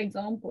we've had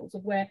examples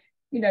of where,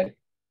 you know,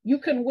 you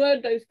can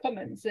word those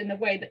comments in a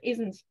way that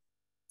isn't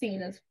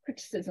seen as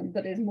criticism,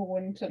 but is more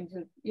in terms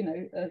of, you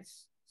know, a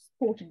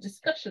supportive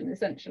discussion,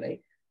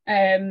 essentially.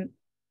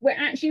 Where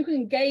actually you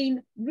can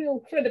gain real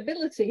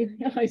credibility in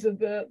the eyes of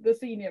the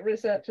senior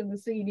research and the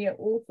senior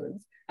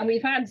authors. And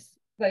we've had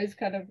those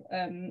kind of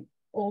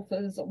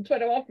authors on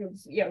Twitter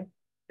afterwards, you know,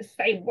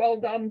 say, well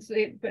done,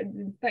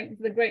 thanks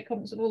for the great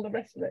comments and all the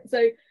rest of it.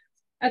 So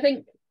I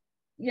think,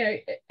 you know,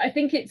 I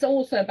think it's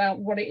also about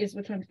what it is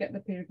we're trying to get the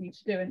peer review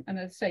to do. And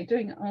as I say,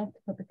 doing it after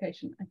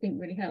publication, I think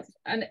really helps.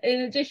 And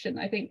in addition,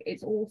 I think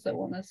it's also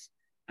on us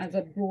as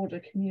a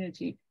broader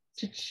community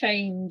to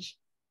change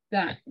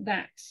that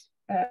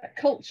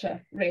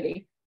culture,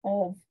 really,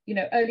 of, you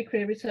know, early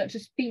career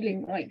researchers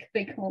feeling like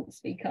they can't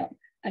speak up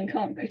and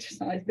can't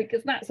criticize,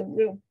 because that's a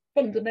real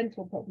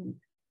fundamental problem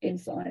in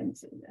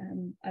science,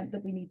 and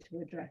that we need to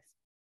address.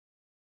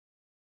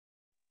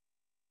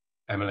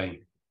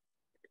 Emily.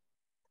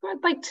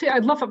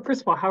 I'd love,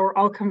 first of all, how we're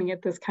all coming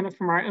at this kind of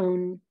from our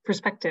own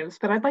perspectives,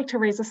 but I'd like to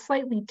raise a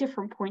slightly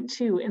different point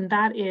too, and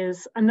that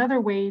is another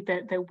way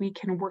that we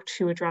can work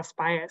to address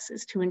bias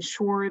is to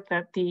ensure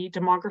that the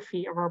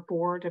demography of our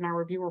board and our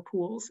reviewer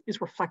pools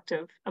is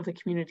reflective of the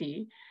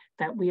community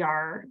that we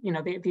are, you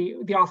know,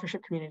 the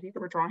authorship community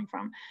that we're drawing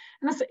from.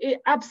 And it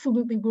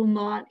absolutely will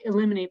not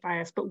eliminate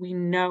bias, but we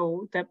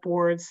know that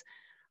boards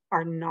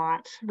are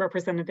not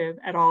representative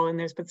at all. And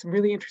there's been some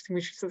really interesting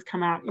research that's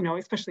come out, you know,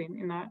 especially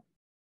in the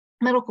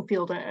medical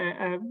field,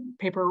 a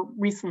paper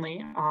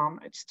recently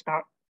just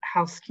about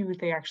how skewed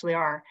they actually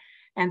are.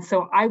 And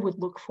so I would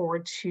look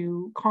forward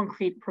to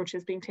concrete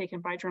approaches being taken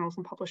by journals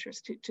and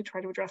publishers to try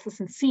to address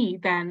this, and see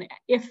then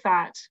if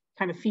that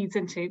kind of feeds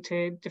into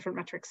different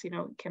metrics, you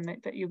know, Kim,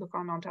 that you look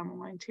on down the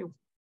line too.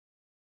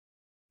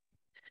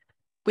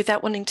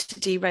 Without wanting to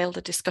derail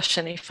the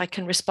discussion, if I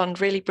can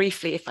respond really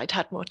briefly, if I'd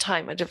had more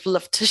time, I'd have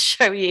loved to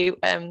show you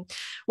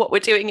what we're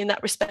doing in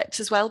that respect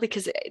as well,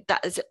 because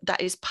that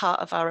is part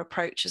of our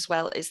approach as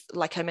well. Is,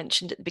 like I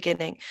mentioned at the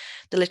beginning,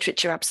 the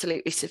literature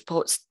absolutely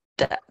supports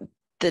that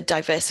the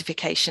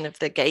diversification of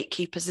the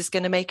gatekeepers is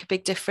going to make a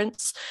big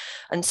difference.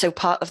 And so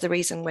part of the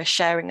reason we're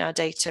sharing our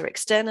data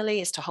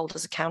externally is to hold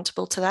us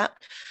accountable to that.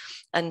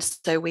 And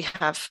so we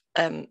have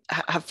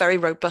very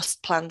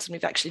robust plans, and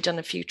we've actually done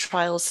a few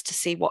trials to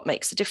see what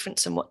makes a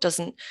difference and what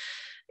doesn't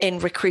in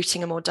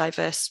recruiting a more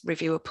diverse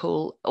reviewer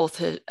pool,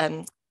 author,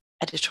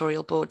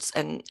 editorial boards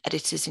and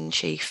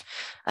editors-in-chief.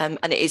 And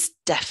it is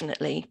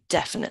definitely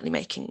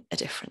making a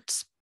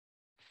difference.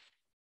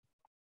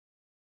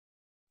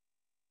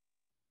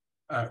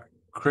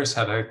 Chris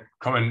had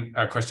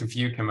a question for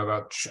you, Kim,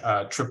 about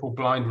triple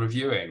blind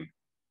reviewing.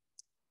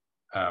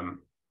 Well,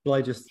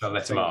 I'll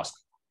let him ask.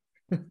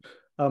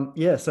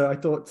 Yeah, so I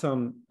thought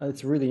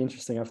it's really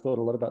interesting. I've thought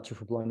a lot about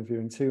triple blind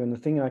reviewing too. And the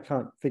thing I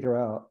can't figure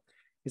out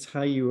is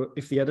how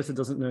if the editor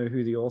doesn't know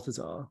who the authors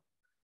are,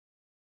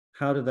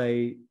 how do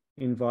they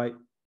invite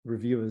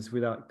reviewers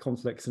without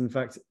conflicts. In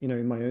fact,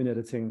 in my own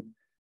editing,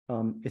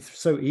 it's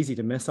so easy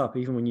to mess up,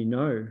 even when you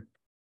know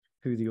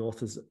who the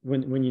authors,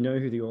 when you know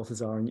who the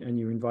authors are, and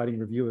you're inviting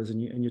reviewers,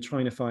 and you're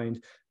trying to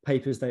find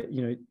papers that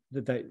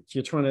that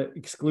you're trying to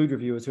exclude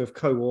reviewers who have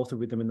co-authored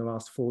with them in the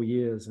last 4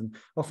 years, and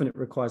often it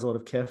requires a lot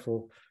of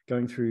careful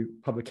going through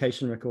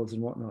publication records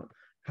and whatnot.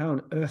 How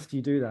on earth do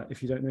you do that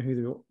if you don't know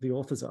who the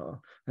authors are?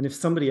 And if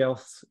somebody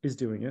else is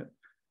doing it,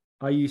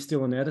 are you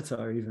still an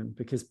editor even?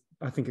 Because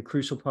I think a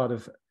crucial part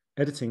of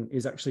editing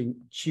is actually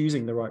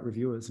choosing the right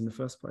reviewers in the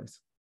first place.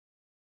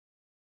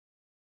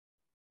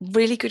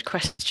 Really good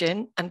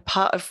question, and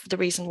part of the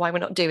reason why we're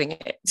not doing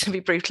it, to be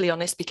brutally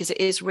honest, because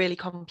it is really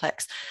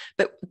complex.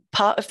 But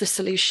part of the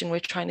solution we're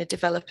trying to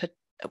develop,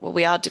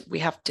 we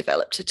have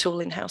developed a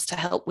tool in-house to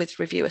help with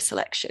reviewer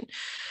selection.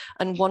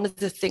 And one of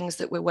the things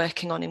that we're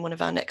working on in one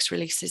of our next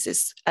releases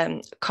is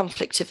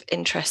conflict of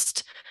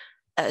interest.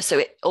 So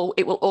it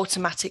will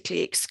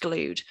automatically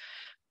exclude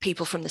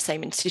people from the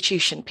same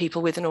institution,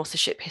 people with an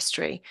authorship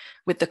history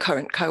with the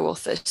current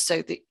co-author,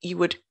 so that you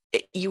would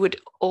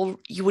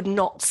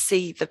not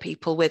see the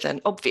people with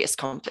an obvious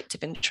conflict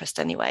of interest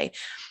anyway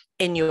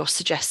in your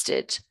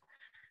suggested,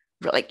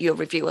 like your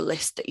reviewer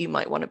list that you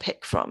might want to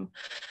pick from.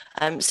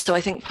 So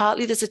I think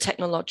partly there's a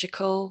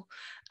technological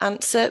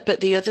answer,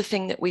 but the other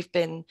thing that we've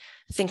been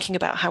thinking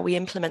about how we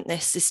implement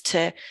this is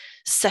to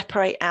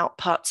separate out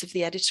parts of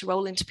the editor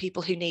role into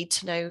people who need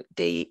to know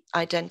the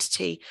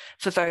identity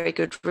for very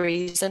good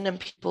reason and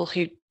people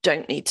who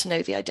don't need to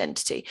know the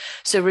identity.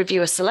 So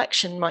reviewer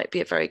selection might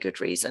be a very good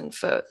reason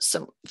for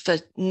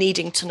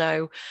needing to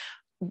know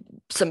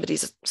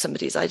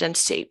somebody's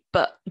identity,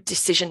 but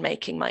decision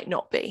making might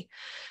not be.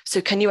 So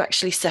can you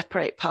actually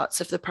separate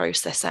parts of the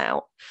process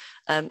out,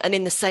 and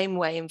in the same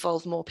way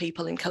involve more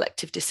people in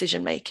collective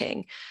decision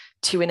making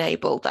to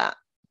enable that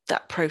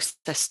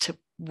process to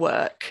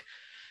work?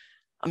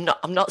 I'm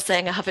not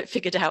saying I have it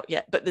figured out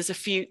yet, but there's a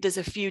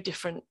few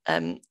different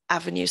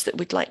avenues that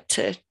we'd like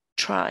to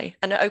try,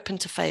 and are open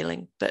to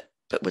failing, but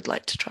would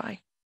like to try.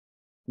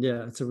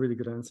 Yeah, it's a really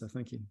good answer.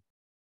 Thank you.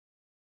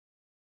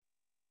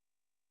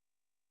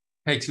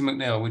 Katie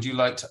McNeil, would you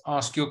like to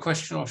ask your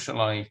question, or shall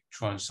I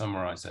try and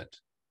summarize it?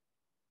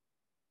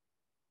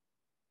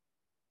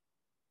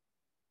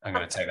 I'm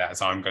going to take that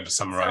as I'm going to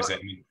summarize it.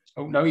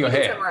 Oh, no, you're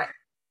here.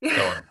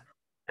 Go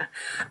on.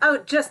 Oh,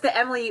 just that,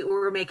 Emily, you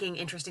were making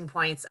interesting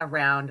points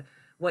around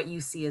what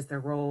you see as the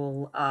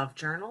role of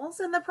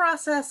journals in the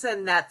process.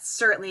 And that's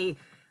certainly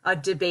a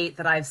debate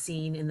that I've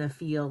seen in the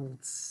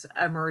fields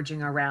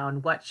emerging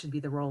around what should be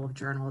the role of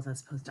journals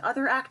as opposed to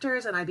other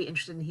actors. And I'd be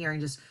interested in hearing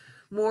just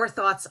more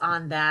thoughts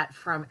on that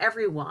from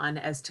everyone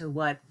as to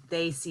what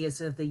they see as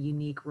sort of the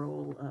unique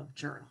role of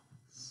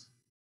journals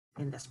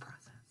in this process.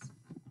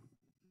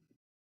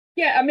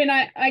 Yeah, I mean,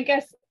 I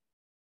guess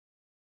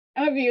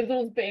our view has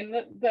always been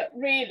that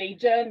really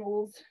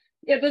journals,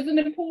 there's an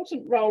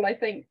important role, I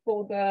think,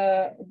 for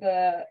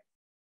the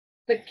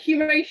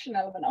curation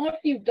element. After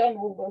you've done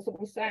all the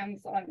sort of sound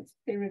science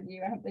peer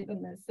review, have they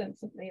done this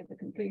sensibly at the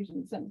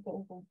conclusion,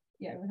 sensible for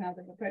how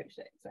they've approached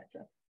it,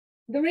 etc.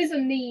 There is a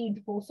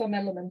need for some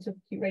element of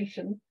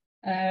curation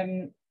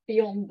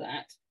beyond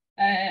that,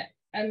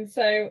 and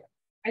so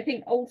I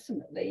think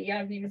ultimately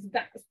our view is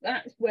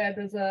that's where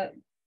there's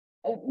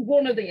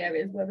one of the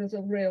areas where there's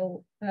a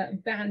real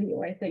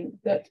value, I think,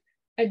 that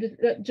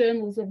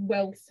journals are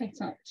well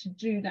set up to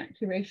do that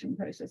curation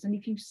process. And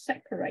if you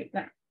separate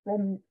that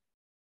from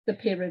the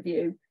peer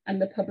review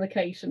and the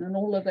publication and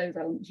all of those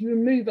elements, you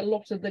remove a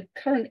lot of the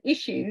current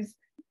issues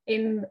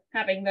in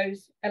having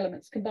those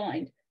elements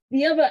combined.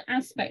 The other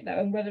aspect,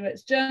 though, and whether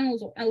it's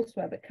journals or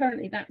elsewhere, but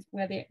currently that's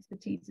where the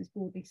expertise is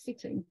broadly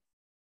sitting,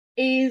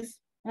 is,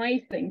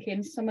 I think,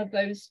 in some of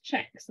those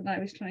checks that I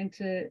was trying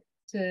to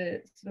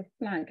sort of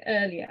flag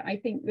earlier. I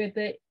think with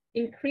the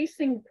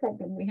increasing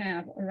problem we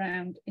have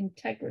around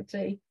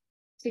integrity,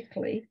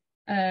 particularly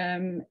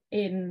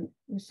in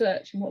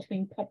research and what's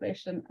being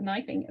published, and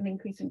I think an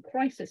increasing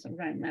crisis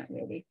around that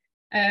really,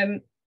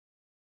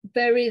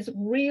 there is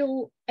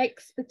real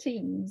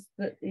expertise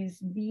that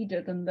is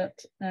needed and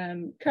that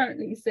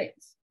currently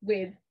sits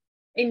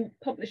in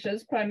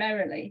publishers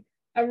primarily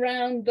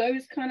around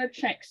those kind of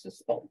checks to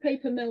spot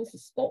paper mills, to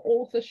spot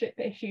authorship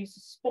issues, to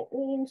spot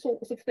all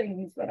sorts of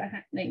things that are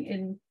happening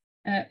in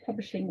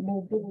publishing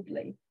more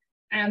broadly.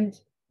 And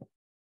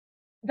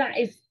that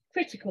is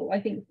critical,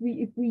 I think.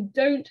 If we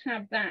don't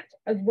have that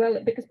as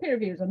well, because peer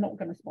reviewers are not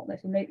going to spot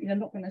this, and they're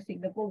not going to see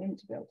the volume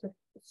to be able to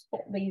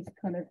spot these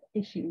kind of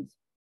issues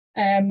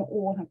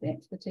or have the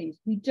expertise.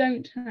 We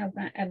don't have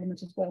that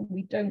element as well.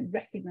 We don't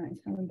recognise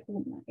how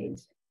important that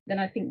is. Then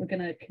I think we're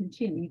going to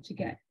continue to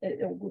get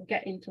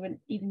into an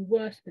even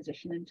worse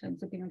position in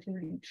terms of being able to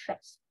really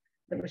trust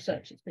the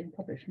research that's being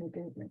published more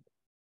broadly.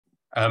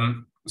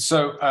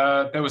 So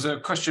there was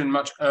a question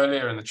much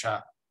earlier in the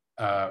chat,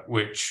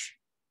 which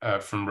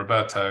from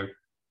Roberto,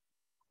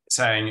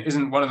 saying,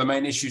 isn't one of the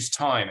main issues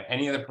time?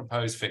 Any of the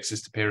proposed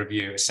fixes to peer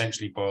review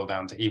essentially boil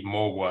down to even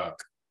more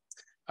work,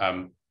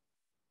 and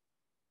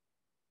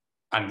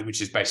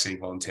which is basically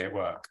volunteer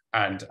work.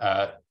 And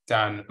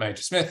Dan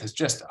Major-Smith has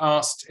just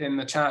asked in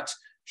the chat,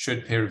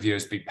 should peer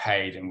reviewers be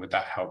paid, and would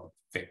that help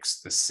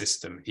fix the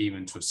system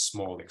even to a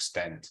small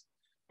extent?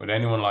 Would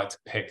anyone like to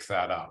pick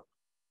that up?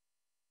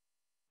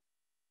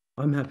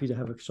 I'm happy to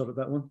have a shot at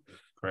that one.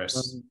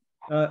 Chris?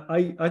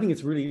 I think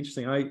it's really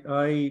interesting.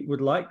 I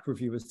would like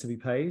reviewers to be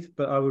paid,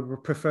 but I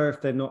would prefer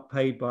if they're not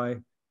paid by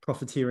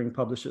profiteering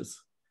publishers,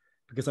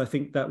 because I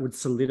think that would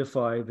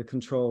solidify the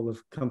control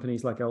of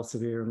companies like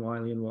Elsevier and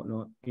Wiley and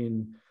whatnot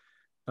in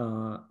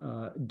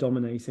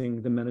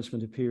dominating the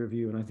management of peer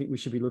review. And I think we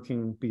should be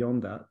looking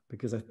beyond that,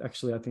 because I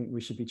think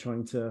we should be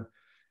trying to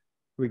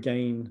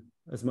regain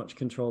as much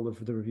control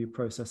of the review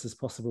process as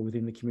possible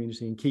within the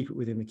community and keep it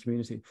within the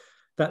community.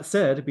 That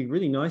said, it'd be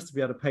really nice to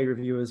be able to pay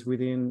reviewers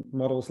within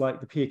models like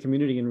the Peer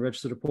Community and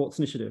Registered Reports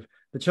Initiative.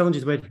 The challenge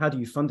is, how do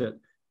you fund it?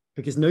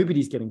 Because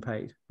nobody's getting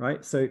paid,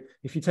 right? So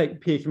if you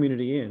take Peer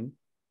Community in,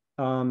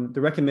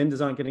 the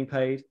recommenders aren't getting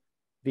paid,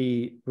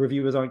 the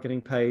reviewers aren't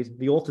getting paid,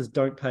 the authors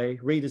don't pay,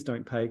 readers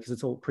don't pay because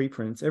it's all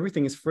preprints.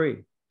 Everything is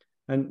free.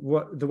 And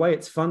the way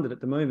it's funded at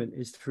the moment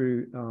is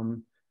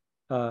through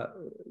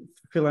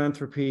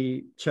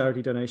philanthropy,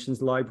 charity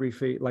donations, library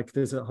fee. Like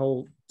there's a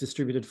whole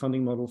distributed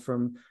funding model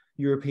from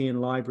European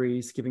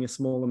libraries giving a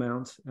small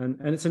amount, and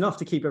it's enough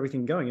to keep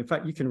everything going. In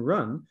fact,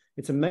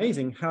 it's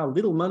amazing how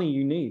little money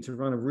you need to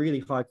run a really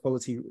high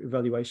quality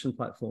evaluation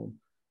platform.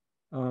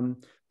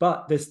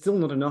 But there's still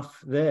not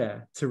enough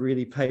there to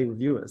really pay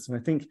reviewers. And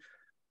I think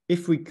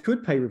if we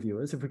could pay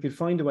reviewers, if we could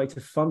find a way to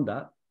fund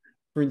that,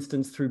 for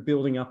instance, through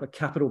building up a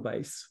capital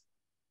base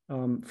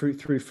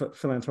through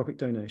philanthropic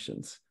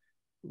donations,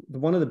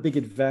 one of the big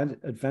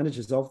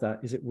advantages of that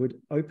is it would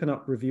open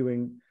up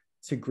reviewing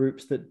to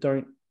groups that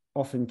don't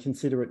often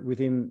consider it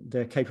within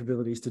their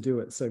capabilities to do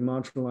it. So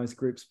marginalized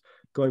groups,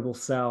 Global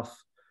South,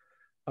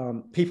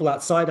 people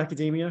outside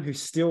academia who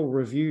still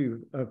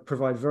review,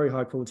 provide very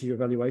high quality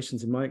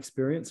evaluations in my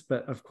experience,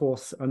 but of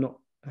course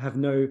have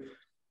no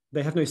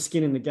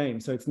skin in the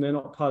game. So they're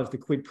not part of the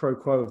quid pro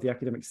quo of the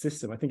academic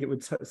system. I think it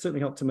would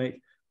certainly help to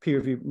make peer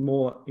review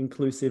more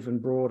inclusive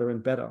and broader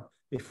and better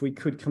if we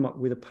could come up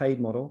with a paid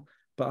model.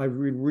 But I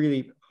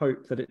really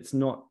hope that it's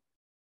not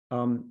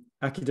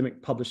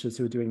academic publishers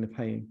who are doing the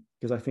paying,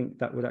 because I think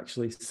that would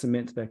actually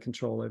cement their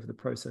control over the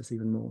process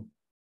even more.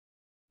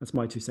 That's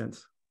my 2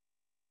 cents.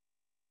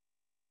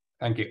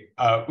 Thank you.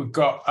 We've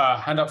got a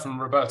hand up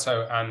from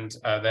Roberto and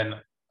then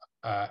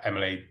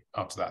Emily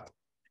after that.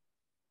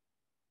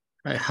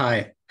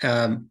 Hi,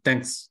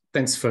 thanks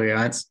for your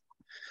answer.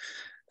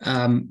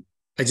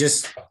 I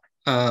just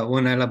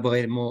want to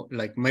elaborate more.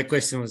 Like, my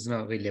question was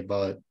not really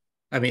about,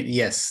 I mean,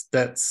 yes,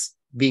 that's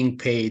being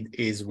paid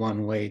is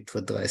one way to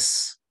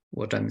address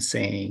what I'm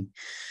saying,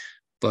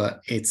 but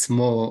it's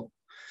more,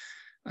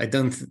 I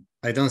don't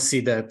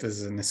see that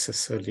as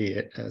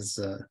necessarily as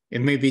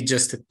it may be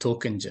just a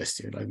token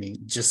gesture. I mean,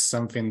 just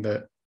something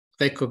that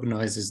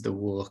recognizes the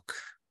work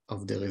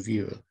of the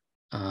reviewer,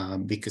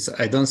 because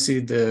I don't see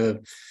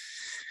the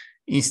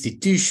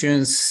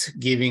institutions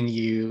giving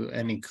you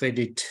any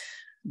credit.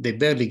 They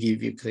barely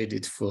give you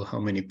credit for how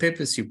many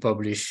papers you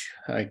publish.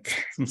 I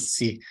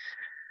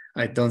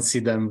don't see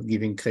them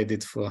giving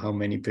credit for how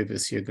many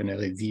papers you're going to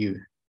review.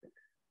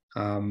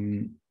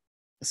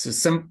 So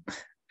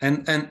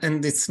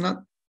it's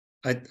not,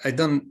 I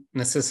don't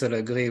necessarily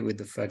agree with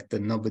the fact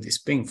that nobody's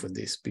paying for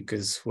this,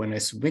 because when I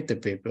submit a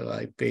paper,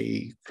 I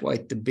pay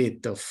quite a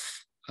bit of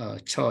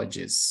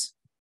charges.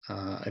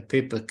 A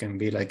paper can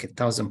be like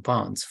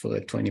 £1,000 for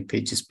a 20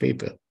 pages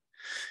paper,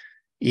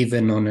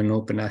 even on an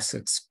open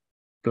access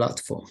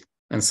platform.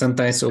 And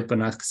sometimes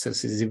open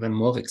access is even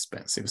more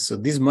expensive. So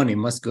this money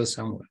must go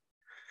somewhere.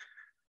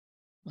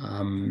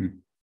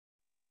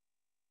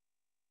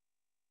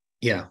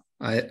 Yeah,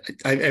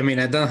 I mean,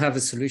 I don't have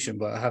a solution,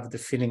 but I have the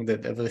feeling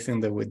that everything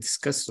that we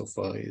discussed so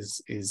far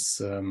is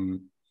the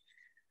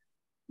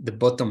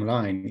bottom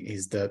line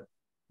is that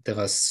there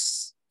are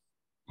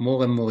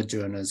more and more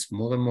journals,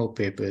 more and more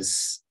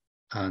papers,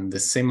 and the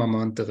same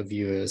amount of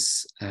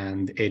reviewers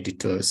and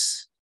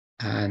editors,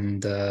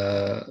 and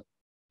the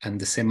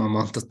same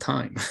amount of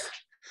time.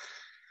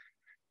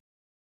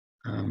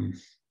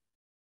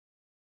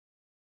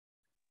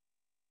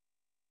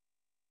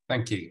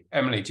 Thank you.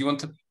 Emily, do you want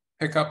to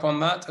pick up on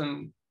that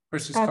and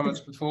Chris's comments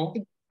before?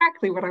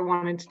 Exactly what I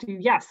wanted to do.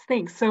 Yes,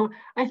 thanks. So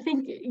I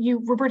think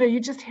Roberta, you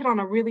just hit on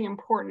a really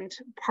important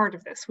part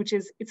of this, which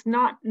is it's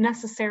not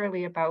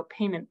necessarily about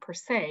payment per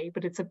se,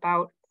 but it's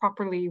about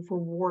properly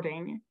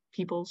rewarding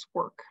people's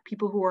work,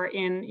 people who are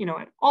in,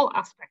 at all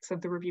aspects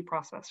of the review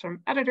process, from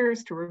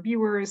editors to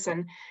reviewers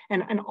and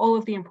all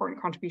of the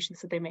important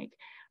contributions that they make.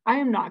 I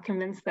am not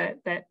convinced that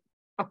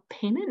a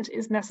payment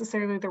is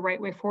necessarily the right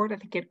way forward. I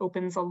think it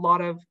opens a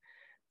lot of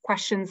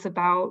questions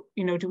about,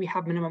 do we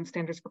have minimum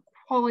standards for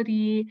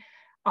quality?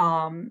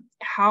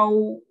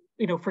 How,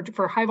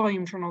 for high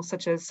volume journals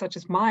such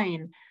as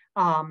mine,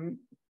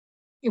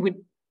 it would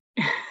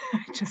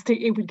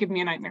it would give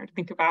me a nightmare to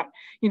think about,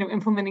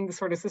 implementing the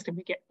sort of system.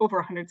 We get over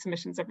 100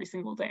 submissions every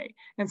single day,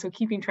 and so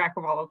keeping track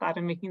of all of that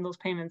and making those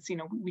payments, we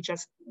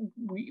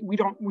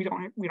don't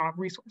have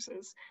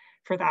resources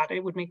for that.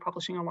 It would make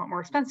publishing a lot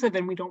more expensive,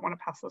 and we don't want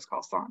to pass those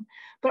costs on.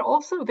 But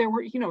also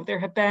there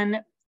have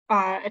been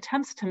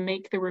attempts to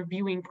make the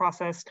reviewing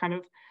process kind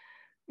of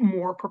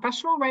more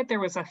professional, right? There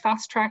was a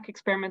fast track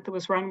experiment that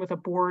was run with a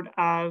board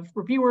of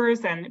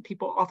reviewers, and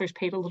authors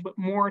paid a little bit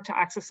more to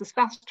access this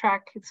fast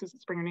track. This was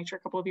at Springer Nature a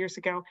couple of years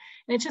ago,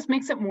 and it just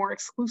makes it more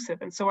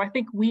exclusive. And so I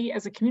think we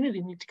as a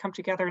community need to come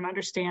together and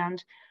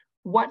understand,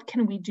 what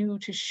can we do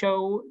to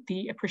show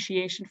the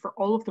appreciation for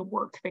all of the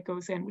work that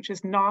goes in, which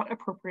is not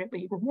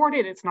appropriately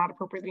rewarded, it's not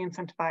appropriately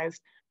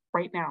incentivized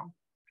right now.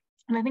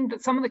 And I think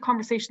that some of the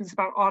conversations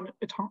about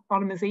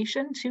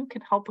automation too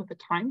can help with the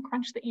time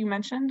crunch that you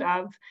mentioned,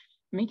 of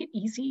make it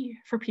easy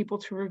for people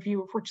to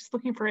review. If we're just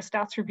looking for a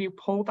stats review,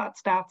 pull that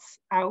stats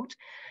out,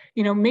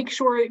 make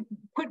sure,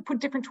 put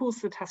different tools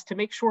to the test to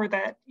make sure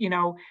that,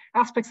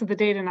 aspects of the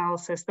data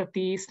analysis, that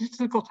the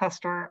statistical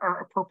tests are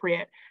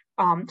appropriate.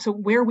 So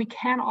where we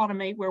can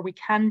automate, where we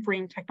can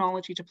bring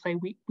technology to play,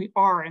 we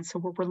are. And so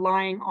we're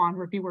relying on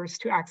reviewers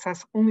to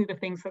access only the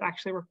things that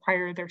actually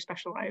require their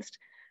specialized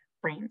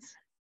brains.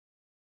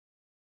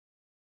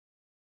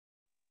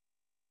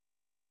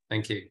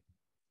 Thank you.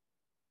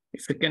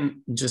 If I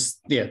can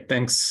just,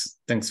 thanks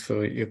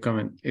for your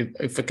comment.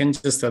 If I can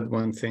just add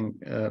one thing,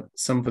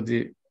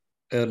 somebody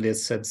earlier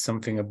said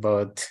something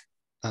about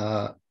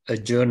a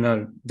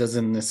journal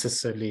doesn't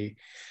necessarily,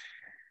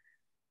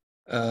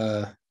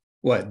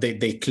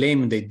 they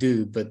claim they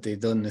do, but they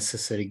don't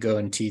necessarily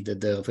guarantee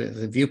that the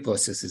review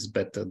process is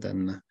better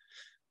than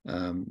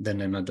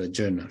another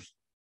journal.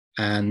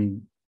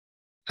 And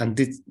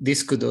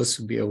this could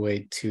also be a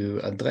way to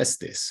address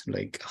this,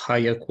 like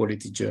higher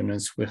quality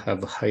journals will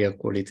have higher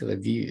quality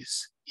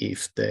reviews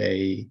if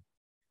they,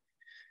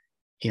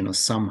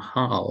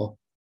 somehow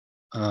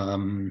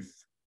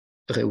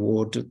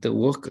reward the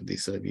work of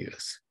these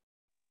reviewers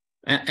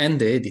and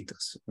the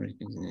editors. Right?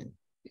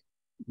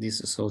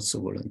 This is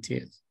also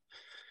volunteers.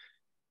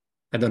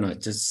 I don't know,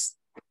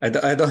 I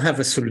don't have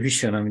a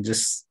solution. I'm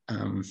just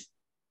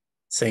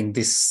saying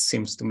this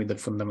seems to me the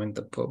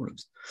fundamental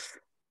problems.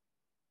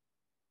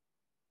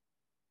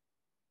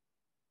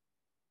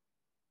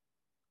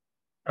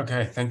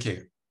 Okay, thank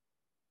you.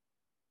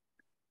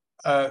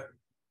 I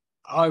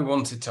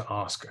wanted to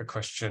ask a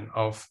question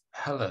of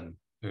Helen,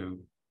 who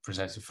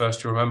presented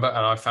first, you remember,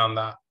 and I found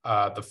that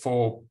the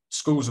 4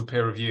 schools of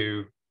peer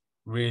review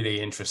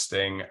really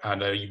interesting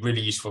and a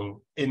really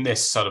useful in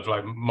this sort of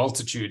like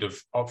multitude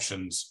of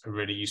options, a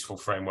really useful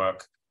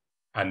framework.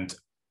 And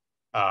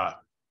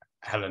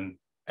Helen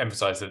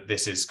emphasized that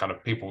this is kind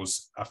of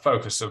people's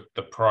focus of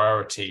the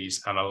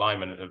priorities and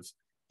alignment of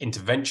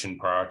intervention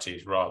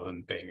priorities rather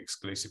than being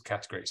exclusive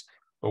categories.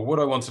 But what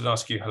I wanted to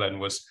ask you, Helen,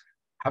 was,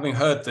 having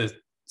heard the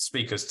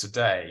speakers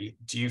today,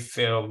 do you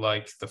feel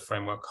like the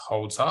framework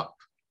holds up?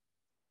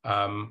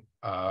 Or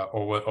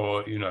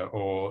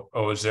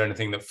is there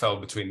anything that fell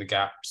between the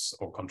gaps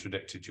or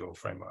contradicted your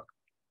framework?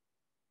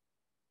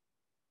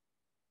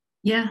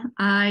 Yeah,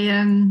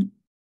 I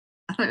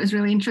thought it was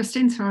really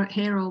interesting to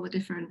hear all the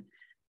different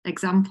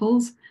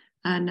examples.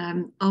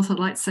 And also I'd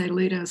like to say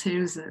Ludo's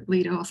here as a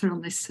lead author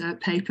on this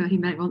paper. He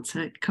may want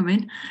to come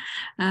in.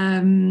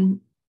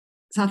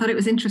 So I thought it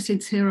was interesting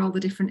to hear all the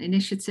different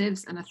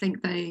initiatives, and I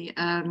think they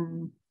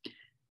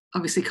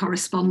obviously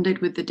corresponded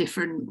with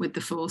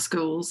the 4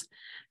 schools.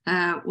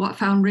 What I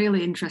found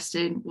really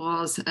interesting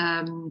was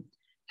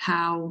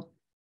how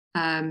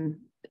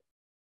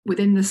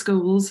within the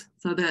schools,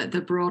 so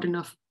the broad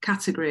enough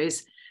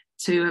categories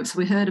so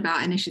we heard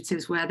about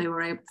initiatives where they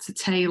were able to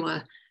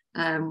tailor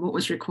what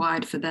was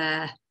required for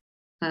their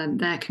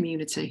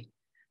community.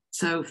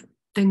 So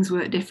things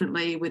work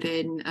differently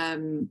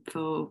within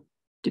for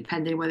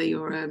depending whether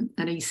you're an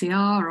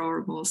ECR or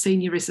a more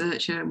senior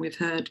researcher, and we've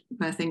heard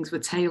where things were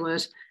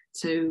tailored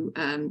to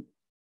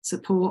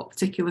support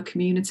particular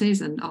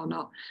communities and are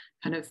not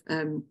kind of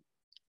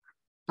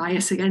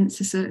bias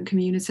against a certain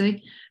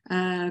community.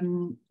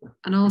 And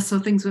also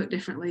things work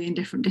differently in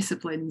different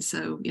disciplines.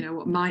 So,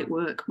 what might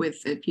work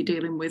with, if you're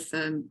dealing with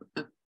a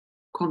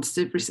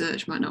quantitative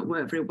research, might not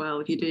work very well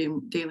if you're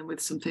dealing with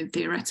something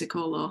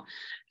theoretical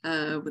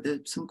or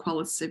with some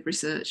qualitative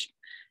research.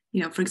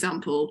 For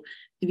example,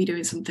 if you're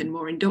doing something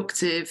more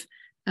inductive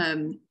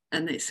and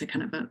it's a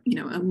kind of a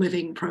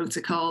living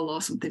protocol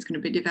or something's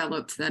going to be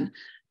developed, then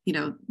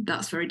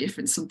that's very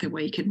different. Something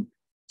where you can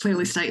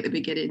clearly state at the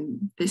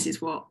beginning, this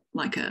is what,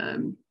 like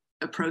a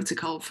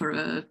protocol for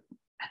a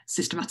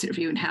systematic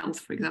review in health,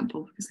 for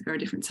example, because they're very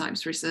different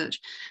types of research.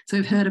 So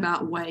we've heard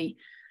about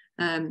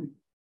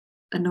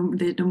the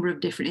number of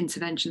different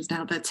interventions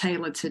now. They're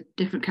tailored to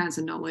different kinds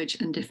of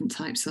knowledge and different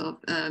types of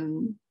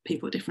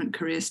people at different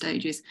career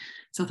stages.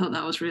 So I thought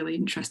that was really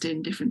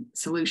interesting, different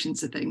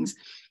solutions to things.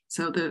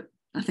 So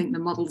I think the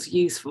model's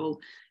useful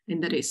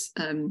in that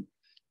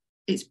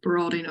it's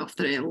broad enough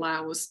that it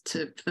allows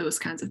for those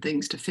kinds of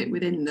things to fit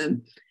within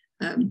them.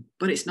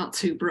 but it's not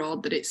too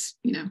broad that it's,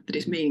 you know, that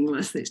it's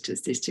meaningless, that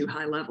it's too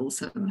high level.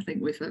 So I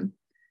think we've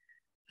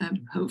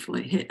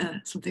hopefully hit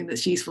something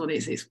that's useful, and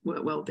it's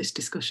worked well, this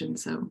discussion.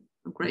 So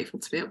I'm grateful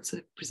to be able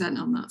to present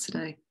on that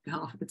today on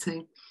behalf of the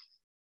team.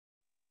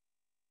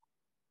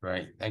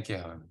 Great, thank you,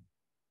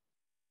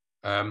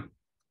 Helen.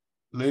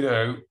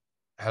 Ludo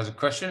has a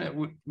question.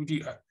 Would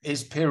you,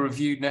 is peer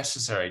review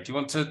necessary? Do you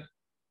want to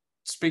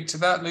speak to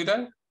that,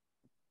 Ludo?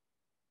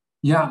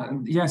 Yeah,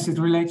 yes, it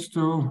relates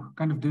to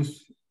kind of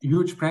this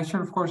huge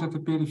pressure, of course, that the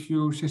peer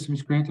review system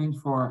is creating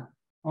for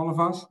all of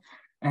us.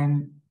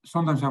 And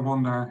sometimes I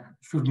wonder,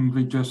 shouldn't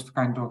we just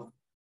kind of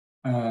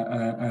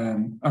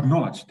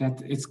acknowledge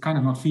that it's kind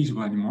of not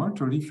feasible anymore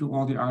to review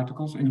all the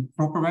articles in a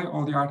proper way,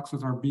 all the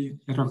articles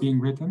that are being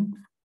written,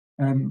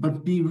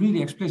 but be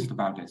really explicit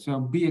about it. So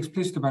be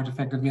explicit about the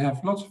fact that we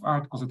have lots of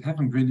articles that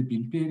haven't really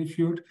been peer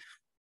reviewed,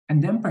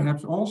 and then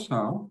perhaps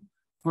also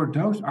for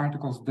those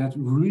articles that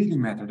really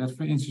matter, that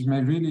for instance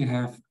may really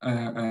have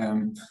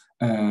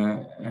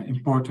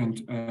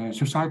important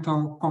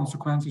societal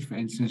consequences, for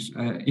instance,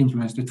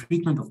 influence the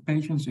treatment of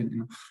patients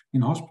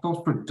in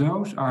hospitals, for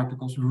those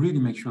articles really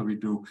make sure we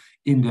do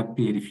in-depth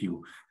peer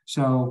review.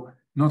 So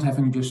not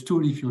having just 2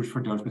 reviews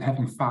for those, but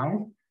having 5,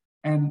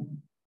 and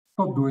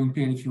stop doing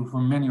peer review for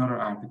many other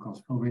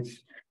articles for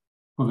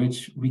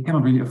which we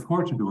cannot really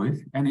afford to do it.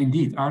 And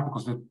indeed,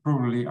 articles that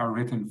probably are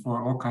written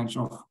for all kinds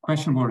of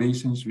questionable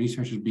reasons,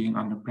 researchers being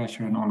under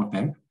pressure and all of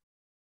that.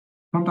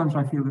 Sometimes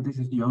I feel that this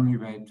is the only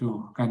way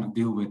to kind of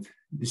deal with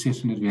the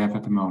system that we have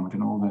at the moment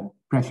and all the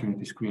pressure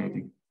it is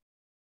creating.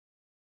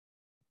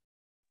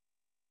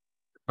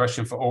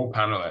 Question for all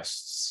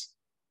panelists.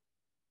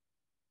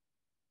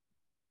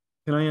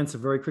 Can I answer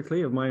very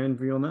quickly of my own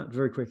view on that?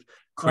 Very quick.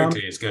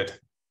 Quickly is good.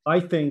 I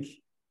think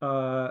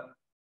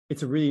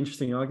it's a really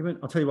interesting argument.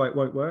 I'll tell you why it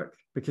won't work,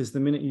 because the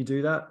minute you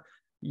do that,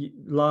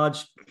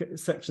 large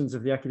sections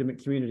of the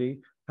academic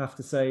community have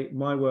to say,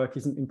 my work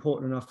isn't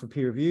important enough for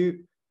peer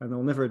review, and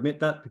they'll never admit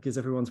that because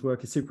everyone's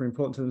work is super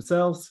important to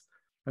themselves.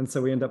 And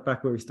so we end up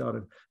back where we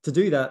started. To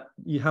do that,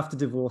 you have to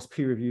divorce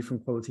peer review from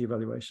quality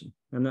evaluation.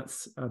 And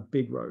that's a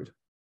big road.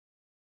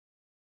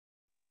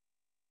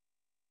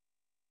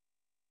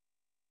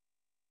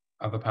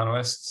 Other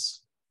panelists?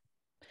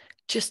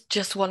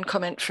 Just one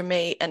comment from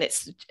me, and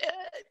it's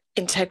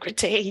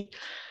integrity.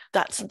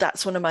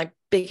 That's one of my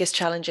biggest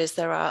challenges.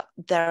 There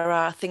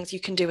are things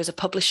you can do as a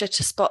publisher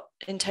to spot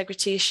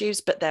integrity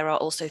issues, but there are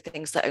also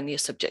things that only a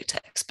subject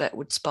expert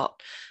would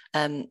spot.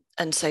 And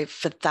so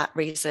for that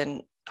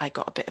reason, I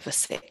got a bit of a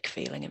sick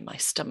feeling in my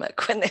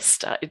stomach when this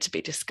started to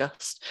be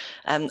discussed.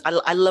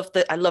 I love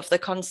the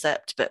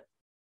concept, but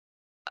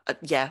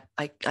yeah,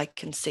 I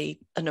can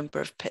see a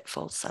number of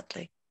pitfalls,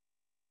 sadly.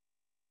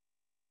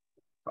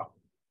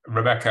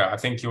 Rebecca, I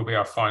think you'll be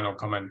our final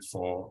comment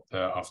for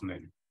the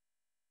afternoon.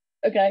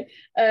 Okay.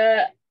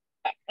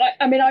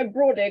 I mean, I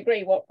broadly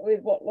agree with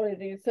what Lloyd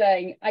is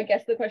saying. I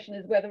guess the question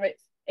is whether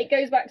it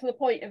goes back to the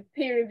point of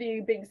peer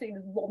review being seen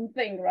as one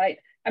thing, right?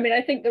 I mean,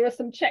 I think there are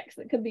some checks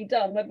that can be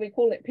done, whether we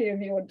call it peer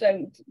review or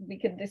don't, we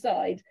can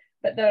decide.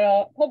 But there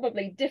are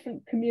probably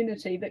different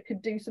community that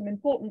could do some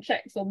important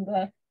checks on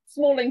the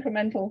small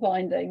incremental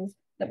findings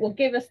that will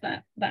give us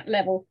that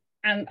level.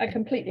 And I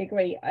completely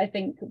agree. I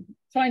think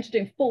trying to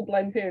do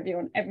full-blown peer review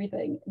on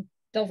everything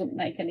doesn't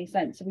make any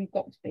sense. So we've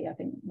got to be, I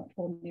think, much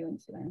more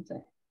nuanced around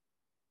it.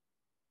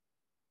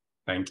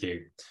 Thank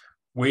you.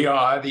 We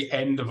are at the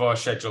end of our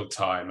scheduled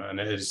time, and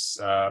it is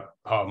part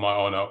of my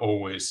honor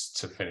always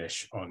to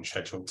finish on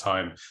scheduled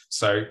time.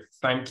 So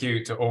thank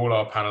you to all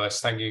our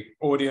panelists. Thank you,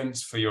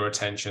 audience, for your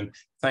attention.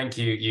 Thank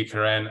you,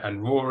 UKRN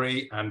and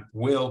RoRI, and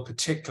Will,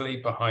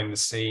 particularly behind the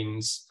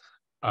scenes.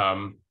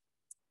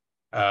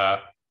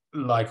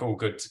 Like all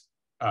good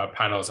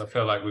panels, I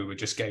feel like we were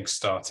just getting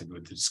started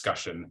with the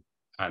discussion,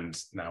 and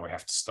now we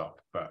have to stop.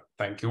 But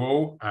thank you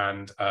all,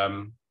 and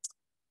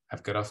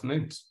have good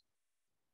afternoons.